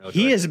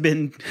 He has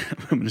been,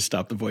 I'm going to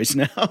stop the voice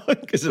now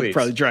because it'll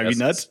probably drive you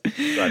nuts.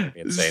 Drive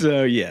me insane.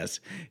 So, yes,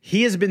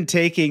 he has been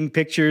taking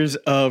pictures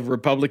of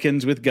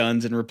Republicans with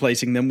guns and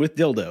replacing them with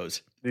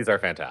dildos. These are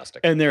fantastic.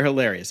 And they're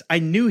hilarious. I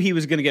knew he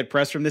was going to get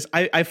press from this.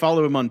 I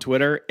follow him on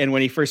Twitter. And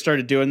when he first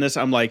started doing this,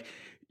 I'm like,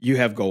 you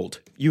have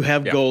gold. You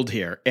have gold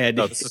here. And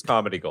No, this is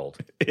comedy gold.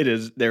 it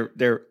is.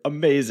 They're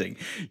amazing.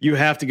 You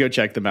have to go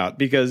check them out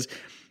because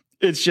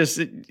it's just,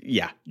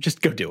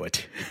 just go do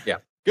it. Yeah,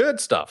 good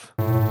stuff.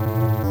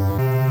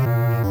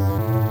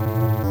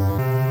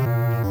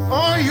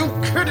 Are you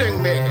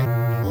kidding me?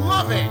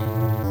 Love it.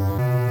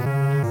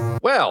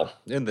 Well,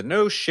 in the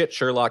no shit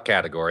Sherlock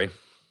category,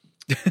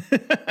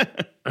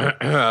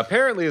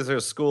 apparently there's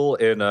a school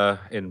in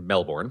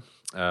Melbourne.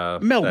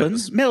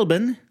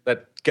 Melbourne.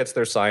 That gets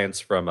their science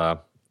from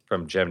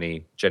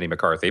Jenny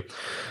McCarthy.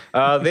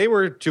 They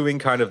were doing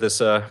kind of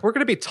this, we're going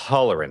to be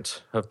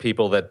tolerant of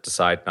people that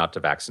decide not to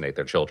vaccinate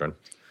their children.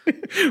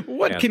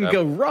 What can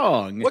go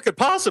wrong? What could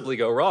possibly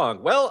go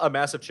wrong? Well, a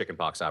massive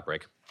chickenpox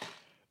outbreak.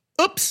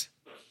 Oops.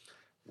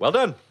 Well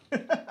done.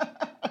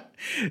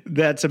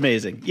 That's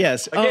amazing.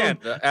 Yes. Again,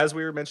 as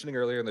we were mentioning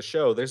earlier in the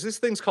show, there's these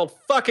things called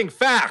fucking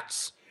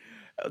facts.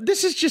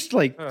 This is just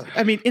like,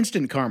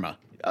 instant karma.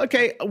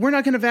 Okay, we're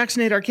not going to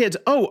vaccinate our kids.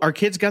 Oh, our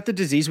kids got the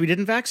disease we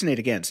didn't vaccinate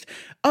against.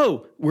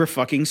 Oh, we're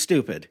fucking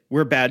stupid.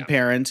 We're bad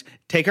parents.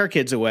 Take our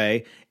kids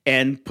away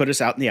and put us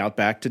out in the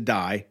outback to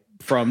die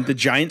from the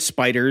giant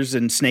spiders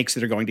and snakes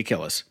that are going to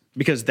kill us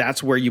because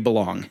that's where you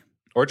belong.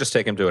 Or just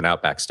take him to an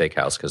Outback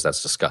Steakhouse because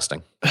that's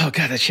disgusting. Oh,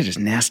 God, that shit is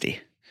nasty.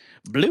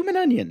 Bloomin'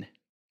 onion.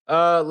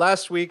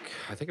 Last week,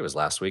 I think it was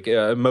last week,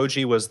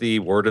 emoji was the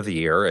word of the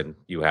year, and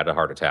you had a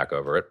heart attack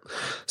over it.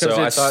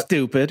 So I thought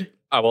stupid.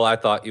 I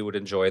thought you would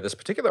enjoy this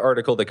particular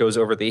article that goes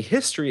over the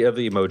history of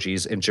the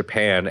emojis in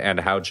Japan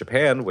and how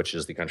Japan, which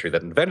is the country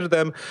that invented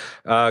them,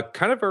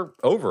 kind of are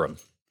over them.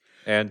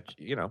 And,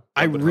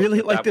 I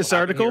really like this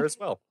article as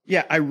well.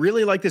 Yeah, I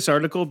really like this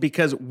article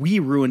because we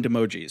ruined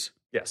emojis.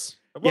 Yes.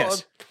 Well,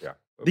 yes. Yeah.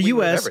 The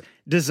U.S.,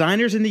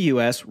 designers in the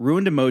U.S.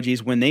 ruined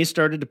emojis when they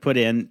started to put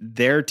in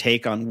their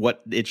take on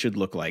what it should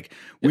look like,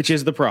 which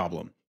is the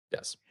problem.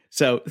 Yes.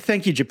 So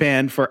thank you,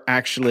 Japan, for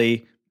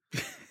actually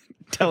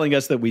telling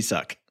us that we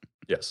suck.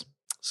 Yes.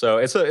 So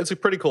it's a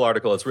pretty cool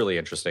article. It's really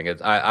interesting.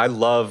 I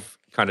love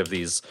kind of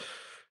these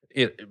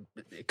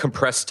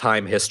compressed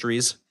time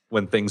histories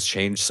when things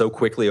change so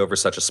quickly over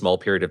such a small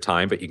period of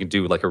time, but you can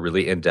do like a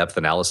really in-depth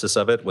analysis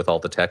of it with all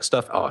the tech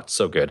stuff. Oh, it's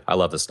so good. I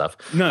love this stuff.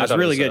 No, it's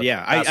really good.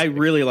 Yeah, I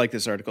really like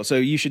this article. So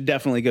you should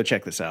definitely go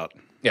check this out.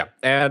 Yeah.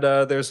 And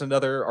there's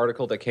another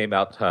article that came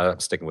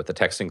out, sticking with the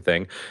texting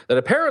thing, that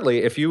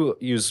apparently if you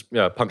use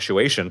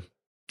punctuation,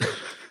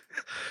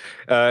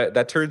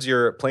 that turns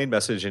your plain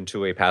message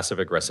into a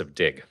passive-aggressive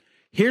dig.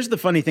 Here's the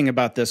funny thing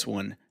about this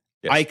one.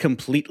 Yes. I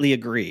completely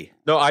agree.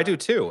 No, I do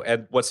too.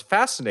 And what's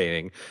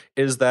fascinating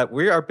is that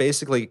we are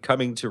basically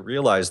coming to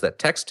realize that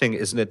texting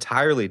is an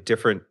entirely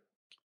different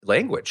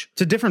language.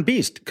 It's a different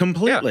beast,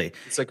 completely. Yeah,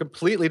 it's a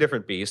completely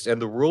different beast.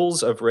 And the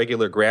rules of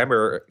regular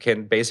grammar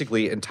can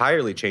basically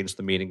entirely change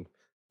the meaning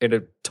in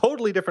a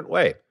totally different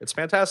way. It's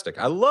fantastic.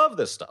 I love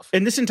this stuff.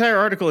 And this entire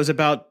article is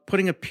about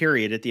putting a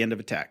period at the end of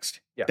a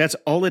text. Yeah. That's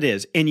all it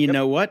is. And you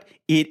know what?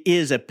 It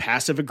is a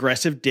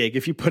passive-aggressive dig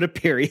if you put a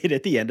period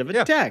at the end of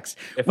a text.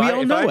 We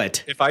all know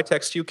it. If I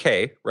text you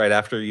K right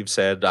after you've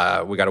said,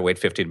 we got to wait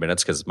 15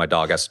 minutes because my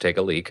dog has to take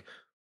a leak,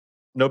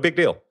 no big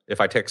deal. If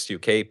I text you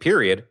K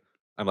period,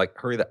 I'm like,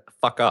 hurry the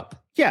fuck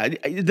up. Yeah.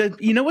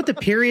 You know what the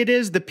period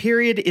is? The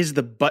period is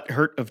the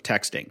butthurt of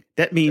texting.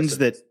 That means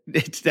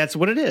that's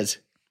what it is.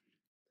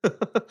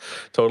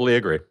 Totally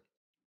agree.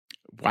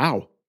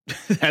 Wow.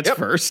 That's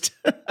first.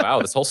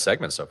 Wow, this whole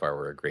segment so far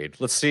we're agreed.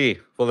 Let's see.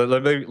 Well,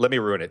 let me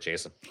ruin it,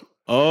 Jason.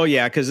 Oh,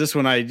 yeah, because this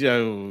one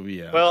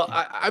yeah. Well,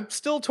 I'm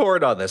still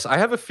torn on this. I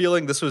have a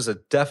feeling this was a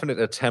definite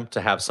attempt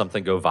to have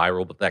something go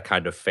viral, but that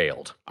kind of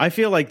failed. I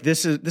feel like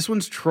this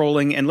one's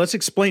trolling, and let's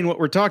explain what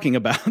we're talking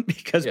about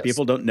because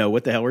people don't know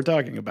what the hell we're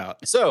talking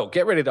about. So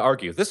get ready to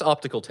argue. This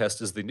optical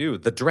test is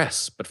the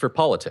dress, but for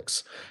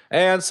politics.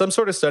 And some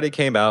sort of study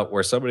came out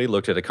where somebody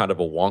looked at a kind of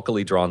a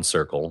wonkily drawn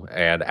circle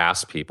and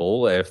asked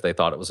people if they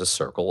thought it was a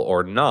circle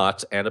or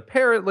not. And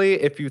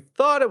apparently, if you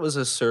thought it was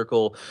a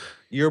circle,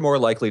 you're more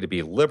likely to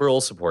be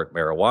liberal, support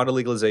marijuana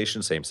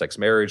legalization, same-sex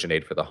marriage, and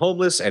aid for the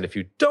homeless. And if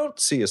you don't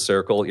see a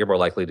circle, you're more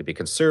likely to be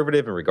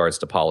conservative in regards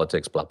to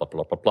politics, blah, blah,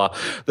 blah, blah, blah.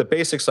 The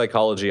basic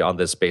psychology on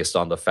this based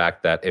on the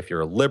fact that if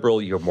you're a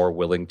liberal, you're more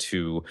willing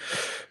to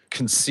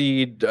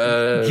concede.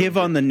 Give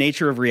on the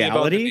nature of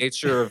reality? Give on the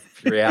nature of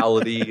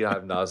reality.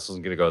 I'm not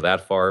going to go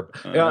that far.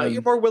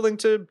 You're more willing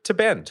to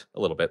bend a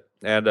little bit.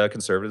 And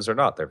conservatives are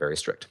not. They're very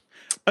strict.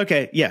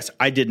 Okay, yes,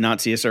 I did not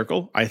see a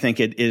circle. I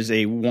think it is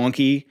a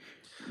wonky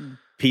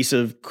piece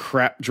of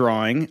crap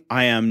drawing.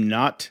 I am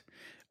not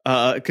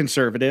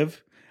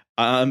conservative.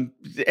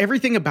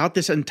 Everything about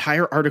this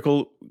entire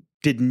article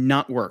did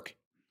not work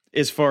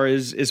as far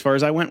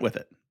as I went with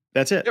it.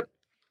 That's it. Yep.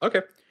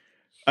 Okay.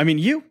 I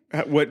mean,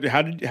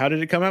 how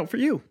did it come out for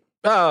you?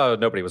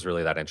 Nobody was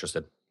really that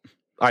interested.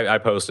 I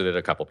posted it.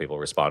 A couple people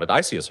responded.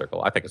 I see a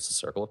circle. I think it's a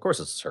circle. Of course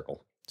it's a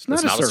circle. It's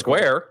not a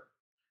square.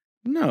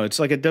 No, it's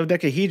like a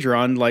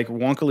dodecahedron, like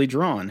wonkily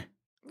drawn.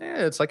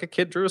 Yeah, it's like a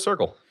kid drew a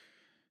circle.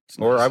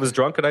 Or I was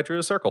drunk and I drew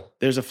a circle.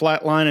 There's a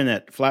flat line in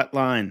it. Flat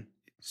line.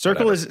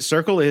 Circle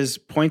is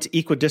points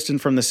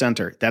equidistant from the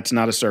center. That's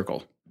not a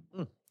circle.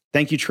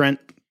 Thank you, Trent,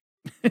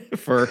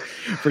 for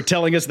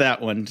telling us that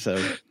one. So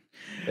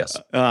yes.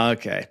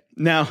 Okay.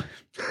 Now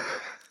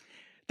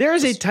there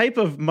is a type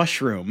of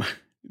mushroom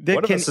that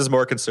one of us is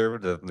more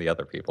conservative than the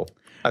other people.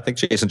 I think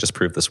Jason just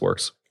proved this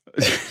works.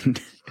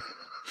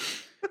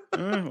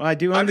 I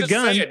do own the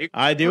gun.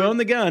 I do own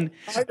the gun.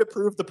 Trying to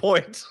prove the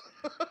point.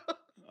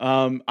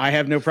 I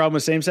have no problem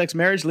with same-sex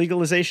marriage,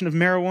 legalization of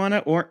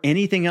marijuana, or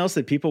anything else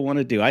that people want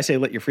to do. I say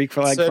let your freak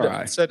flag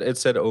fly. It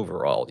said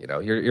overall,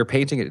 you're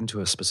painting it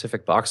into a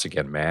specific box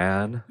again,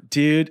 man.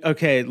 Dude,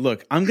 okay,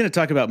 look, I'm going to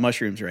talk about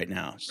mushrooms right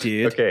now,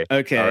 dude. Okay.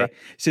 Right.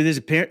 So there's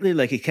apparently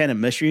like a kind of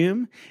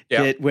mushroom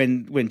that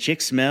when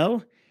chicks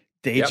smell,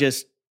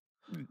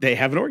 they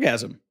have an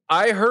orgasm.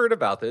 I heard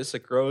about this.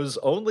 It grows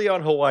only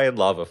on Hawaiian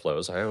lava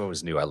flows. I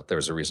always knew there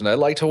was a reason I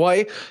liked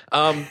Hawaii.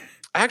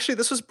 Actually,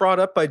 this was brought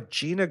up by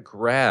Gina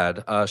Grad.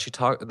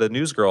 The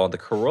news girl on the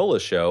Carolla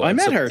show. I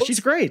met her. She's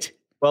great.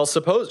 Well,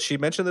 she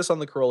mentioned this on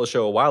the Carolla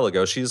show a while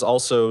ago. She's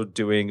also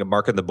doing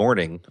Mark in the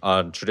Morning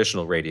on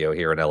traditional radio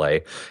here in LA.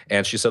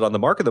 And she said on the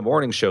Mark in the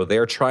Morning show,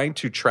 they're trying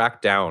to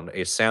track down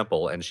a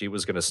sample and she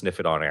was going to sniff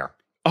it on air.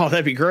 Oh,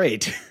 that'd be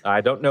great.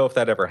 I don't know if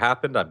that ever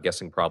happened. I'm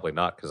guessing probably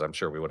not because I'm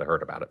sure we would have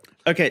heard about it.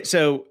 Okay,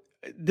 so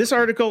this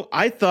article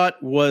I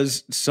thought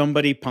was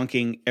somebody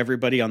punking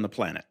everybody on the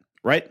planet,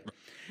 right?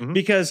 Mm-hmm.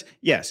 Because,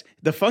 yes,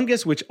 the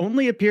fungus, which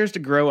only appears to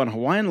grow on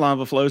Hawaiian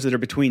lava flows that are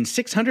between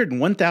 600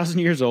 and 1,000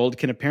 years old,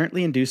 can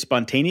apparently induce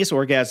spontaneous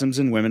orgasms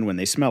in women when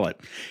they smell it.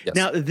 Yes.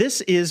 Now,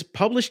 this is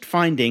published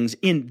findings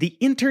in the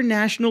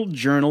International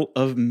Journal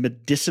of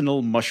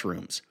Medicinal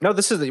Mushrooms. No,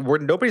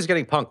 nobody's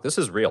getting punked. This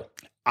is real.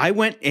 I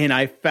went and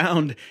I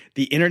found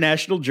the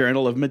International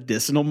Journal of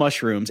Medicinal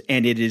Mushrooms,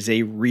 and it is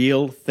a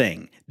real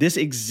thing. This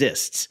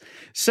exists.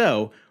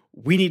 So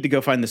we need to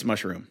go find this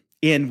mushroom,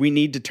 and we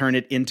need to turn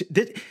it into...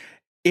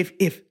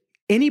 If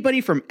anybody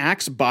from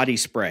Axe Body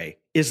Spray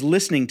is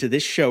listening to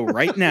this show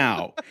right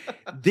now,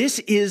 this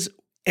is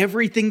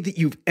everything that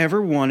you've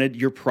ever wanted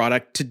your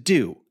product to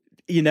do.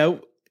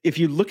 If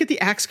you look at the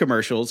Axe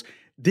commercials,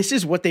 this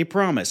is what they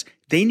promise.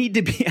 They need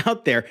to be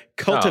out there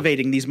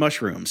cultivating these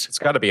mushrooms. It's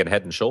got to be in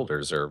Head &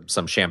 Shoulders or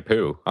some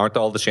shampoo. Aren't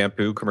all the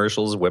shampoo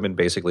commercials women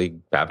basically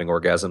having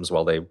orgasms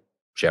while they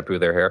shampoo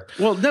their hair?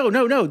 Well,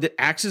 no.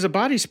 The Axe is a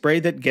body spray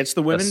that gets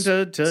the women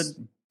to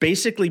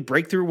basically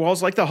break through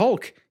walls like the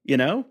Hulk,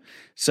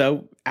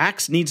 So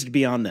Axe needs to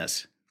be on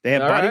this. They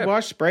have body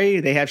wash spray.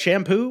 They have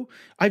shampoo.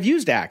 I've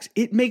used Axe.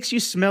 It makes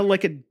you smell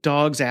like a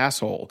dog's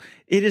asshole.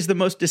 It is the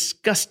most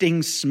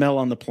disgusting smell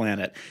on the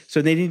planet.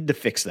 So they needed to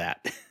fix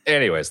that.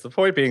 Anyways, the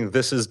point being,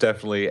 this is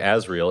definitely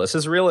as real. It's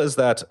as real as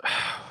that,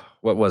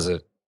 what was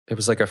it? It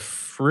was like a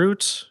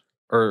fruit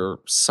or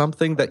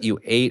something that you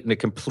ate, and it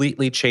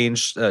completely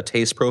changed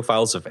taste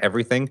profiles of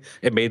everything.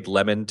 It made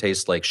lemon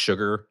taste like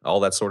sugar, all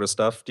that sort of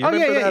stuff. Do you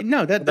remember that?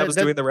 No, that was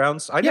doing the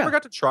rounds. I never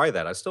got to try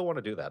that. I still want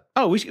to do that.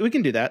 Oh, we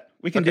can do that.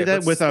 We can do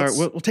that with our.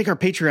 We'll take our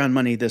Patreon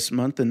money this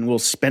month and we'll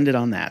spend it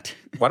on that.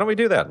 Why don't we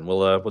do that? And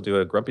we'll do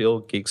a Grumpy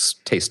Old Geeks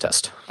taste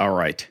test. All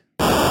right.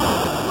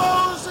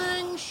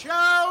 Closing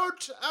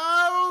shout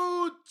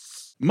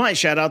outs. My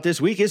shout out this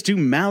week is to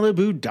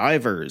Malibu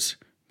Divers,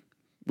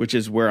 which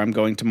is where I'm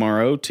going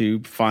tomorrow to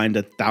find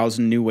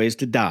 1,000 new ways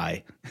to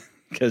die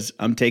because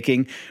I'm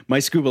taking my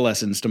scuba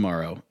lessons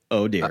tomorrow.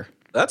 Oh, dear.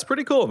 That's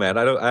pretty cool, man.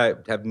 I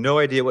have no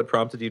idea what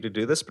prompted you to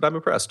do this, but I'm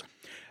impressed.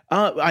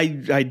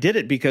 I did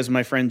it because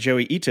my friend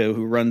Joey Ito,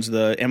 who runs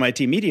the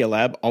MIT Media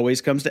Lab,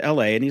 always comes to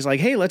LA, and he's like,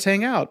 hey, let's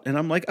hang out. And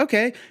I'm like,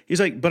 okay. He's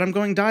like, but I'm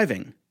going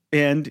diving.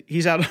 And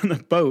he's out on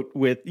a boat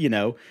with,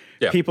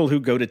 people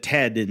who go to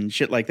TED and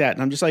shit like that.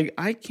 And I'm just like,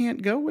 I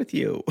can't go with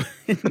you.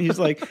 And he's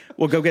like,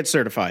 well, go get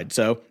certified.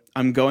 So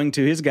I'm going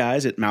to his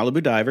guys at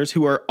Malibu Divers,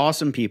 who are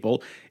awesome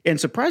people and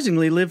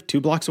surprisingly live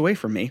 2 blocks away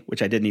from me,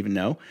 which I didn't even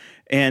know.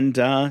 And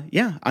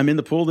I'm in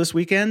the pool this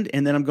weekend.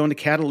 And then I'm going to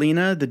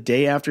Catalina the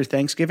day after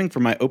Thanksgiving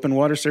for my open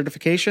water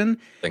certification.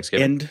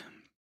 Thanksgiving. And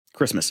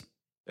Christmas.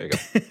 There you go.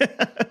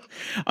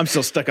 I'm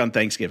still stuck on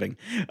Thanksgiving.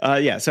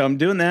 So I'm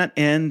doing that,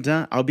 and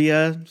I'll be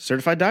a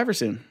certified diver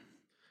soon.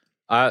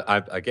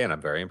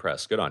 I'm very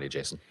impressed. Good on you,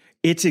 Jason.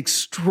 It's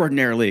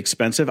extraordinarily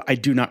expensive. I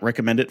do not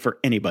recommend it for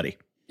anybody.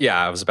 Yeah,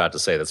 I was about to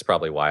say that's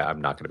probably why I'm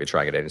not going to be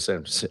trying it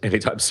anytime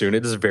soon.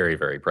 It is very,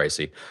 very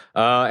pricey.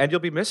 And you'll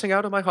be missing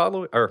out on my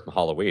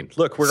Halloween.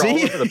 Look, we're all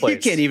over the place.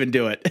 You can't even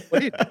do it.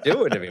 What are you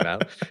doing to me, man?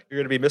 You're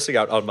going to be missing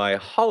out on my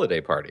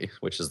holiday party,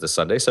 which is this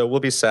Sunday. So we'll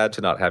be sad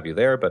to not have you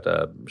there. But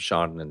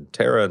Sean and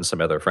Tara and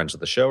some other friends of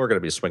the show are going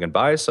to be swinging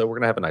by. So we're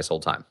going to have a nice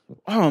old time.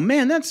 Oh,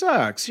 man, that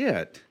sucks.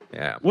 Shit.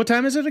 Yeah. What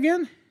time is it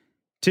again?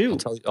 2.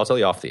 I'll tell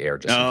you off the air.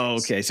 Just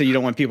okay. So you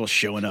don't want people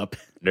showing up.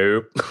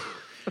 Nope.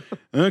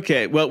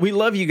 Okay. Well, we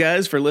love you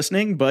guys for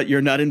listening, but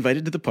you're not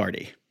invited to the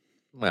party.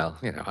 Well,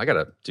 I got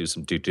to do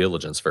some due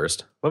diligence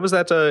first. What was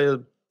that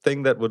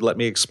thing that would let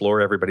me explore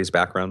everybody's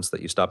backgrounds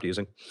that you stopped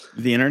using?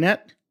 The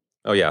internet?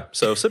 Oh, yeah.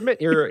 So submit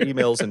your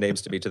emails and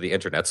names to me to the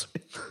internets.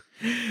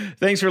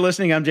 Thanks for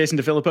listening. I'm Jason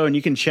DeFilippo, and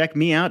you can check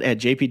me out at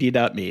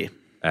jpd.me.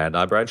 And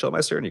I'm Brian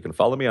Schulmeister, and you can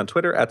follow me on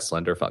Twitter at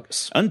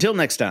SlenderFungus. Until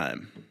next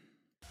time.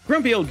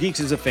 Grumpy Old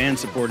Geeks is a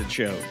fan-supported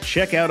show.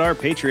 Check out our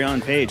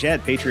Patreon page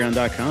at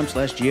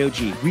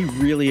patreon.com/GOG. We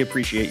really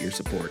appreciate your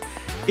support.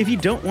 If you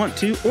don't want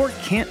to or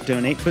can't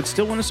donate but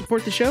still want to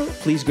support the show,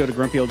 please go to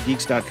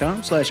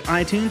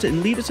grumpyoldgeeks.com/iTunes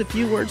and leave us a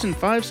few words and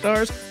 5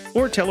 stars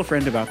or tell a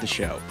friend about the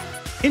show.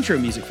 Intro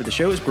music for the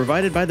show is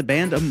provided by the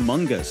band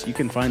Among Us. You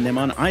can find them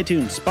on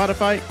iTunes,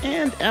 Spotify,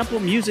 and Apple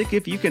Music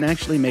if you can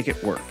actually make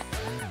it work.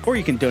 Or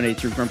you can donate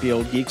through Grumpy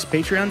Old Geeks'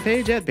 Patreon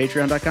page at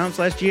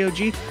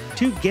patreon.com/GOG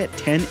to get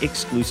 10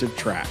 exclusive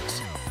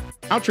tracks.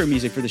 Outro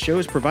music for the show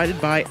is provided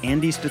by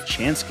Andy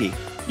Stachansky.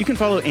 You can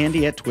follow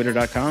Andy at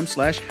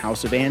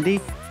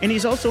twitter.com/houseofandy, and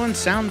he's also on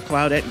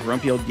SoundCloud at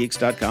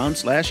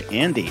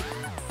grumpyoldgeeks.com/Andy.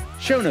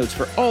 Show notes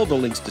for all the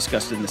links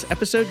discussed in this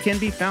episode can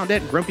be found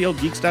at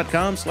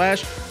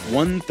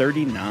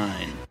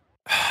grumpyoldgeeks.com/139.